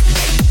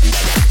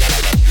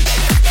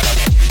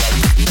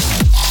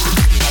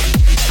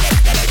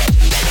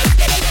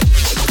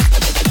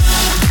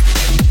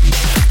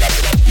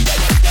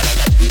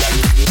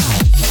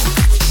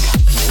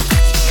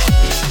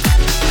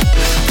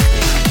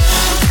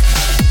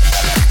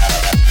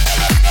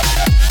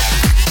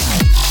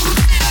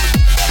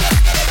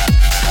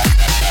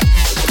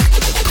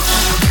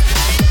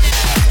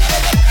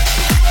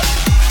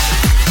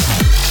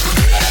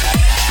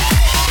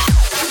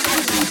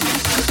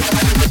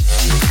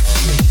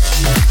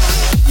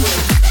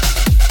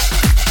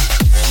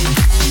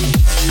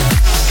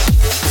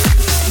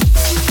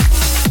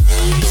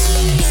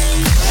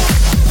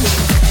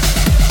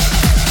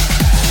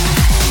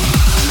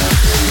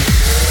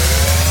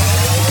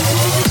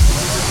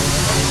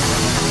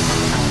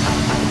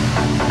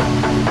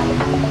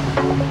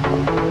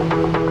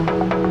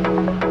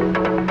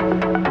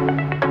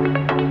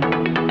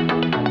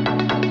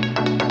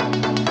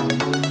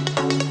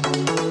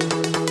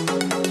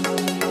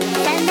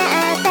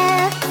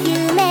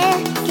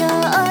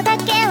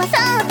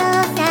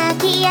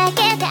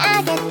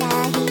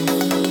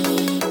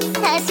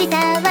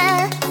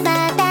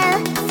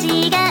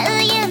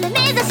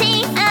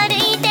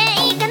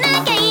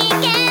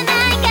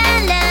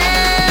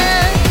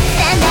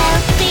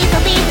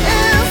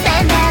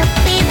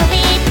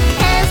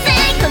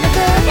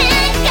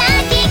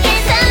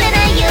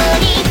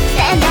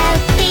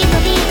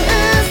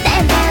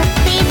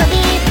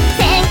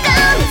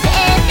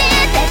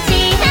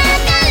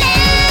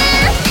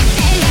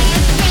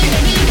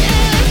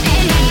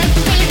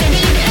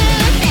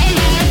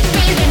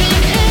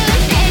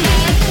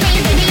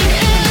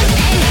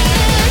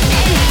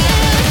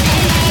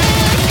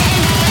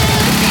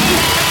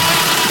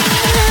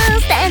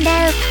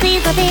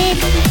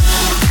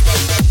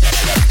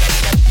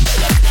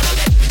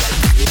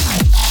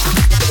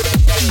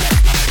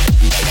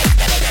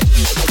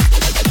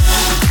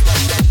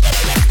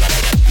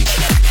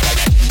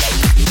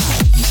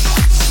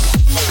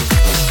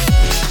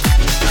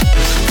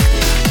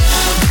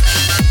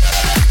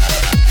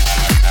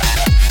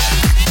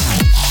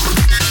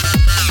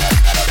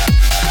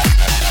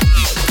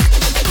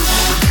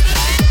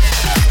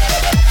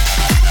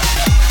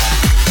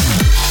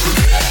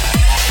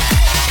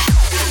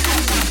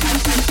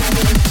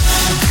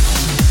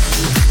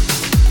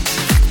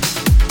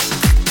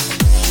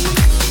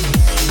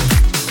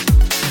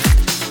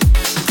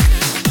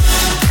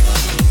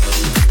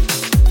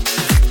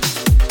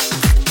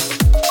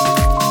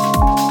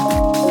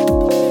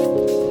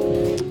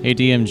 Hey,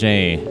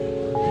 DMJ.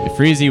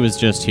 Freezy was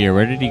just here.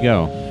 Where did he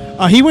go?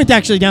 He went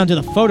actually down to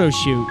the photo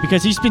shoot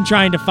because he's been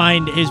trying to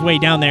find his way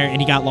down there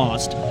and he got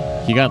lost.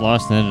 He got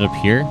lost and ended up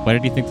here? Why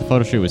did he think the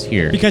photo shoot was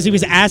here? Because he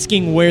was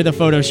asking where the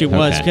photo shoot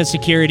was Okay. because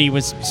security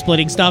was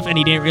splitting stuff and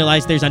he didn't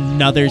realize there's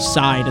another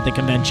side of the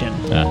convention.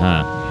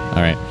 Uh-huh.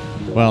 All right.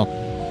 Well,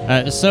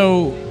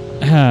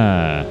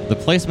 the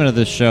placement of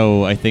this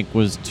show, I think,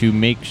 was to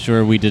make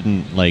sure we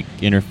didn't,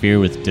 interfere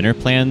with dinner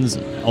plans,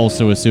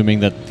 also assuming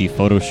that the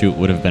photo shoot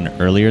would have been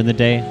earlier in the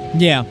day.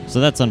 Yeah. So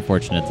that's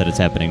unfortunate that it's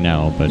happening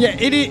now, but... Yeah,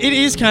 it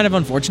is kind of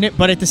unfortunate,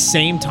 but at the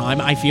same time,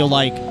 I feel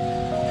like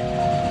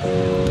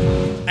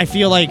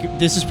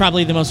this is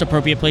probably the most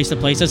appropriate place to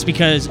place us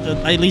because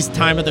at least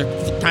time for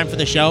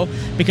the show,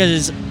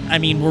 because I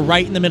mean we're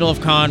right in the middle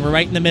of con, we're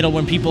right in the middle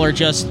when people are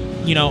just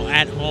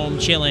at home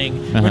chilling.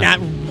 Uh-huh. We're not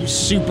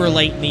super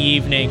late in the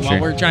evening Sure.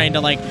 while we're trying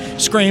to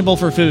scramble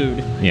for food.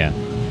 Yeah.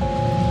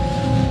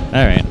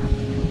 All right.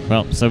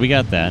 Well, so we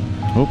got that.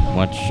 Oh,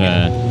 watch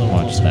that.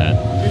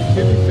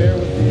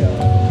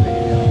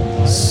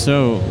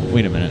 So,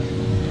 wait a minute.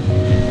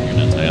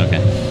 You're not telling.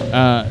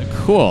 Okay.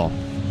 Cool.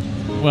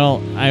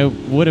 Well, I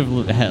would have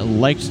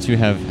liked to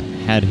have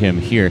had him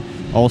here.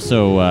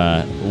 Also,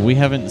 we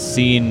haven't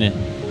seen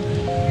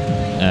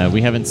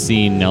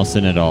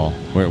Nelson at all.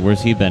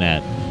 Where's he been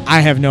at?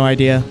 I have no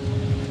idea.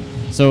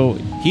 So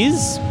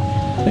he's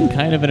been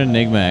kind of an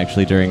enigma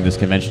actually during this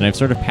convention. I've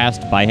sort of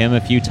passed by him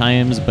a few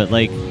times, but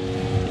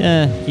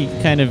he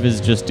kind of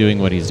is just doing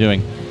what he's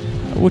doing,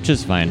 which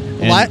is fine.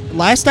 And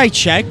Last I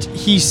checked,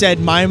 he said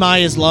 "My Mai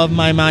is love,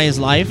 my Mai is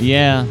life."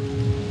 yeah,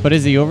 but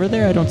is he over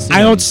there? I don't see. I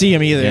him. don't see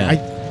him either. Yeah. I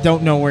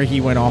don't know where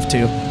he went off to.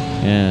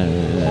 Yeah,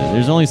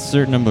 there's only a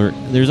certain number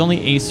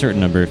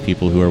of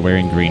people who are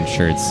wearing green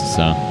shirts.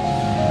 So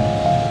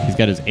he's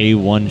got his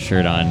A1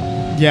 shirt on.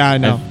 Yeah, I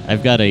know.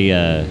 I've got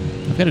a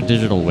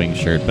digital wing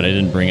shirt, but I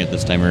didn't bring it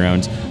this time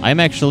around. I'm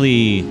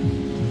actually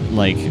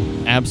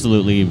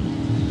absolutely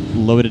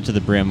loaded to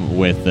the brim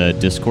with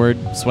Discord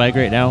swag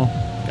right now.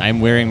 I'm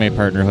wearing my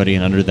partner hoodie,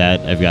 and under that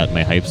I've got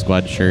my Hype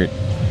Squad shirt,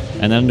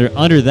 and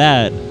under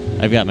that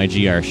I've got my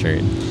GR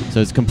shirt. So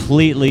it's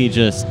completely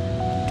just,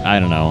 I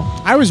don't know.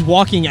 I was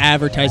walking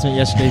advertisement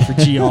yesterday for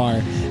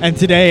GR, and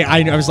today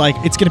I was like,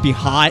 it's going to be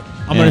hot.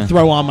 I'm going Yeah. to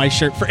throw on my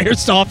shirt for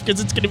Airsoft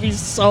because it's going to be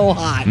so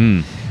hot.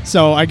 Mm.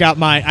 So I got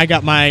my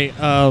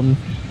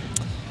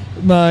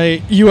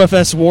my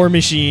UFS War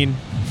Machine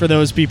for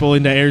those people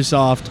into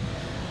Airsoft.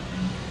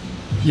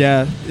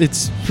 Yeah,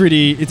 it's a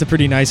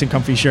pretty nice and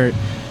comfy shirt.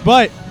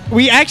 But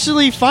we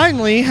actually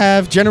finally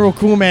have General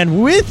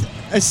Coolman with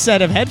a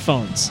set of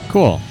headphones.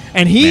 Cool.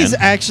 And he's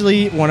Man.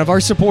 actually one of our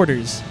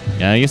supporters.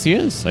 Yeah, yes, he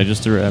is. I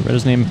just read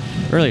his name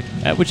earlier,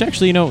 which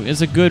actually,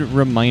 is a good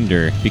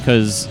reminder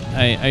because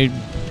I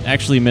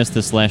actually missed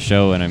this last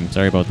show, and I'm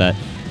sorry about that.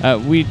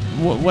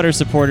 What are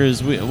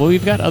supporters?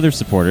 We've got other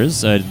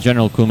supporters.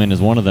 General Coolman is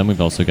one of them.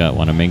 We've also got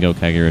one of Mango,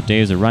 Kagero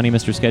Days, Ronnie,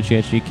 Mr.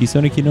 Sketchy, Etchy,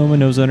 Kisoni, Kinoma,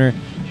 Nozoner,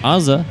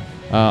 Aza,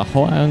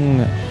 Hoang,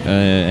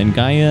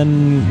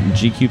 Ngayan,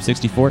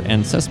 GCube64,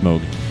 and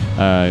Sesmog.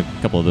 A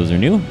couple of those are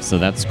new, so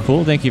that's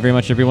cool. Thank you very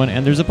much, everyone.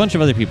 And there's a bunch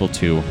of other people,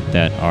 too,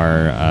 that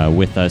are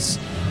with us,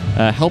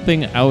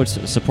 helping out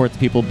support the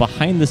people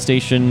behind the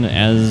station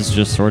as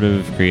just sort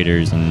of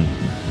creators and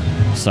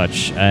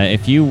such.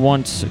 If you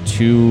want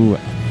to...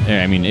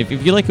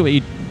 if you like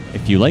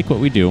what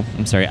we do,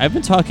 I'm sorry, I've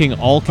been talking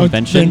all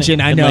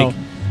convention. I and, know.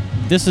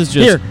 This is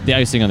just the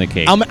icing on the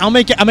cake. I'll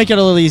make it a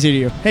little easier to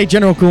you. Hey,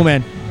 General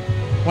Coolman,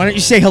 why don't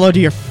you say hello to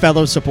your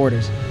fellow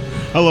supporters?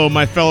 Hello,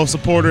 my fellow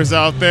supporters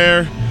out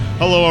there.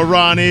 Hello,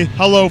 Arani.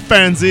 Hello,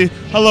 Fanzi.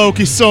 Hello,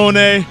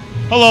 Kisone.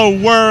 Hello,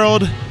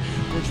 world.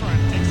 We're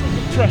trying to take some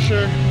of the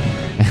pressure.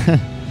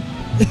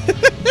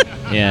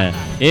 Yeah.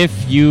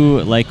 If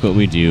you like what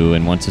we do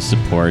and want to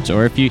support,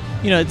 or if you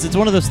it's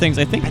one of those things.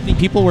 I think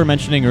people were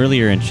mentioning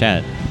earlier in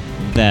chat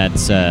that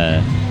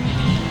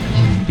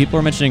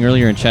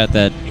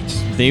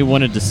they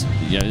wanted to.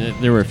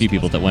 There were a few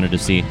people that wanted to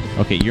see.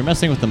 Okay, you're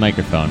messing with the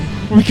microphone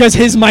because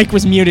his mic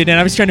was muted, and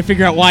I was trying to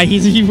figure out why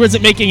he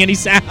wasn't making any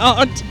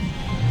sound.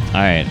 All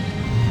right.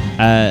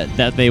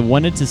 That they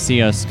wanted to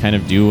see us kind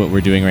of do what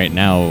we're doing right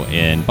now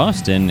in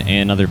Boston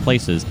and other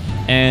places.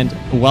 And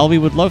while we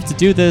would love to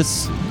do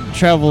this,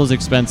 travel is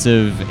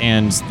expensive,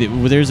 and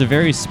there's a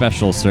very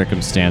special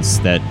circumstance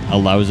that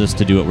allows us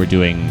to do what we're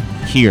doing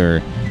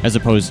here as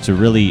opposed to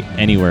really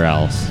anywhere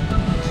else.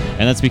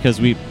 And that's because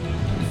this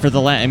is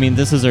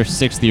our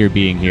 6th year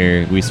being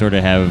here. We sort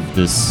of have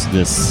this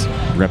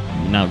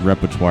not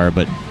repertoire,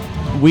 but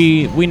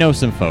we know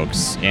some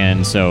folks,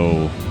 and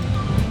so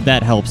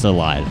that helps a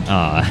lot.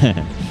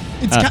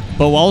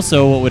 But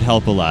also what would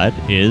help a lot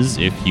is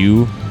if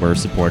you were a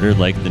supporter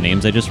like the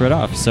names I just read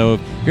off. So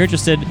if you're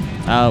interested,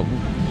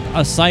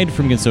 aside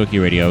from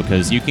Gensoki Radio,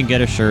 because you can get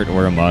a shirt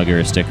or a mug or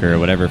a sticker or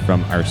whatever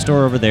from our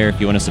store over there.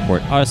 If you want to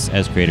support us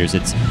as creators,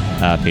 it's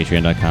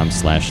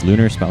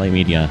patreon.com/Lunar Spotlight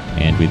Media,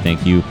 and we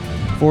thank you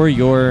for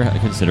your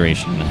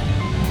consideration.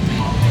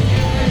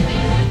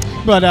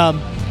 But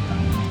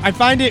I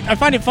find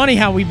it funny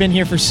how we've been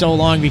here for so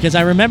long, because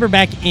I remember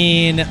back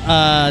in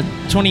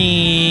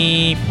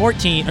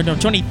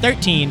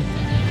 2013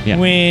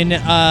 when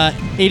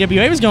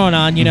AWA was going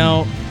on.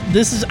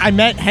 I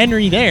met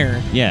Henry there.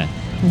 Yeah.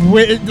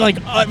 With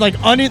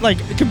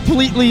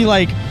completely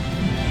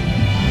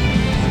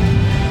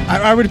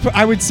I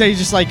would say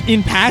just like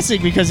in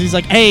passing, because he's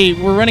like, hey,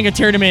 we're running a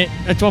tournament,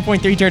 a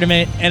 12.3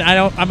 tournament, and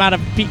I'm out of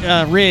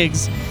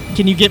rigs.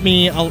 Can you get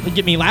me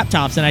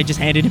laptops? And I just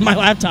handed him my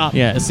laptop.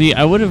 Yeah, see,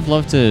 I would have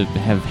loved to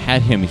have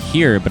had him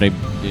here, but I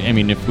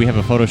mean, if we have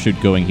a photo shoot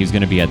going, he's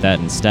going to be at that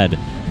instead.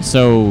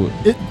 So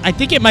I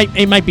think it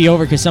might be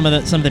over because some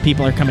of the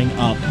people are coming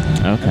up.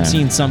 Okay. I've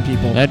seen some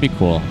people. That'd be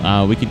cool.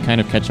 We could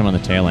kind of catch them on the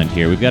tail end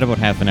here. We've got about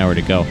half an hour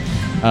to go.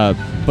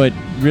 But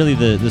really,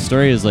 the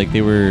story is like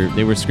they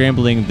were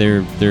scrambling.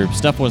 Their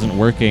stuff wasn't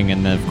working,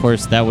 and of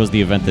course that was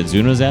the event that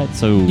Zune was at.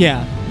 So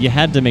yeah, you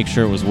had to make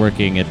sure it was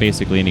working at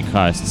basically any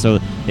cost. So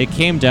it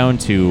came down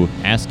to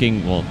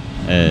asking,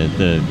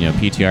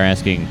 PTR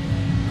asking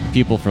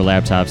people for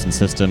laptops and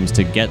systems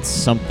to get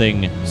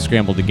something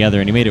scrambled together,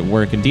 and he made it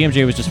work, and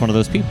DMJ was just one of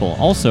those people.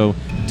 Also,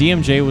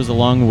 DMJ was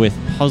along with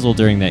Puzzle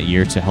during that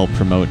year to help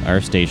promote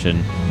our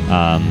station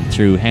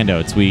through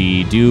handouts.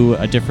 We do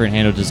a different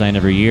handout design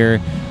every year,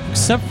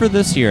 except for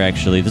this year,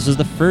 actually. This is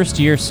the first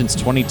year since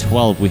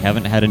 2012 we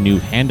haven't had a new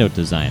handout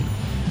design.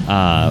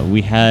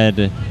 We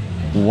had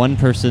one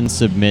person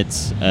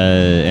submit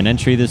an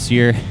entry this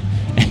year,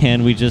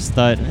 and we just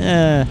thought,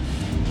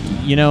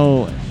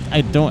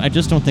 I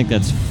just don't think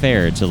that's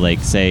fair to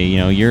say,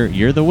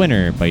 you're the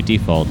winner by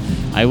default.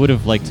 I would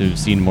have liked to have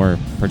seen more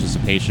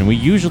participation. We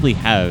usually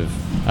have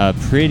a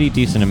pretty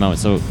decent amount,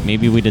 so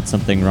maybe we did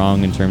something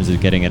wrong in terms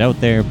of getting it out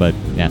there, but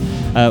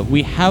yeah.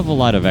 We have a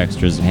lot of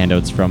extras and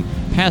handouts from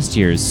past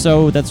years,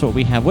 so that's what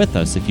we have with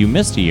us. If you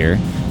missed a year,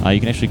 you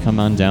can actually come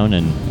on down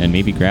and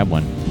maybe grab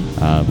one.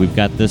 We've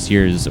got this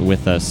year's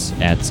with us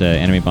at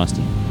Anime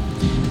Boston.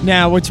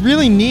 Now, what's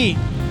really neat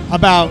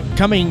about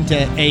coming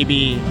to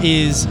AB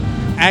is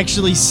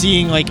actually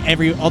seeing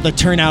all the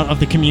turnout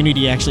of the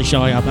community actually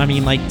showing up. I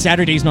mean,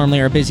 Saturdays normally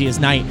are busy as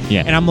night,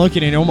 and I'm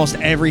looking at almost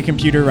every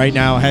computer right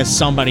now has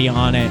somebody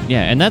on it.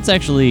 Yeah, and that's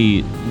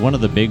actually one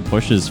of the big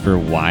pushes for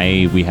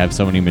why we have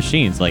so many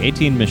machines.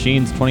 18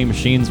 machines, 20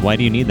 machines, why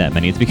do you need that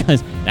many? It's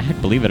because,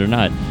 believe it or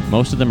not,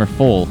 most of them are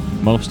full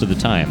most of the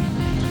time.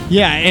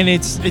 Yeah, and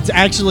it's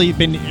actually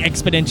been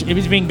exponential. It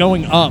has been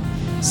going up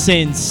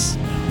since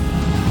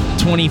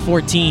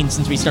 2014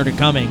 since we started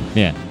coming.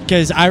 Yeah.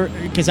 Because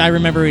I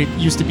remember it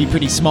used to be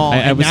pretty small.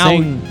 I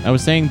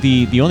was saying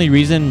the only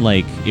reason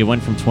like it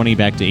went from 20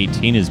 back to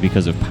 18 is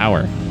because of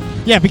power.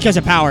 Yeah, because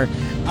of power.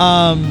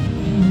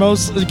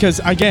 Mostly because,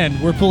 again,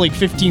 we're pulling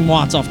 15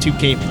 watts off 2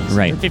 cables.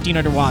 Right. Or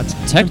 1,500 watts.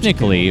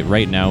 Technically,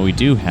 right now we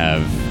do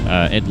have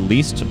at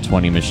least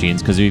 20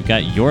 machines because we've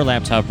got your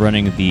laptop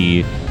running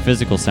the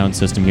physical sound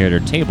system here at our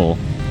table,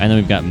 and then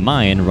we've got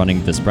mine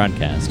running this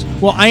broadcast.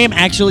 Well, I am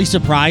actually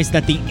surprised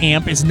that the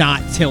amp is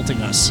not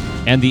tilting us.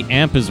 And the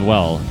amp as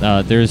well.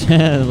 There's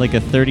like a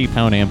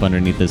 30-pound amp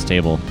underneath this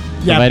table.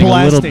 Yeah, providing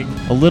blasting.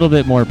 a little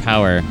bit more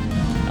power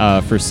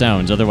for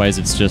sounds. Otherwise,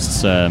 it's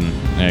just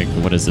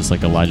what is this,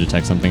 like a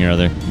Logitech something or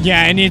other?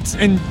 Yeah,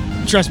 and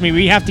trust me,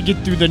 we have to get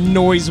through the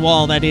noise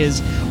wall that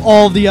is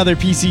all the other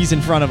PCs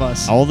in front of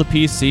us. All the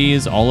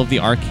PCs, all of the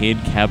arcade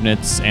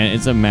cabinets, and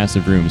it's a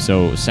massive room,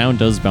 so sound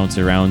does bounce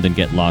around and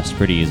get lost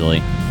pretty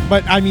easily.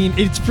 But I mean,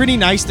 it's pretty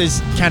nice to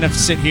kind of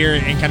sit here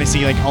and kind of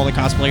see like all the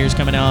cosplayers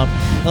coming up,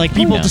 like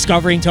people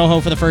discovering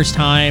Toho for the first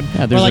time.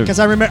 Yeah, or like, because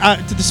I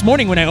remember this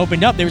morning when I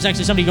opened up, there was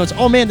actually somebody who goes,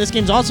 "Oh man, this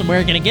game's awesome. Where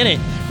are you gonna get it?"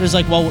 It was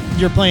like, "Well,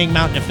 you're playing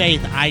Mountain of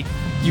Faith.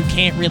 You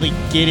can't really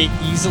get it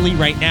easily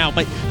right now,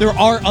 but there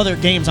are other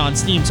games on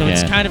Steam, so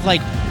it's kind of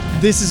like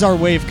this is our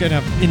way of kind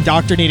of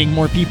indoctrinating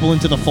more people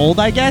into the fold,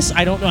 I guess.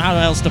 I don't know how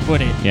else to put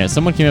it. Yeah,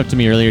 someone came up to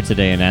me earlier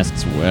today and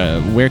asked,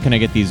 where can I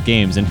get these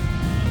games? And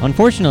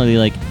unfortunately,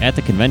 like at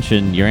the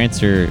convention, your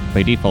answer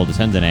by default is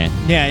Hendane.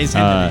 Yeah, it's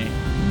Hendane.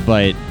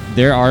 But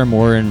there are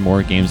more and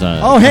more games on.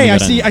 Oh, hey, I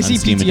see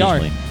Steam PTR.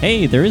 additionally.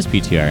 Hey, there is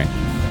PTR.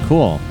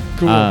 Cool.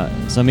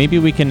 So maybe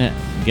we can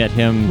get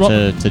him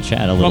to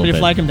chat a little bit. Want me to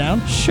flag him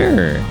down?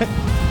 Sure.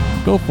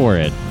 Go for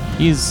it.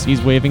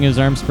 He's waving his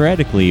arms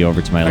sporadically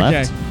over to my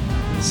left.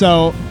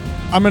 So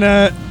I'm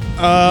gonna.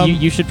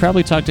 You should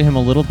probably talk to him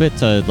a little bit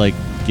to like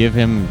give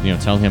him,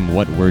 tell him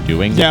what we're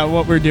doing. Yeah,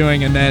 what we're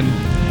doing, and then.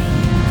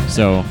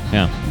 So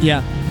yeah.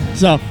 Yeah.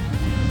 So,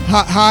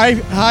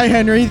 hi,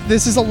 Henry.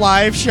 This is a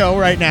live show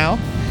right now,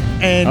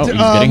 and he's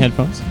getting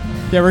headphones.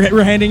 Yeah,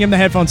 we're handing him the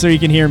headphones so he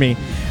can hear me.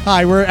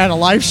 Hi, we're at a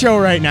live show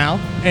right now,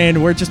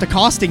 and we're just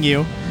accosting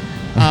you,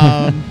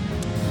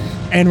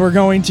 and we're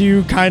going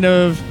to kind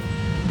of,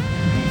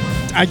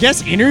 I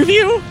guess,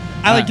 interview.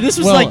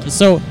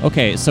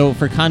 So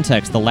for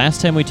context, the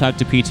last time we talked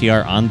to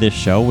PTR on this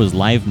show was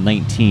live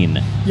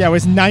 19. Yeah, it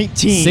was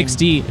 19.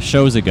 60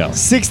 shows ago.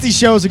 60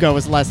 shows ago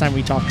was the last time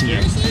we talked to you.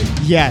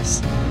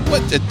 Yes.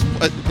 What?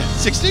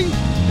 60?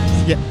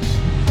 Yeah.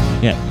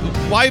 Yeah.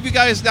 Why have you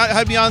guys not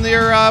had me on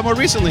there more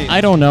recently?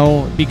 I don't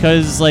know,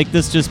 because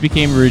this just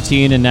became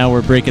routine, and now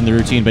we're breaking the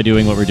routine by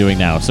doing what we're doing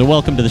now. So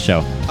welcome to the show.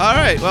 All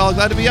right. Well,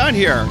 glad to be on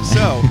here.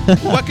 So,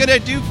 what can I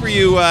do for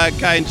you,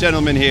 kind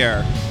gentlemen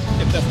here?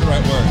 If that's the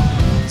right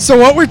word. So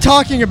what we're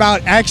talking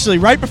about, actually,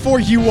 right before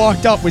you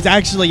walked up, was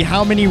actually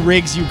how many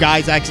rigs you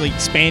guys actually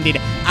expanded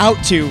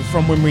out to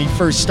from when we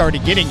first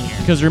started getting here.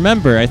 Because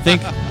remember, I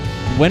think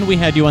when we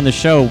had you on the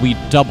show, we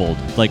doubled,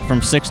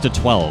 from 6 to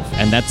 12,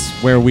 and that's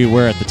where we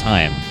were at the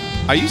time.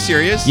 Are you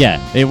serious? Yeah,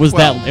 it was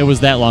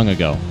that long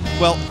ago.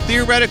 Well,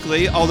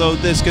 theoretically, although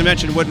this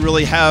convention wouldn't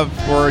really have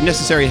or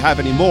necessarily have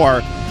any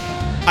more,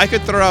 I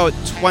could throw out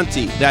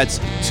 20. That's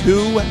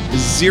 20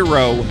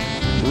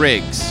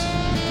 rigs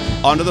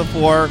onto the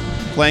floor,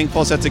 playing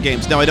full sets of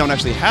games. Now, I don't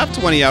actually have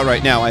 20 out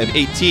right now. I have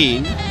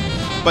 18.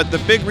 But the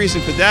big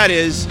reason for that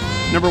is,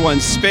 number one,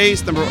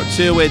 space. Number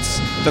two, it's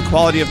the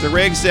quality of the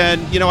rigs.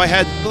 And, I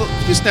had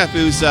a few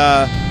snafus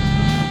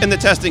in the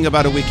testing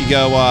about a week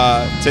ago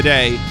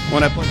today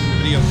when I plugged in the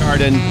video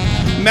card and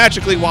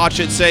magically watch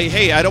it say,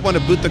 hey, I don't want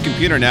to boot the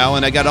computer now.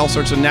 And I got all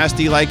sorts of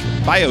nasty,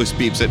 BIOS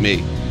beeps at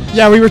me.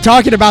 Yeah, we were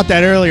talking about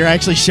that earlier. I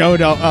actually showed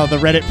the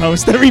Reddit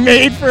post that we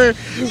made for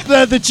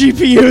the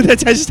GPU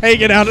that's just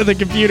hanging out of the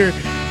computer.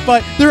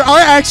 But there are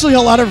actually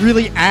a lot of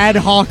really ad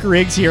hoc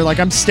rigs here.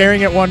 I'm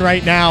staring at one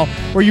right now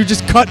where you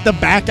just cut the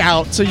back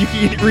out so you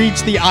can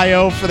reach the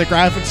I/O for the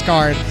graphics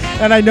card.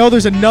 And I know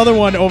there's another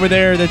one over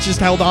there that's just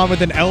held on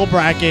with an L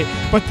bracket,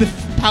 but the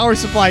power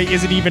supply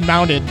isn't even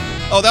mounted.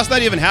 Oh, that's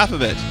not even half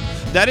of it.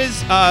 That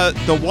is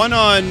the one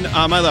on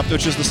my left,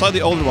 which is the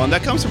slightly older one.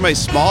 That comes from a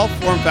small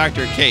form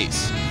factor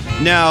case.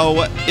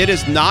 Now, it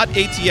is not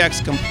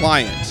ATX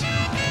compliant.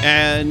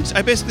 And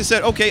I basically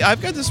said, okay, I've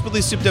got this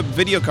really souped up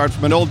video card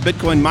from an old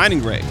Bitcoin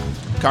mining rig.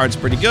 Card's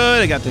pretty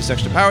good. I got this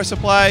extra power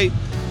supply.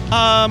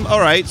 All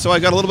right, so I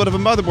got a little bit of a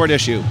motherboard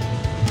issue.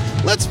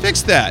 Let's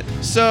fix that.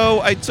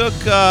 So I took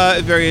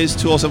various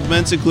tool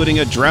supplements, including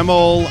a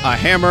Dremel, a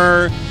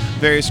hammer,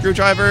 various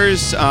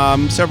screwdrivers,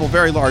 several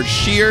very large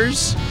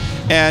shears,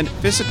 and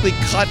physically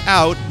cut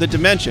out the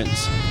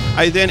dimensions.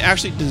 I then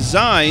actually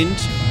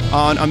designed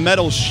on a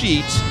metal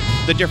sheet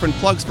the different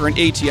plugs for an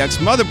ATX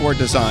motherboard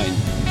design.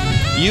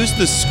 Used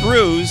the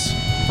screws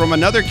from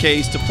another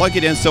case to plug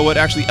it in so it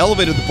actually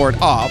elevated the board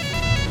off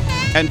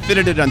and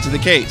fitted it onto the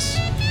case.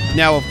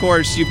 Now, of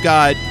course, you've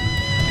got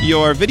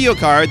your video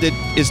card that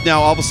is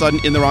now all of a sudden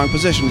in the wrong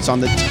position. It's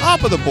on the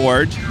top of the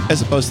board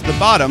as opposed to the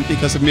bottom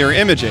because of mirror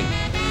imaging.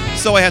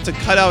 So I had to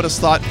cut out a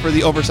slot for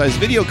the oversized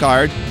video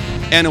card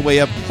and a way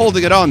of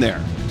holding it on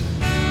there.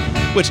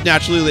 which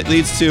naturally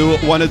leads to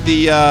one of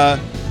the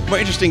more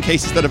interesting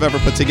cases that I've ever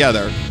put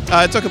together.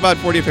 It took about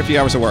 40 or 50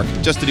 hours of work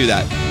just to do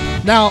that.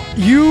 Now,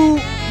 you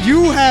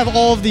have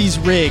all of these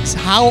rigs.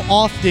 How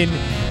often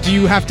do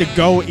you have to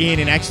go in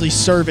and actually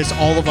service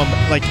all of them,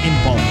 like,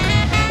 in bulk?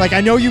 Like,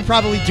 I know you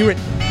probably do it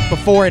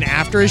before and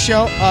after a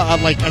show,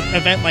 like an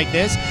event like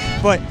this,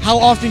 but how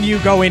often do you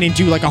go in and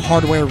do, like, a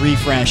hardware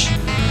refresh?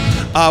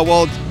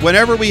 Well,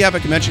 whenever we have a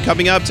convention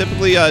coming up,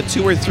 typically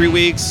 2 or 3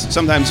 weeks,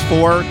 sometimes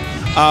 4,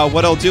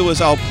 what I'll do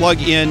is I'll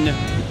plug in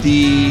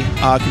the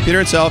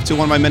computer itself to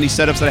one of my many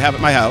setups that I have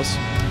at my house,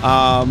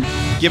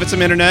 give it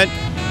some internet,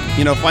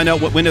 find out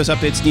what Windows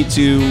updates need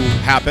to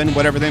happen,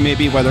 whatever they may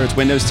be, whether it's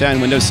Windows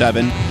 10, Windows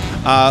 7,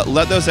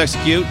 let those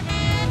execute.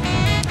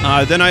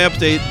 Then I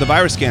update the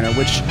virus scanner,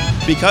 which,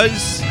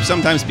 because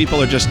sometimes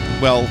people are just,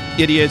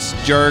 idiots,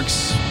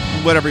 jerks,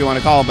 whatever you want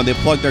to call them, but they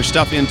plug their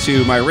stuff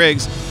into my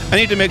rigs, I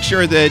need to make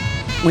sure that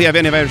we have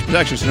antivirus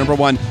protection. So number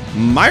 1,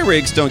 my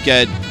rigs don't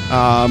get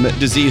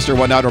diseased or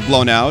whatnot or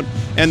blown out.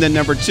 And then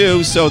number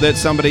 2, so that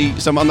some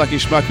unlucky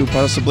schmuck who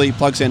possibly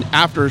plugs in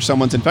after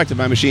someone's infected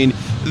my machine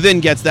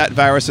then gets that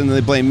virus, and then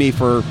they blame me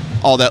for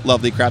all that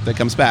lovely crap that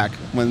comes back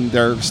when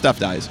their stuff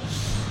dies.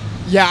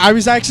 Yeah, I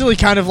was actually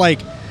kind of like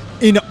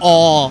in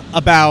awe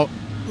about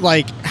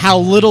like how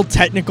little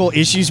technical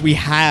issues we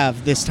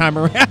have this time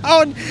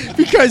around,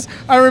 because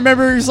I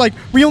remember it was like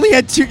we only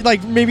had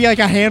maybe a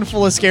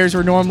handful of scares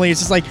where normally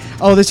it's just like,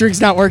 oh, this rig's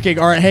not working,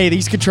 or hey,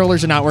 these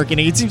controllers are not working.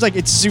 It seems like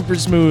it's super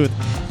smooth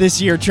this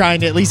year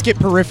trying to at least get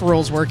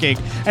peripherals working.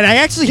 And I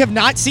actually have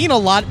not seen a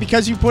lot,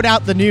 because you put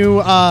out the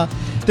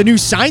new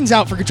signs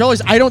out for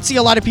controllers. I don't see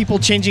a lot of people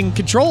changing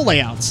control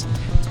layouts.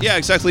 Yeah,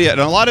 exactly it.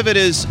 And a lot of it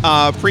is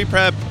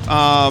pre-prep,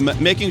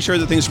 making sure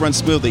that things run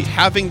smoothly,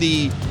 having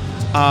the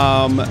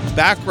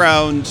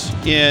background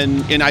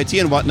in IT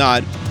and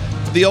whatnot.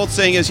 The old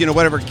saying is,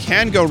 whatever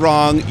can go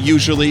wrong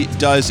usually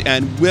does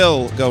and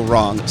will go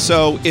wrong.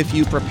 So if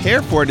you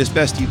prepare for it as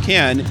best you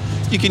can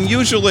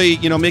usually,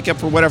 make up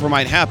for whatever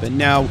might happen.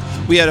 Now,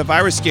 we had a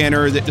virus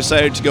scanner that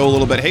decided to go a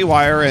little bit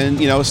haywire and,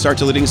 start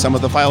deleting some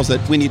of the files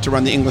that we need to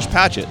run the English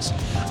patches.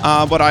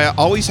 What I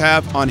always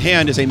have on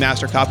hand is a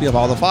master copy of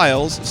all the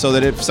files, so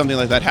that if something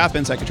like that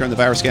happens, I can turn the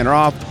virus scanner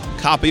off,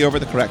 copy over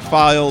the correct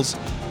files,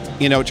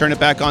 turn it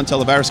back on, tell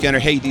the virus scanner,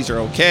 hey, these are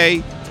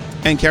okay,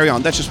 and carry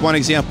on. That's just one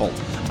example.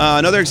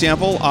 Another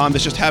example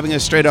is just having a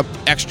straight up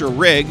extra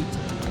rig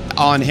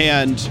on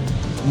hand,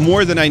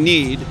 more than I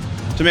need,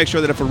 to make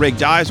sure that if a rig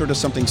dies or does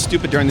something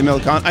stupid during the middle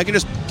of con, I can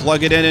just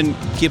plug it in and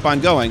keep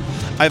on going.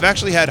 I've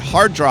actually had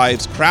hard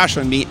drives crash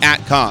on me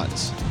at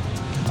cons,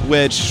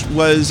 which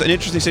was an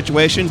interesting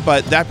situation,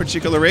 but that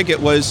particular rig, it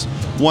was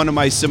one of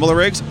my similar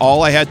rigs.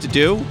 All I had to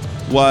do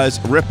was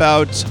rip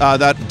out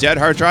that dead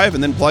hard drive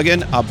and then plug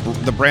in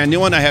the brand new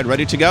one I had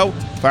ready to go,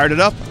 fired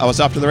it up, I was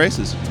off to the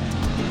races.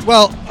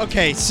 Well,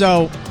 okay,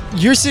 so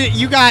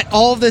you got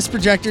all of this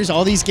projectors,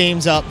 all these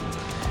games up.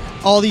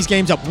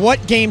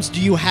 What games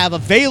do you have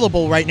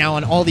available right now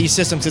on all these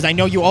systems? Because I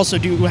know you also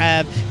do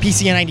have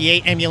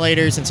PC98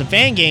 emulators and some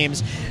fan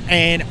games,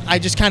 and I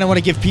just kind of want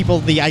to give people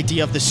the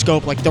idea of the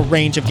scope, like the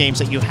range of games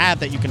that you have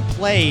that you can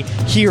play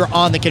here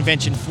on the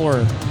convention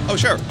floor. Oh,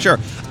 sure.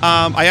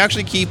 I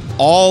actually keep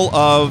all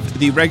of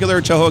the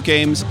regular Toho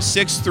games,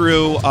 6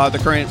 through the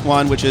current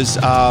one, which is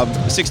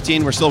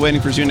 16. We're still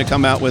waiting for Zune to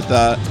come out with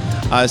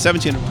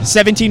 17.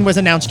 17 was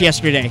announced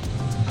yesterday.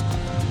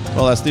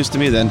 Well, that's news to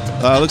me then.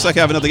 Looks like I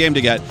have another game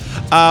to get.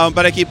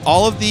 But I keep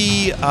all of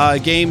the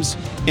games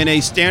in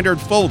a standard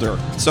folder.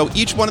 So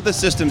each one of the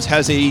systems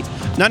has a,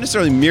 not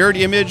necessarily mirrored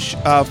image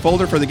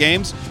folder for the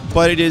games,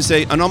 but it is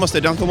an almost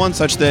identical one,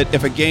 such that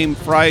if a game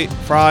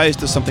fries,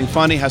 does something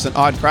funny, has an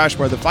odd crash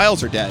where the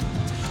files are dead,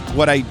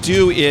 what I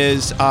do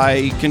is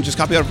I can just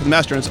copy it out from the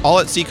master, and it's all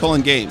at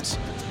C:games.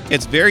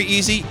 It's very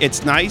easy,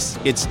 it's nice,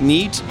 it's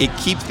neat, it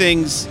keeps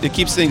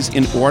things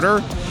in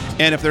order.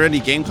 And if there are any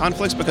game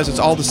conflicts, because it's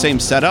all the same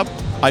setup,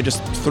 I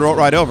just throw it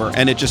right over,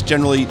 and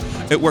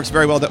it works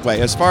very well that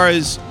way. As far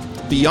as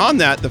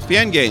beyond that, the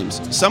fan games,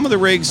 some of the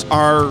rigs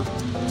are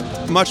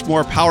much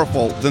more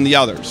powerful than the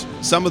others.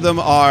 Some of them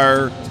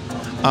are,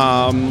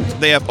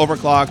 they have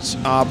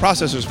overclocked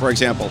processors, for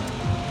example.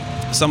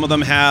 Some of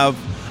them have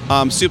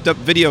souped up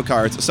video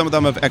cards. Some of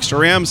them have extra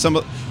RAM.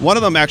 One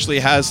of them actually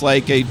has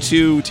like a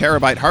 2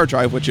 terabyte hard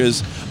drive, which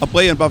is a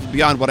way above and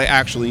beyond what I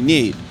actually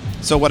need.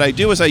 So what I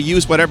do is I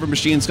use whatever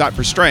machine's got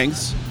for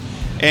strengths,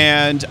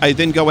 and I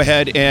then go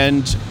ahead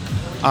and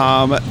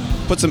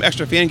put some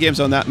extra fan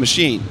games on that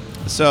machine.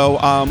 So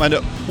I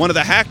know one of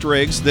the hacked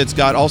rigs that's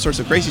got all sorts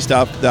of crazy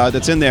stuff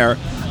that's in there,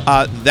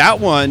 that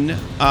one,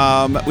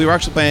 we were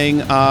actually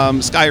playing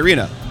Sky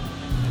Arena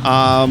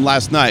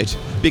last night,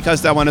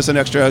 because that one is an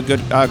extra good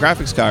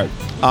graphics card.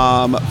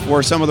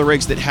 For some of the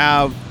rigs that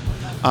have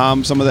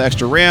some of the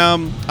extra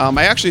RAM,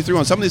 I actually threw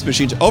on some of these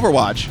machines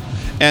Overwatch.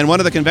 And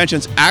one of the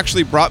conventions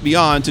actually brought me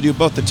on to do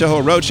both the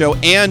Toho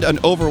Roadshow and an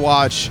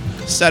Overwatch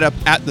setup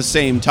at the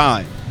same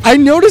time. I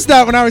noticed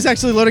that when I was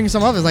actually loading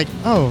some up. I was like,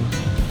 oh,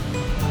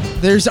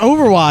 There's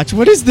Overwatch.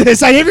 What is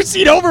this? I never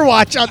seen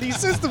Overwatch on these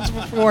systems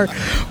before.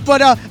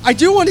 But I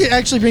do want to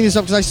actually bring this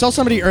up because I saw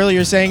somebody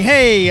earlier saying,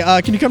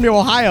 hey, can you come to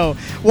Ohio?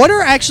 What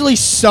are actually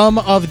some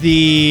of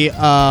the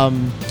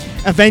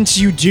events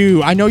you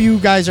do? I know you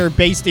guys are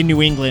based in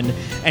New England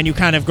and you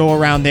kind of go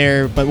around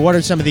there, but what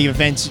are some of the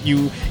events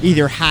you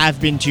either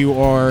have been to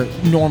or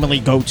normally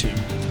go to?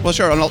 Well,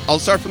 sure. And I'll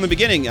start from the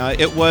beginning.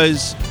 It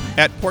was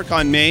at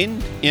PortCon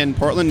Maine in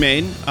Portland,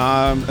 Maine.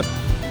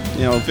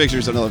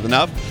 Figures are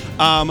enough.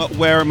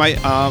 Where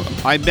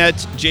I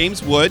met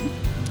James Wood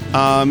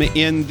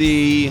in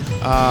the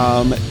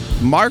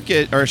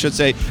market, or I should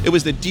say, it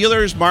was the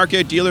dealer's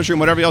market, dealer's room,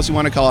 whatever else you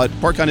want to call it.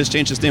 PortCon has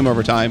changed its name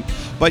over time.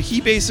 But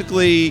he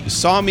basically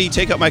saw me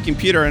take up my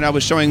computer and I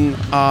was showing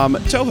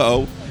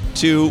Toho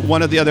to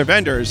one of the other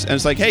vendors. And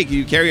it's like, hey, can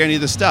you carry any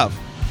of this stuff?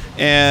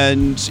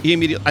 And I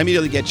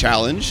immediately get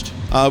challenged.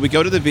 We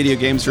go to the video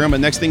games room,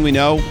 and next thing we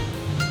know,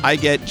 I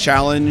get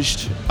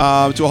challenged to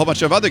a whole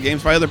bunch of other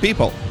games by other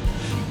people.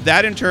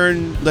 That in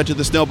turn led to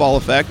the snowball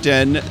effect,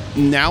 and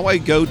now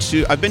I've been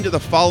to the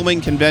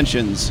following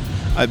conventions.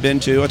 I've been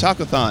to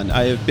Otakuthon.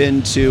 I have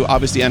been to,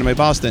 obviously, Anime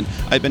Boston.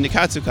 I've been to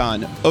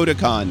Katsucon,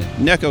 Otakon,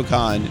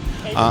 NekoCon,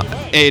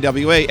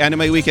 AWA,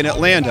 Anime Week in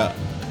Atlanta.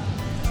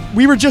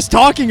 We were just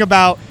talking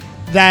about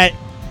that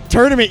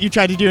tournament you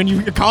tried to do, and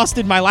you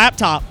accosted my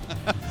laptop.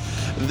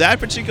 That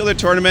particular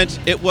tournament,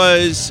 it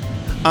was...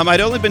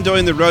 I'd only been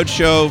doing the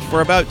roadshow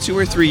for about 2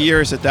 or 3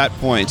 years at that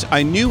point.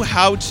 I knew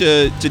how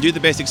to do the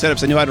basic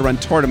setups. I knew how to run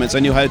tournaments. I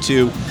knew how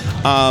to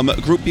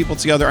group people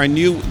together. I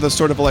knew the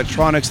sort of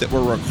electronics that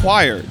were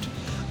required.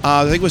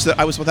 The thing was that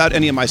I was without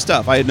any of my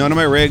stuff. I had none of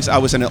my rigs. I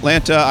was in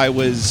Atlanta. I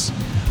was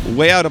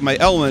way out of my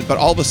element, but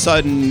all of a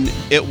sudden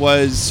it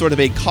was sort of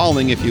a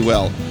calling, if you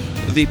will.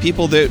 The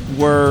people that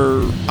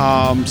were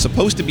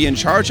supposed to be in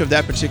charge of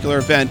that particular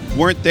event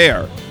weren't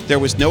there. There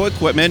was no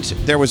equipment.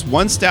 There was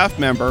one staff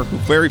member who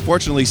very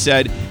fortunately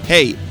said,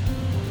 hey,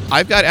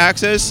 I've got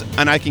access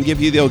and I can give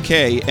you the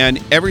okay.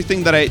 And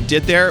everything that I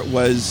did there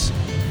was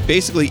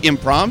basically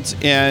impromptu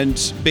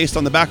and based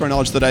on the background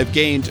knowledge that I've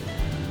gained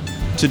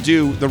to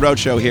do the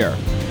roadshow here.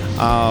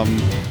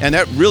 And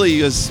that really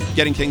is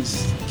getting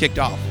things kicked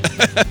off.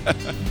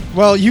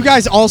 Well, you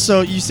guys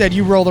also, you said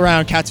you rolled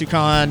around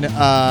Katsucon.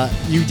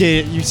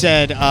 You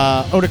said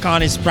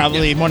Otakon is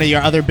probably one of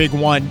your other big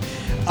one.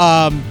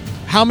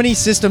 How many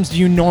systems do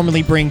you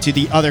normally bring to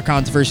the other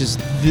cons versus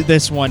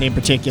this one in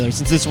particular,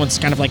 since this one's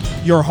kind of like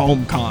your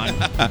home con?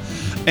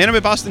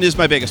 Anime Boston is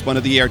my biggest one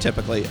of the year,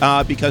 typically,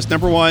 because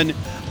number one,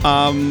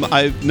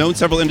 I've known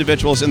several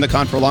individuals in the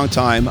con for a long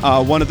time.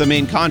 One of the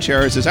main con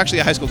chairs is actually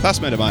a high school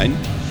classmate of mine,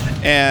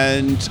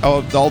 and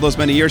all those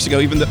many years ago,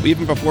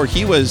 even before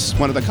he was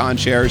one of the con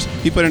chairs,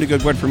 he put in a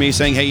good word for me,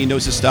 saying, hey, he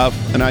knows his stuff,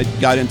 and I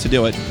got in to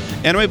do it.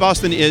 Anime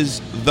Boston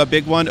is the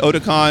big one.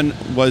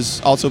 Otakon was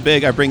also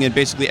big. I bring in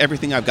basically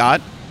everything I've got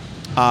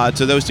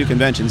to those two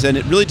conventions, and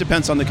it really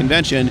depends on the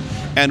convention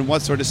and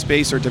what sort of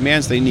space or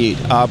demands they need.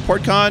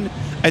 PortCon,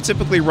 I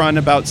typically run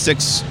about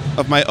 6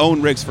 of my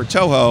own rigs for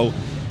Toho,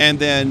 and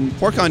then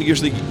PortCon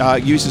usually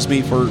uses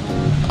me for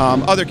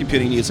other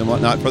computing needs and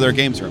whatnot for their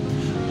games room.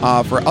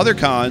 For other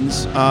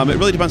cons, it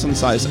really depends on the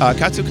size.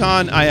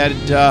 Katsucon, I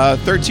had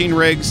 13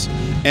 rigs,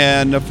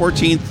 and the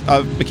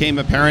 14th became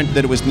apparent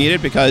that it was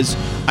needed because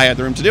I had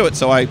the room to do it,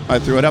 so I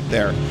threw it up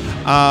there.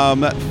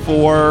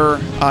 For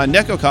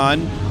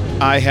NekoCon,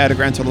 I had a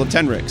grand total of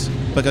 10 rigs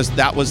because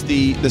that was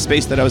the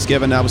space that I was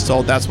given. I was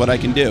told that's what I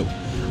can do.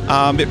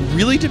 It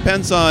really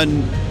depends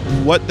on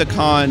what the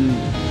con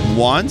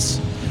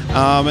wants.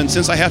 And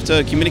since I have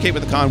to communicate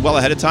with the con well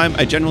ahead of time,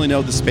 I generally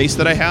know the space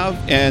that I have,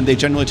 and they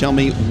generally tell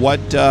me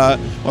what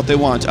they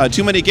want.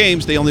 Too Many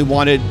Games, they only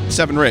wanted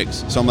 7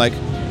 rigs. So I'm like,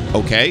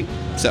 okay,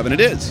 7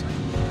 it is.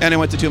 And I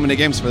went to Too Many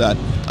Games for that.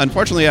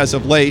 Unfortunately, as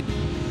of late,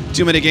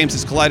 Too Many Games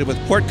has collided with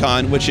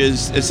PortCon, which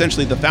is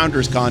essentially the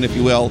founder's con, if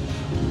you will,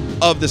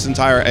 of this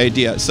entire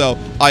idea. So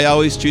I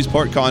always choose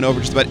PortCon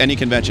over just about any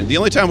convention. The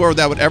only time where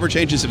that would ever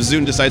change is if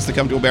Zune decides to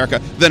come to America,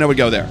 then I would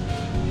go there.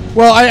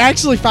 Well, I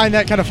actually find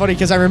that kind of funny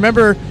because I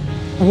remember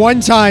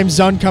one time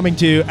Zun coming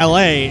to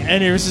LA,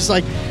 and it was just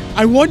like,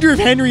 I wonder if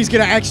Henry's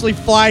going to actually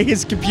fly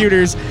his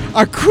computers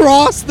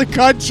across the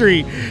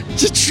country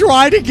to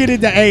try to get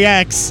into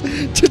AX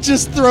to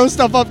just throw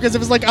stuff up, because it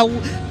was like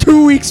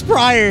 2 weeks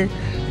prior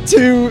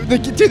to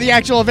the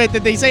actual event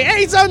that they say,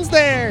 hey, Zun's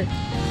there.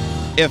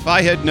 If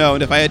I had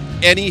known, if I had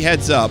any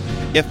heads up,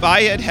 if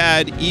I had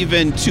had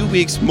even 2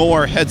 weeks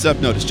more heads up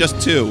notice, just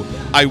 2,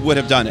 I would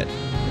have done it.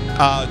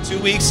 2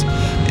 weeks,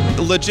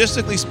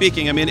 logistically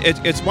speaking, I mean,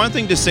 it's one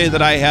thing to say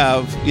that I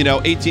have,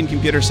 18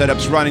 computer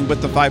setups running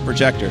with the 5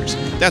 projectors.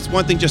 That's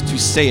one thing just to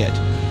say it.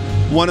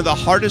 One of the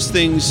hardest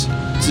things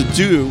to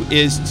do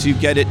is to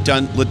get it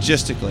done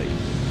logistically,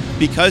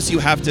 because you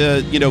have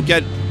to,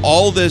 get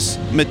all this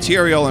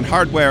material and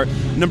hardware,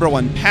 number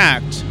one,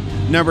 packed,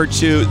 number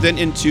 2, then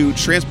into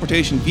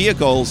transportation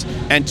vehicles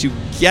and to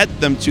get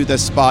them to the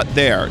spot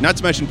there. Not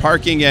to mention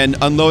parking and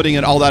unloading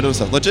and all that other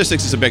stuff.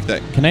 Logistics is a big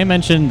thing. Can I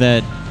mention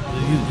that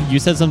you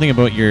said something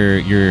about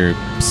your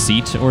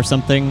seat or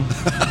something?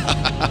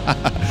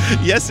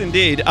 Yes,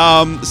 indeed.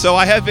 So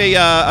I have a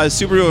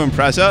Subaru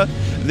Impreza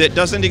that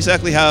doesn't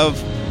exactly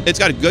have. It's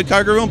got a good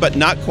cargo room, but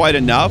not quite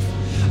enough.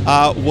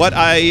 What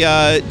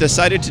I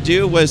decided to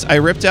do was I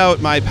ripped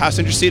out my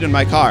passenger seat in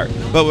my car.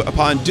 But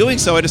upon doing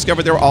so, I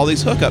discovered there were all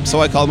these hookups. So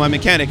I called my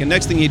mechanic, and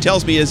next thing he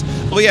tells me is,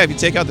 "Oh yeah, if you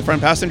take out the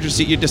front passenger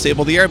seat, you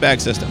disable the airbag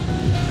system."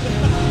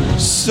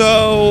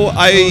 So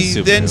I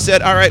then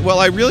said, all right, well,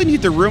 I really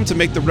need the room to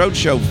make the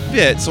Roadshow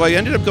fit. So I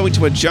ended up going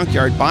to a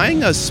junkyard,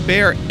 buying a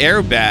spare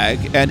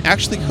airbag, and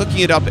actually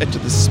hooking it up into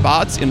the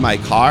spots in my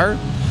car.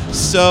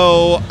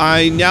 So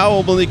I now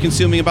am only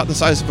consuming about the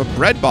size of a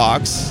bread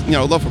box,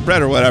 a loaf of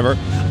bread or whatever,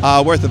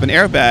 worth of an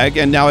airbag.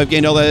 And now I've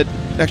gained all that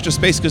extra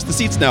space because the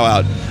seat's now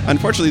out.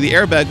 Unfortunately, the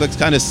airbag looks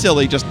kind of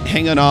silly just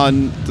hanging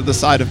on to the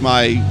side of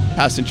my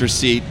passenger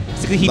seat.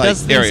 He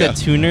does things that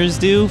tuners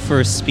do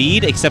for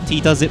speed, except he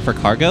does it for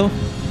cargo.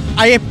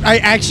 I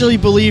actually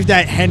believe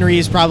that Henry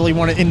is probably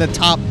in the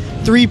top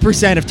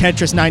 3% of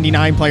Tetris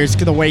 99 players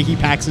because the way he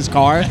packs his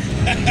car,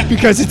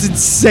 because it's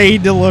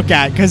insane to look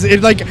at. Because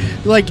it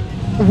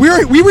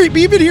we've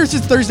been here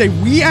since Thursday.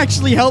 We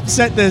actually helped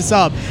set this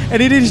up,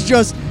 and it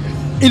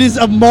is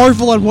a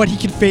marvel on what he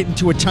can fit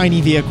into a tiny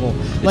vehicle.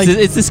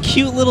 It's this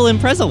cute little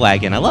Impreza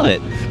wagon. I love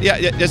it. Yeah,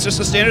 it's just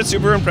a standard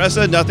Subaru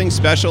Impreza. Nothing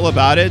special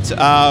about it.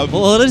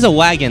 Well, it is a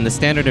wagon. The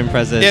standard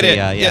Impreza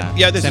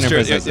is this is true.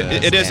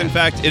 It is, in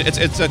fact,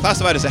 it's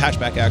classified as a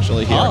hatchback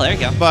actually here. Oh, there you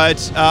go.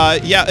 But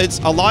it's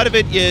a lot of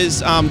it is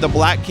the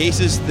black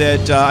cases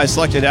that I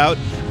selected out.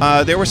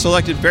 They were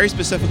selected very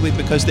specifically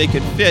because they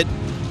could fit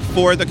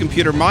for the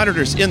computer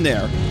monitors in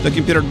there. The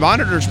computer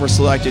monitors were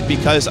selected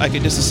because I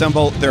could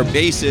disassemble their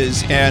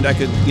bases and I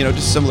could,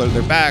 disassemble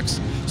their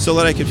backs so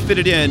that I could fit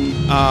it in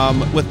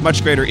with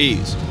much greater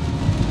ease.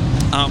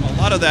 A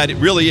lot of that, it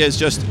really is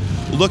just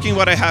looking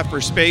what I have for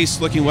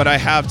space, looking what I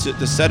have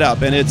to set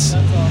up, and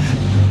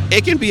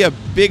it can be a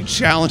big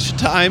challenge at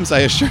times, I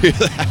assure you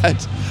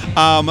that.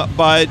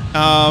 But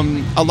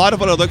a lot of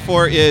what I look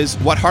for is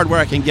what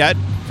hardware I can get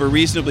for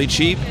reasonably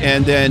cheap,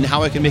 and then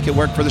how I can make it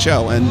work for the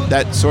show, and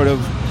that sort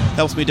of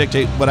helps me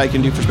dictate what I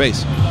can do for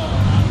space.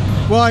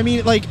 Well, I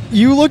mean,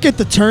 you look at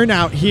the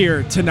turnout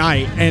here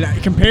tonight, and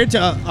compared to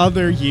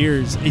other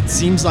years, it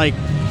seems like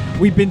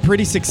we've been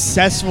pretty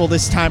successful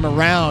this time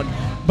around.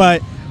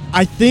 But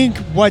I think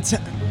what's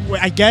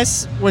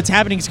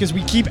happening is because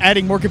we keep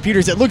adding more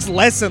computers, it looks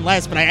less and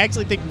less, but I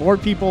actually think more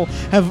people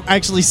have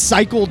actually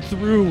cycled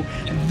through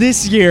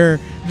this year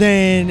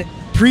than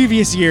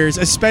previous years,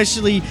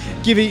 especially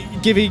giving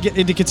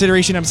into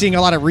consideration I'm seeing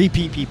a lot of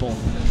repeat people.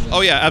 Oh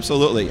yeah,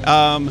 absolutely.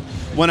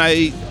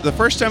 The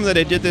first time that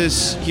I did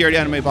this here at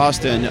Anime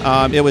Boston,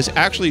 it was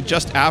actually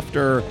just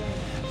after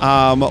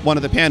one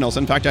of the panels.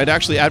 In fact, I'd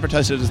actually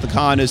advertised it as the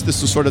con, as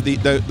this was sort of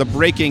the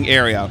breaking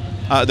area,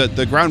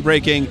 the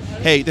groundbreaking.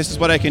 Hey, this is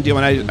what I can do,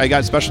 and I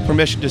got special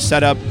permission to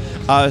set up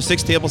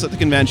 6 tables at the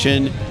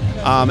convention.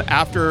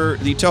 After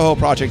the Toho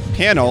Project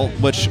panel,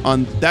 which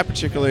on that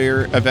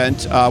particular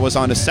event was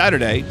on a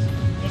Saturday,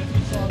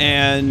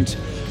 and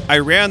I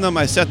ran them,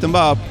 I set them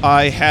up.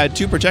 I had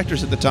 2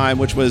 projectors at the time,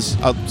 which was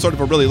sort of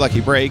a really lucky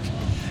break,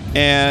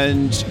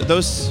 and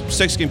those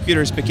 6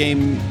 computers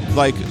became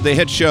like the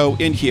hit show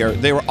in here.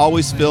 They were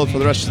always filled for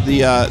the rest of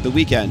the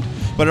weekend,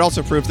 but it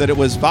also proved that it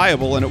was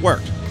viable and it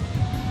worked.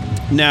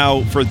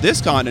 Now, for this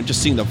con and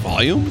just seeing the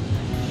volume,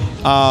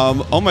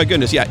 oh my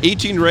goodness,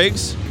 18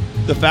 rigs.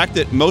 The fact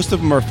that most of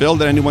them are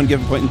filled at any one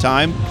given point in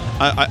time,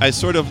 I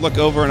sort of look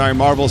over and I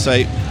marvel,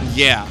 say,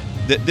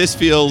 this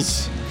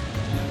feels...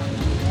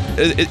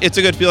 It's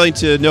a good feeling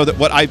to know that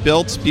what I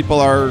built, people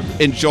are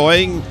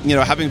enjoying,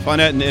 having fun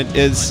at, and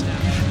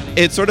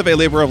it's sort of a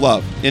labor of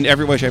love in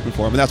every way, shape, and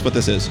form, and that's what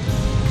this is.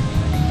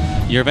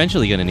 You're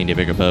eventually going to need a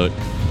bigger boat.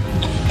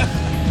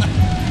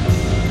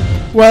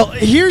 Well,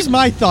 here's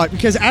my thought,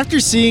 because after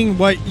seeing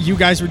what you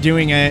guys were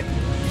doing at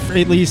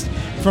least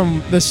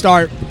from the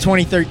start,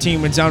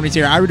 2013, when Zun was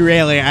here, I would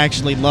really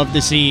actually love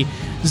to see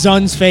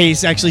Zun's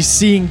face actually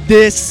seeing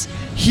this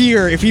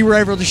here, if he were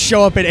able to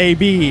show up at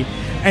AB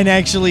and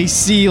actually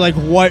see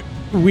what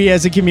we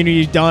as a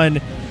community have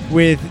done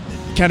with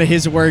kind of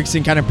his works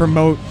and kind of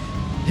promote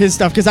his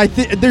stuff, because I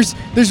think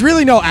there's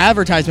really no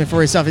advertisement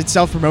for his stuff. It's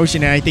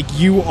self-promotion, and I think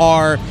you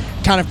are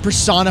kind of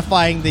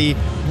personifying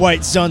what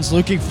Zun's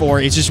looking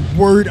for. It's just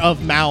word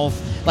of mouth.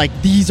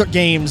 These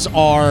games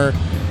are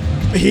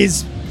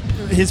his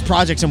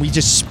projects, and we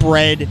just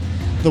spread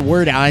the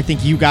word out. I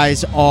think you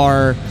guys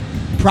are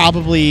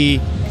probably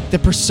the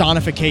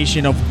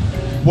personification of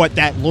what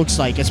that looks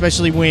like,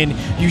 especially when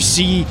you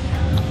see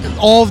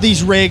all of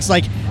these rigs,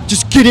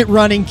 just get it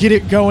running, get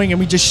it going, and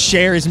we just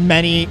share as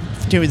many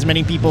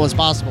people as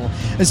possible,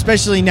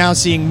 especially now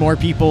seeing more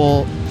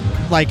people.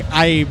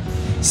 I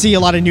see a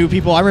lot of new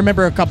people. I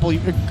remember a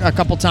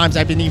couple times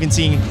I've been even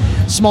seeing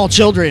small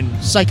children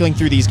cycling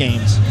through these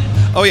games.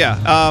 Oh yeah,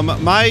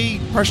 my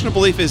personal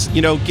belief is,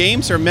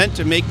 games are meant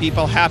to make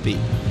people happy.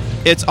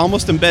 It's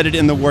almost embedded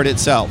in the word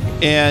itself.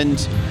 And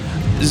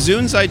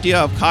Zun's idea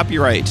of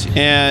copyright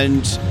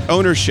and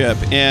ownership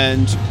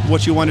and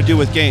what you want to do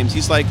with games,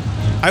 he's like,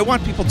 I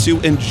want people to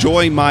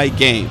enjoy my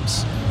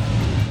games.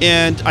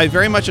 And I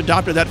very much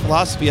adopted that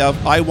philosophy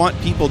of I want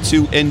people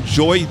to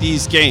enjoy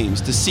these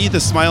games, to see the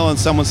smile on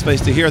someone's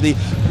face, to hear the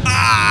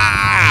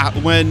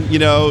when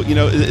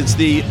it's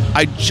the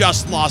I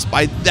just lost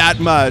by that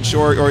much,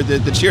 or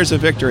the cheers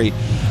of victory.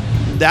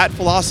 That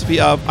philosophy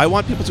of I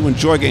want people to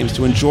enjoy games,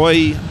 to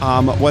enjoy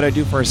what I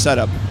do for a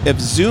setup. If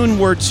Zune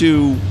were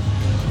to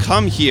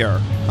come here,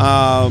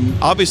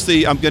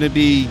 obviously I'm going to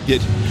be.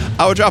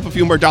 I would drop a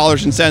few more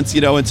dollars and cents,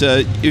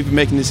 into even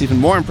making this even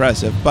more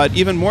impressive. But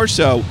even more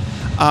so,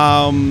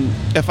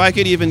 if I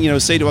could even,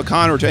 say to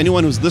Akan or to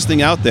anyone who's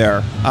listening out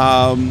there,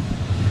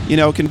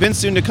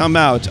 convince Zune to come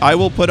out. I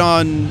will put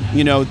on,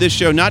 this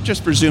show not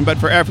just for Zune, but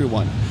for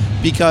everyone,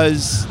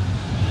 because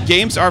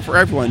games are for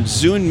everyone.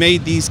 Zune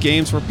made these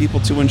games for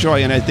people to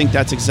enjoy, and I think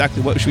that's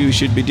exactly what we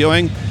should be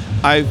doing.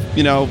 I've,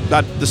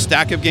 got the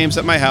stack of games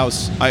at my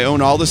house. I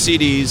own all the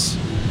CDs.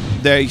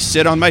 They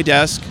sit on my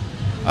desk.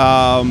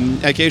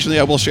 Occasionally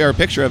I will share a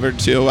picture of it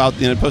too,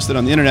 post it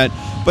on the internet.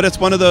 But it's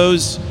one of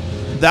those,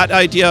 that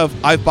idea of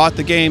I've bought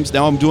the games,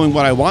 now I'm doing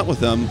what I want with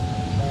them.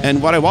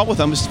 And what I want with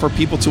them is for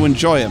people to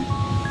enjoy them.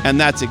 And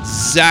that's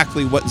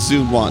exactly what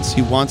Zune wants.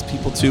 He wants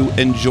people to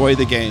enjoy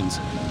the games.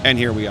 And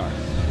here we are.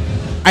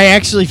 I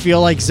actually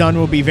feel like Zun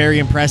will be very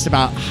impressed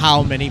about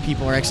how many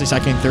people are actually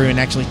cycling through and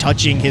actually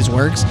touching his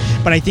works.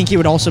 But I think he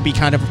would also be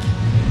kind of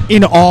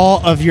in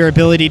awe of your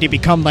ability to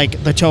become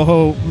like the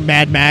Toho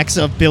Mad Max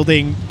of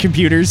building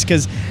computers,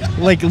 because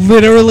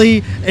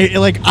literally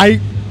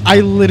I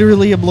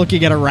literally am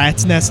looking at a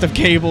rat's nest of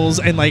cables,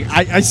 and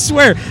I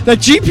swear that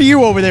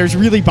GPU over there is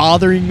really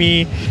bothering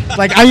me.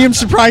 I am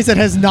surprised that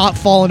has not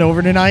fallen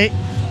over tonight.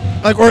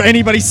 Or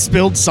anybody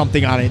spilled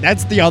something on it.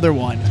 That's the other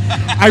one.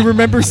 I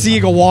remember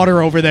seeing a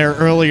water over there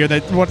earlier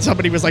that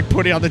somebody was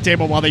putting on the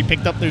table while they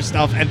picked up their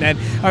stuff, and then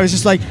I was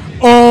just like,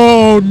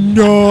 oh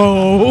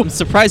no. I'm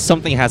surprised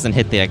something hasn't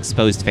hit the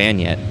exposed fan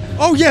yet.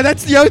 Oh yeah,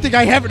 that's the other thing.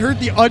 I haven't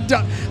heard the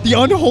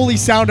unholy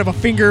sound of a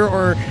finger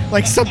or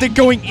something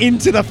going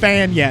into the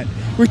fan yet,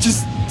 which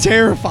is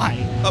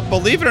terrifying.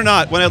 Believe it or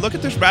not, when I look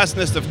at this rat's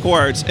nest of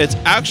cords, it's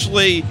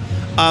actually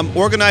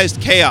organized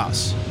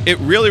chaos. It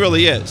really,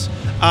 really is.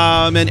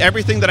 And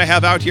everything that I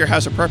have out here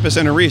has a purpose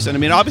and a reason. I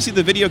mean, obviously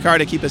the video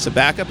card I keep as a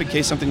backup in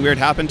case something weird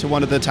happened to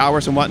one of the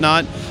towers and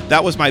whatnot.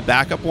 That was my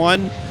backup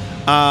one.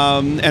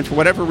 And for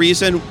whatever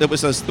reason, it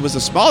was a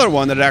smaller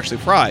one that it actually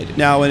fried.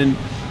 Now,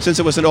 since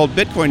it was an old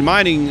Bitcoin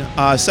mining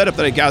setup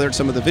that I gathered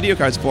some of the video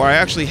cards for, I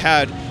actually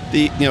had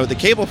the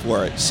cable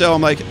for it. So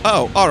I'm like,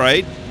 oh, all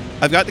right.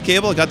 I've got the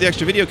cable, I got the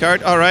extra video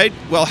card. All right,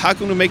 well, how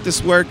can we make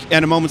this work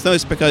at a moment's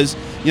notice? Because,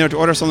 to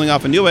order something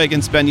off of Newegg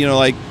and spend,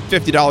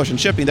 $50 in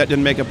shipping, that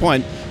didn't make a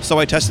point. So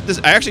I tested this.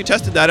 I actually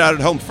tested that out at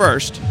home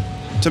first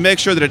to make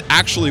sure that it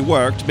actually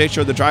worked, make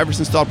sure the driver's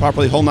installed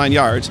properly, whole 9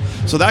 yards.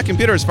 So that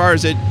computer, as far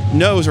as it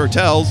knows or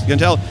tells, you can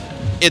tell,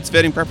 it's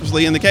fitting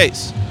purposely in the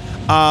case.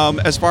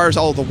 As far as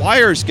all of the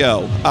wires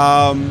go,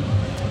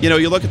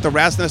 you look at the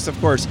rat's nest, of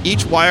course,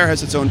 each wire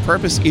has its own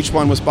purpose. Each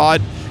one was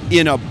bought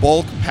in a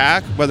bulk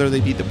pack, whether they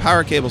be the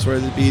power cables, whether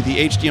they be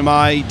the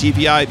HDMI,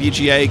 DVI,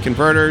 VGA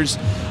converters,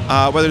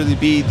 whether they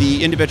be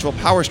the individual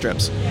power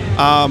strips.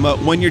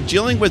 When you're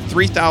dealing with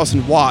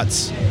 3,000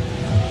 watts,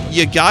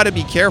 you got to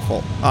be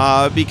careful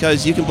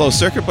because you can blow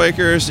circuit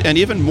breakers, and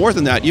even more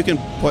than that, you can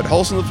put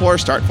holes in the floor,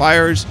 start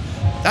fires.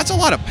 That's a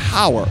lot of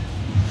power.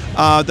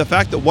 The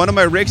fact that one of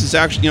my rigs is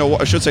actually,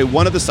 I should say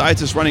one of the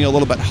sides is running a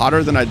little bit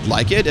hotter than I'd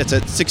like it. It's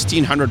at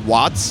 1,600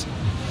 watts.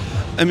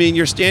 I mean,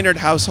 your standard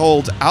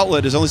household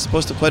outlet is only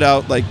supposed to put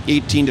out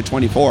 18 to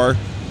 24,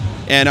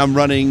 and I'm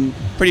running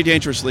pretty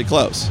dangerously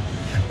close.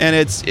 And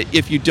it's,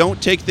 if you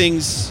don't take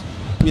things,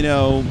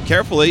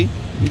 carefully,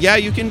 yeah,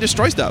 you can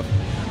destroy stuff.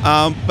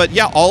 But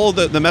yeah, all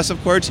of the mess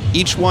of cords,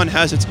 each one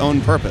has its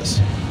own purpose,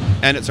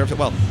 and it serves it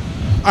well.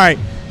 All right,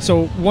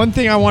 so one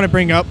thing I want to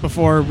bring up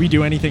before we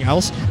do anything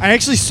else, I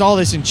actually saw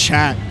this in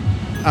chat.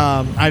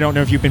 I don't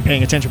know if you've been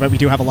paying attention, but we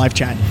do have a live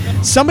chat.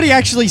 Somebody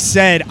actually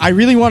said, I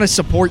really want to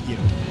support you.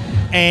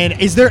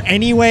 And is there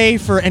any way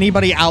for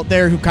anybody out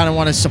there who kind of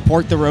want to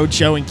support the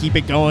roadshow and keep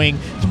it going,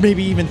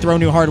 maybe even throw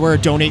new hardware,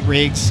 donate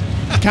rigs,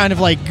 kind of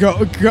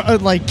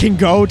can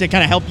go to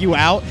kind of help you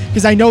out?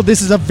 Because I know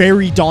this is a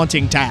very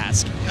daunting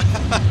task.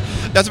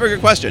 That's a very good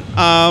question.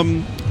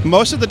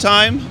 Most of the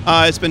time,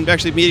 it's been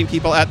actually meeting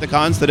people at the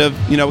cons that have,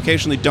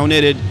 occasionally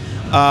donated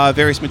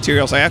various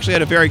materials. I actually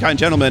had a very kind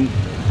gentleman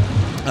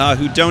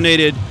who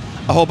donated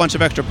a whole bunch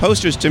of extra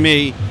posters to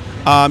me.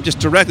 Just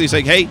directly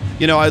saying, hey,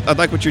 I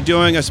like what you're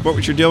doing. I support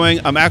what you're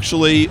doing. I'm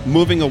actually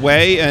moving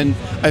away, and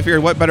I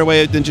figured what better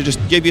way than to just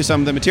give you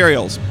some of the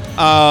materials.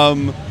 My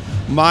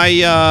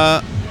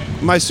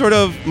sort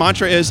of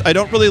mantra is I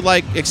don't really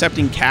like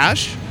accepting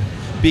cash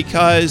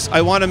because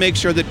I want to make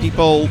sure that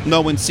people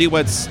know and see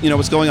what's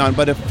going on.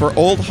 But if for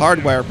old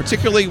hardware,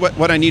 particularly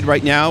what I need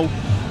right now,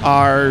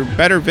 are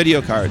better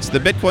video cards. The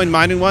Bitcoin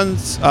mining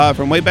ones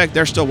from way back,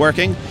 they're still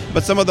working,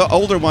 but some of the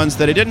older ones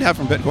that I didn't have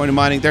from Bitcoin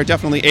mining, they're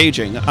definitely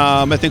aging.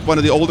 I think one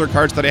of the older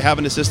cards that I have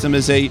in the system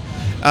is a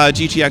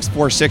GTX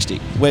 460,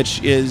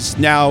 which is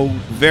now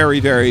very,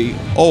 very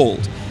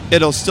old.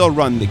 it'll still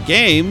run the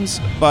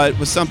games, but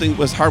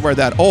with hardware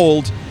that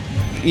old,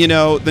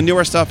 the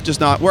newer stuff does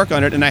not work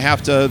on it, and I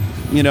have to,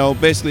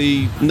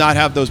 basically not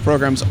have those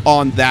programs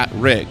on that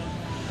rig.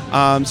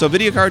 So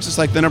video cards is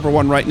like the number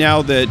one right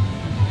now that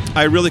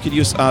I really could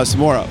use some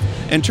more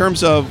of. In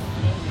terms of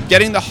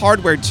getting the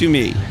hardware to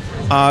me,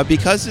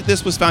 because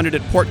this was founded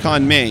at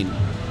PortCon Maine,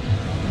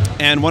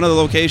 and one of the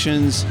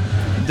locations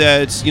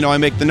that I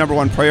make the number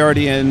one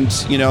priority, and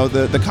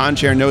the con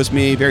chair knows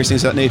me, various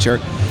things of that nature.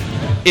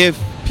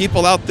 If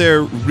people out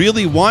there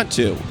really want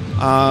to,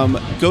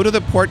 go to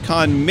the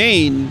PortCon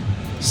Maine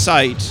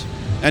site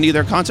and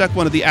either contact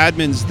one of the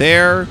admins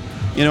there,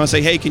 and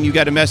say, hey, can you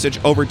get a message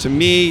over to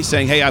me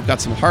saying, hey, I've got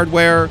some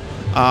hardware,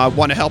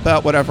 want to help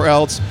out, whatever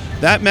else.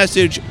 That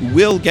message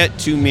will get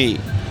to me.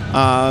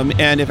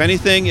 And if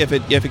anything, if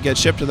it gets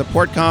shipped to the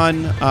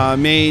PortCon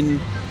Maine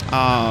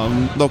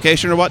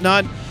location or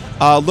whatnot,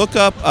 look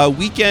up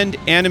Weekend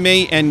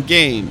Anime and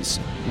Games,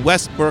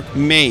 Westbrook,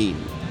 Maine.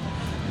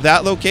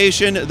 That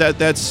location,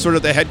 that's sort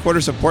of the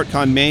headquarters of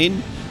PortCon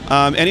Maine.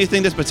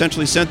 Anything that's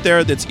potentially sent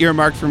there that's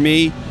earmarked for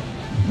me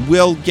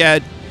will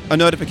get a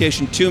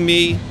notification to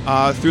me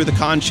through the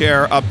con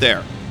chair up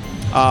there.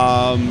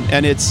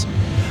 And it's,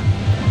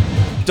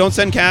 don't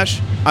send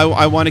cash.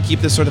 I want to keep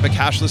this sort of a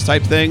cashless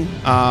type thing.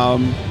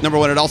 Number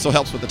one, it also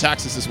helps with the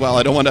taxes as well.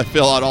 I don't want to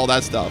fill out all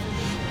that stuff.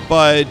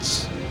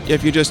 But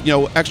if you just,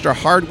 extra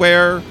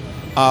hardware,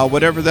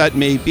 whatever that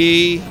may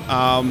be,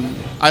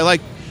 I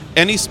like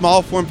any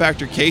small form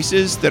factor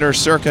cases that are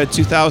circa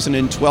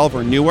 2012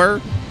 or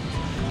newer,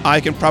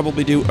 I can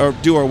probably do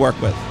or work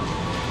with.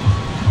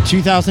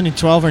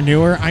 2012 or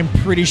newer, I'm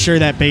pretty sure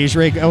that beige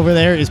rig over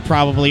there is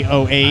probably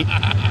 08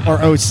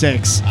 or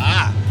 06.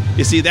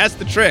 You see, that's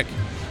the trick.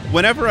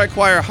 Whenever I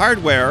acquire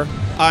hardware,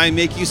 I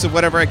make use of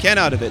whatever I can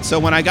out of it. So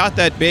when I got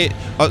that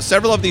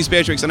several of these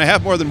beige rigs, and I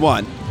have more than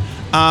one,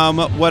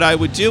 what I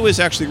would do is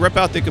actually rip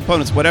out the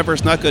components, whatever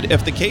is not good.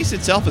 If the case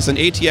itself is an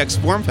ATX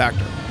form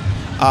factor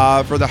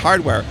for the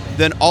hardware,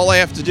 then all I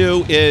have to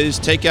do is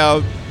take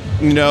out,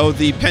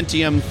 the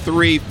Pentium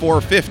 3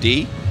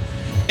 450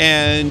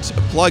 and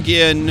plug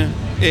in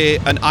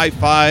an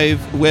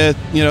i5 with,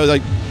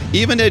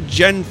 even a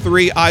Gen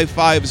 3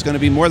 i5 is going to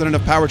be more than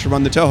enough power to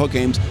run the Toho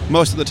games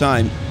most of the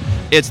time.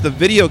 It's the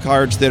video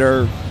cards that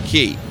are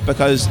key,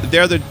 because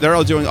they're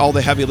all doing all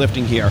the heavy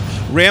lifting here.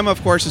 RAM,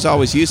 of course, is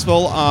always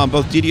useful.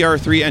 Both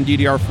DDR3 and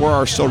DDR4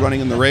 are still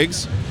running in the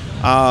rigs.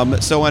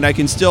 And I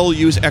can still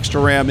use extra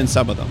RAM in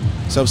some of them.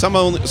 So some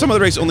of the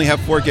rigs only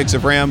have 4 gigs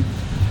of RAM.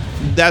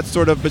 That's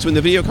sort of, between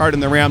the video card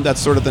and the RAM,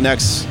 that's sort of the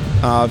next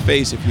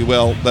phase, if you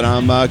will, that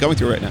I'm going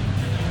through right now.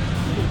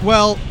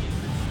 Well,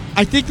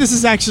 I think this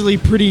is actually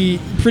pretty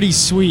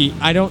sweet.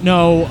 I don't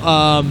know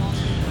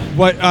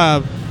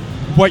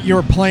what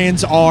your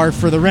plans are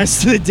for the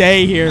rest of the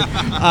day here.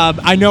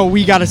 I know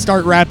we got to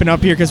start wrapping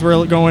up here because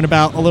we're going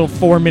about a little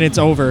 4 minutes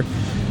over.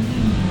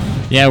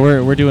 Yeah,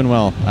 we're doing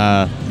well.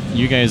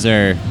 You guys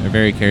are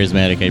very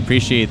charismatic. I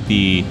appreciate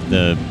the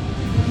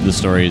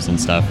stories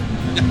and stuff.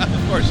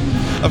 Of course.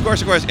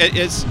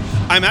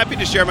 I'm happy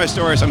to share my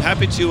stories. I'm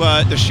happy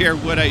to share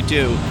what I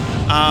do.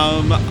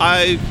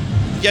 I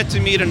get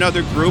to meet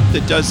another group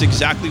that does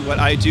exactly what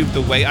I do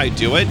the way I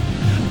do it.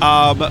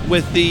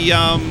 With the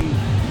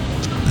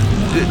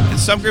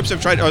some groups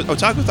have tried.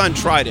 Otakuthon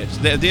tried it.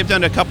 They've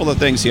done a couple of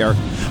things here,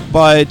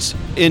 but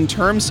in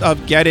terms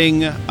of getting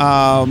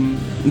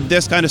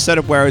this kind of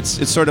setup where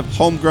it's sort of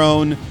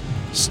homegrown,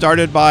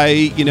 started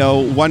by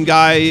one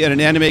guy at an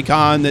anime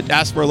con that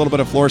asked for a little bit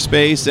of floor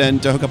space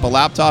and to hook up a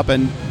laptop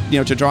and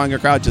to drawing a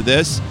crowd to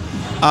this.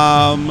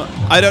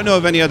 I don't know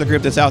of any other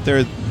group that's out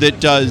there that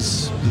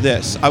does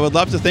this. I would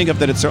love to think of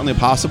that it's certainly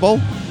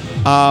possible.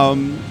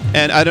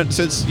 And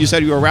since you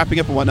said you were wrapping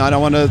up and whatnot, I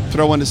want to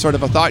throw in sort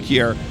of a thought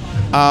here.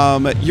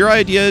 Your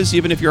ideas,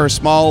 even if you're a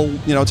small,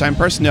 time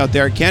person out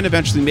there, can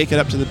eventually make it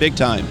up to the big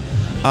time.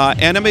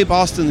 Anime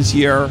Boston this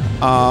year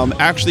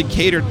actually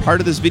catered part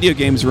of this video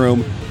games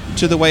room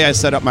to the way I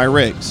set up my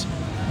rigs.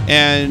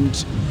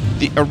 And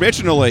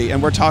originally,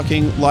 and we're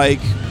talking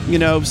like,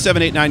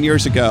 7, 8, 9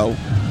 years ago,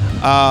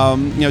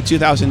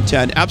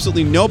 2010,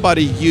 absolutely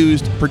nobody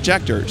used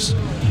projectors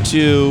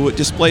to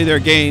display their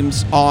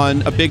games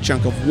on a big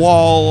chunk of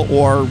wall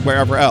or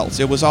wherever else.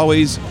 It was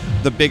always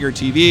the bigger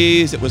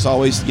TVs. It was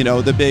always,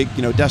 the big,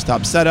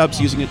 desktop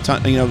setups, using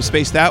it,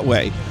 space that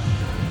way.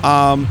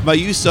 My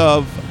use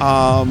of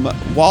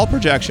wall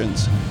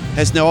projections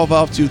has now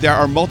evolved to, there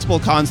are multiple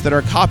cons that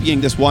are copying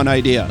this one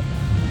idea.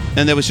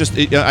 And there was just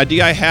an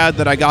idea I had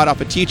that I got off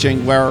of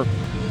teaching, where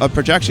a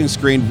projection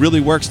screen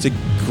really works to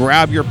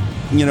grab your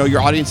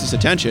audience's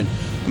attention.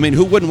 I mean,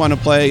 who wouldn't want to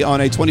play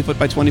on a 20-foot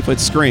by 20-foot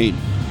screen?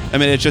 I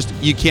mean, it's just,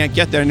 you can't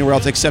get there anywhere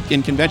else except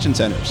in convention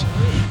centers.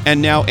 And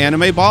now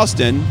Anime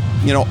Boston,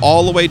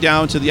 all the way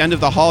down to the end of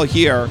the hall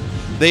here,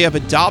 they have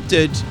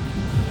adopted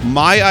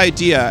my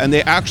idea, and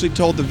they actually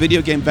told the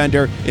video game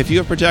vendor, if you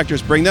have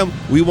projectors, bring them.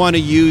 We want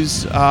to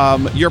use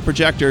your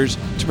projectors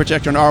to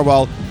project on our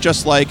wall,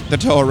 just like the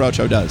Toho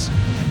Roadshow does.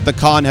 The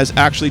con has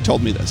actually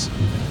told me this.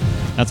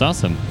 That's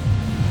awesome.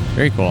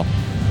 Very cool.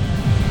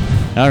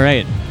 All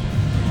right.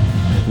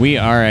 We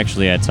are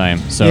actually at time.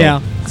 So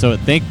Yeah. So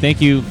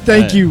thank you.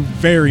 Thank you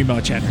very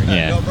much, Henry.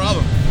 Yeah. No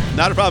problem.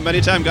 Not a problem.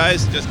 Anytime,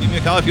 guys. Just give me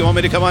a call if you want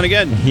me to come on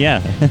again.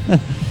 Yeah.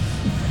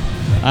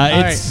 It's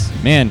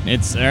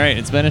all right.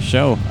 It's been a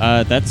show.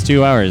 That's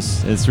 2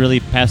 hours. It's really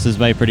passes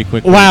by pretty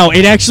quickly. Wow,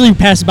 it actually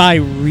passed by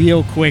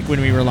real quick when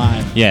we were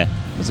live. Yeah.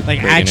 It was a Like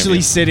great actually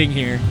interview. sitting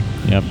here.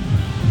 Yep.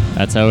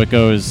 That's how it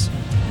goes.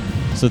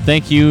 So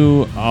thank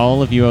you,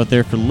 all of you out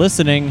there, for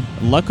listening.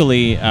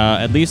 Luckily,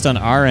 at least on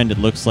our end, it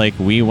looks like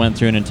we went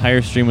through an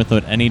entire stream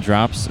without any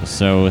drops.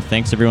 So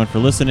thanks, everyone, for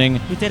listening.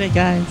 We did it,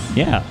 guys.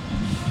 Yeah.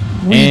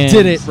 We And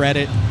did it,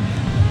 Reddit.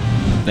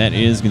 That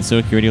is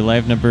Gensoki Radio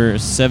Live number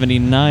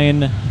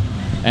 79.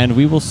 And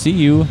we will see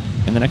you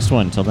in the next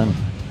one. Till then.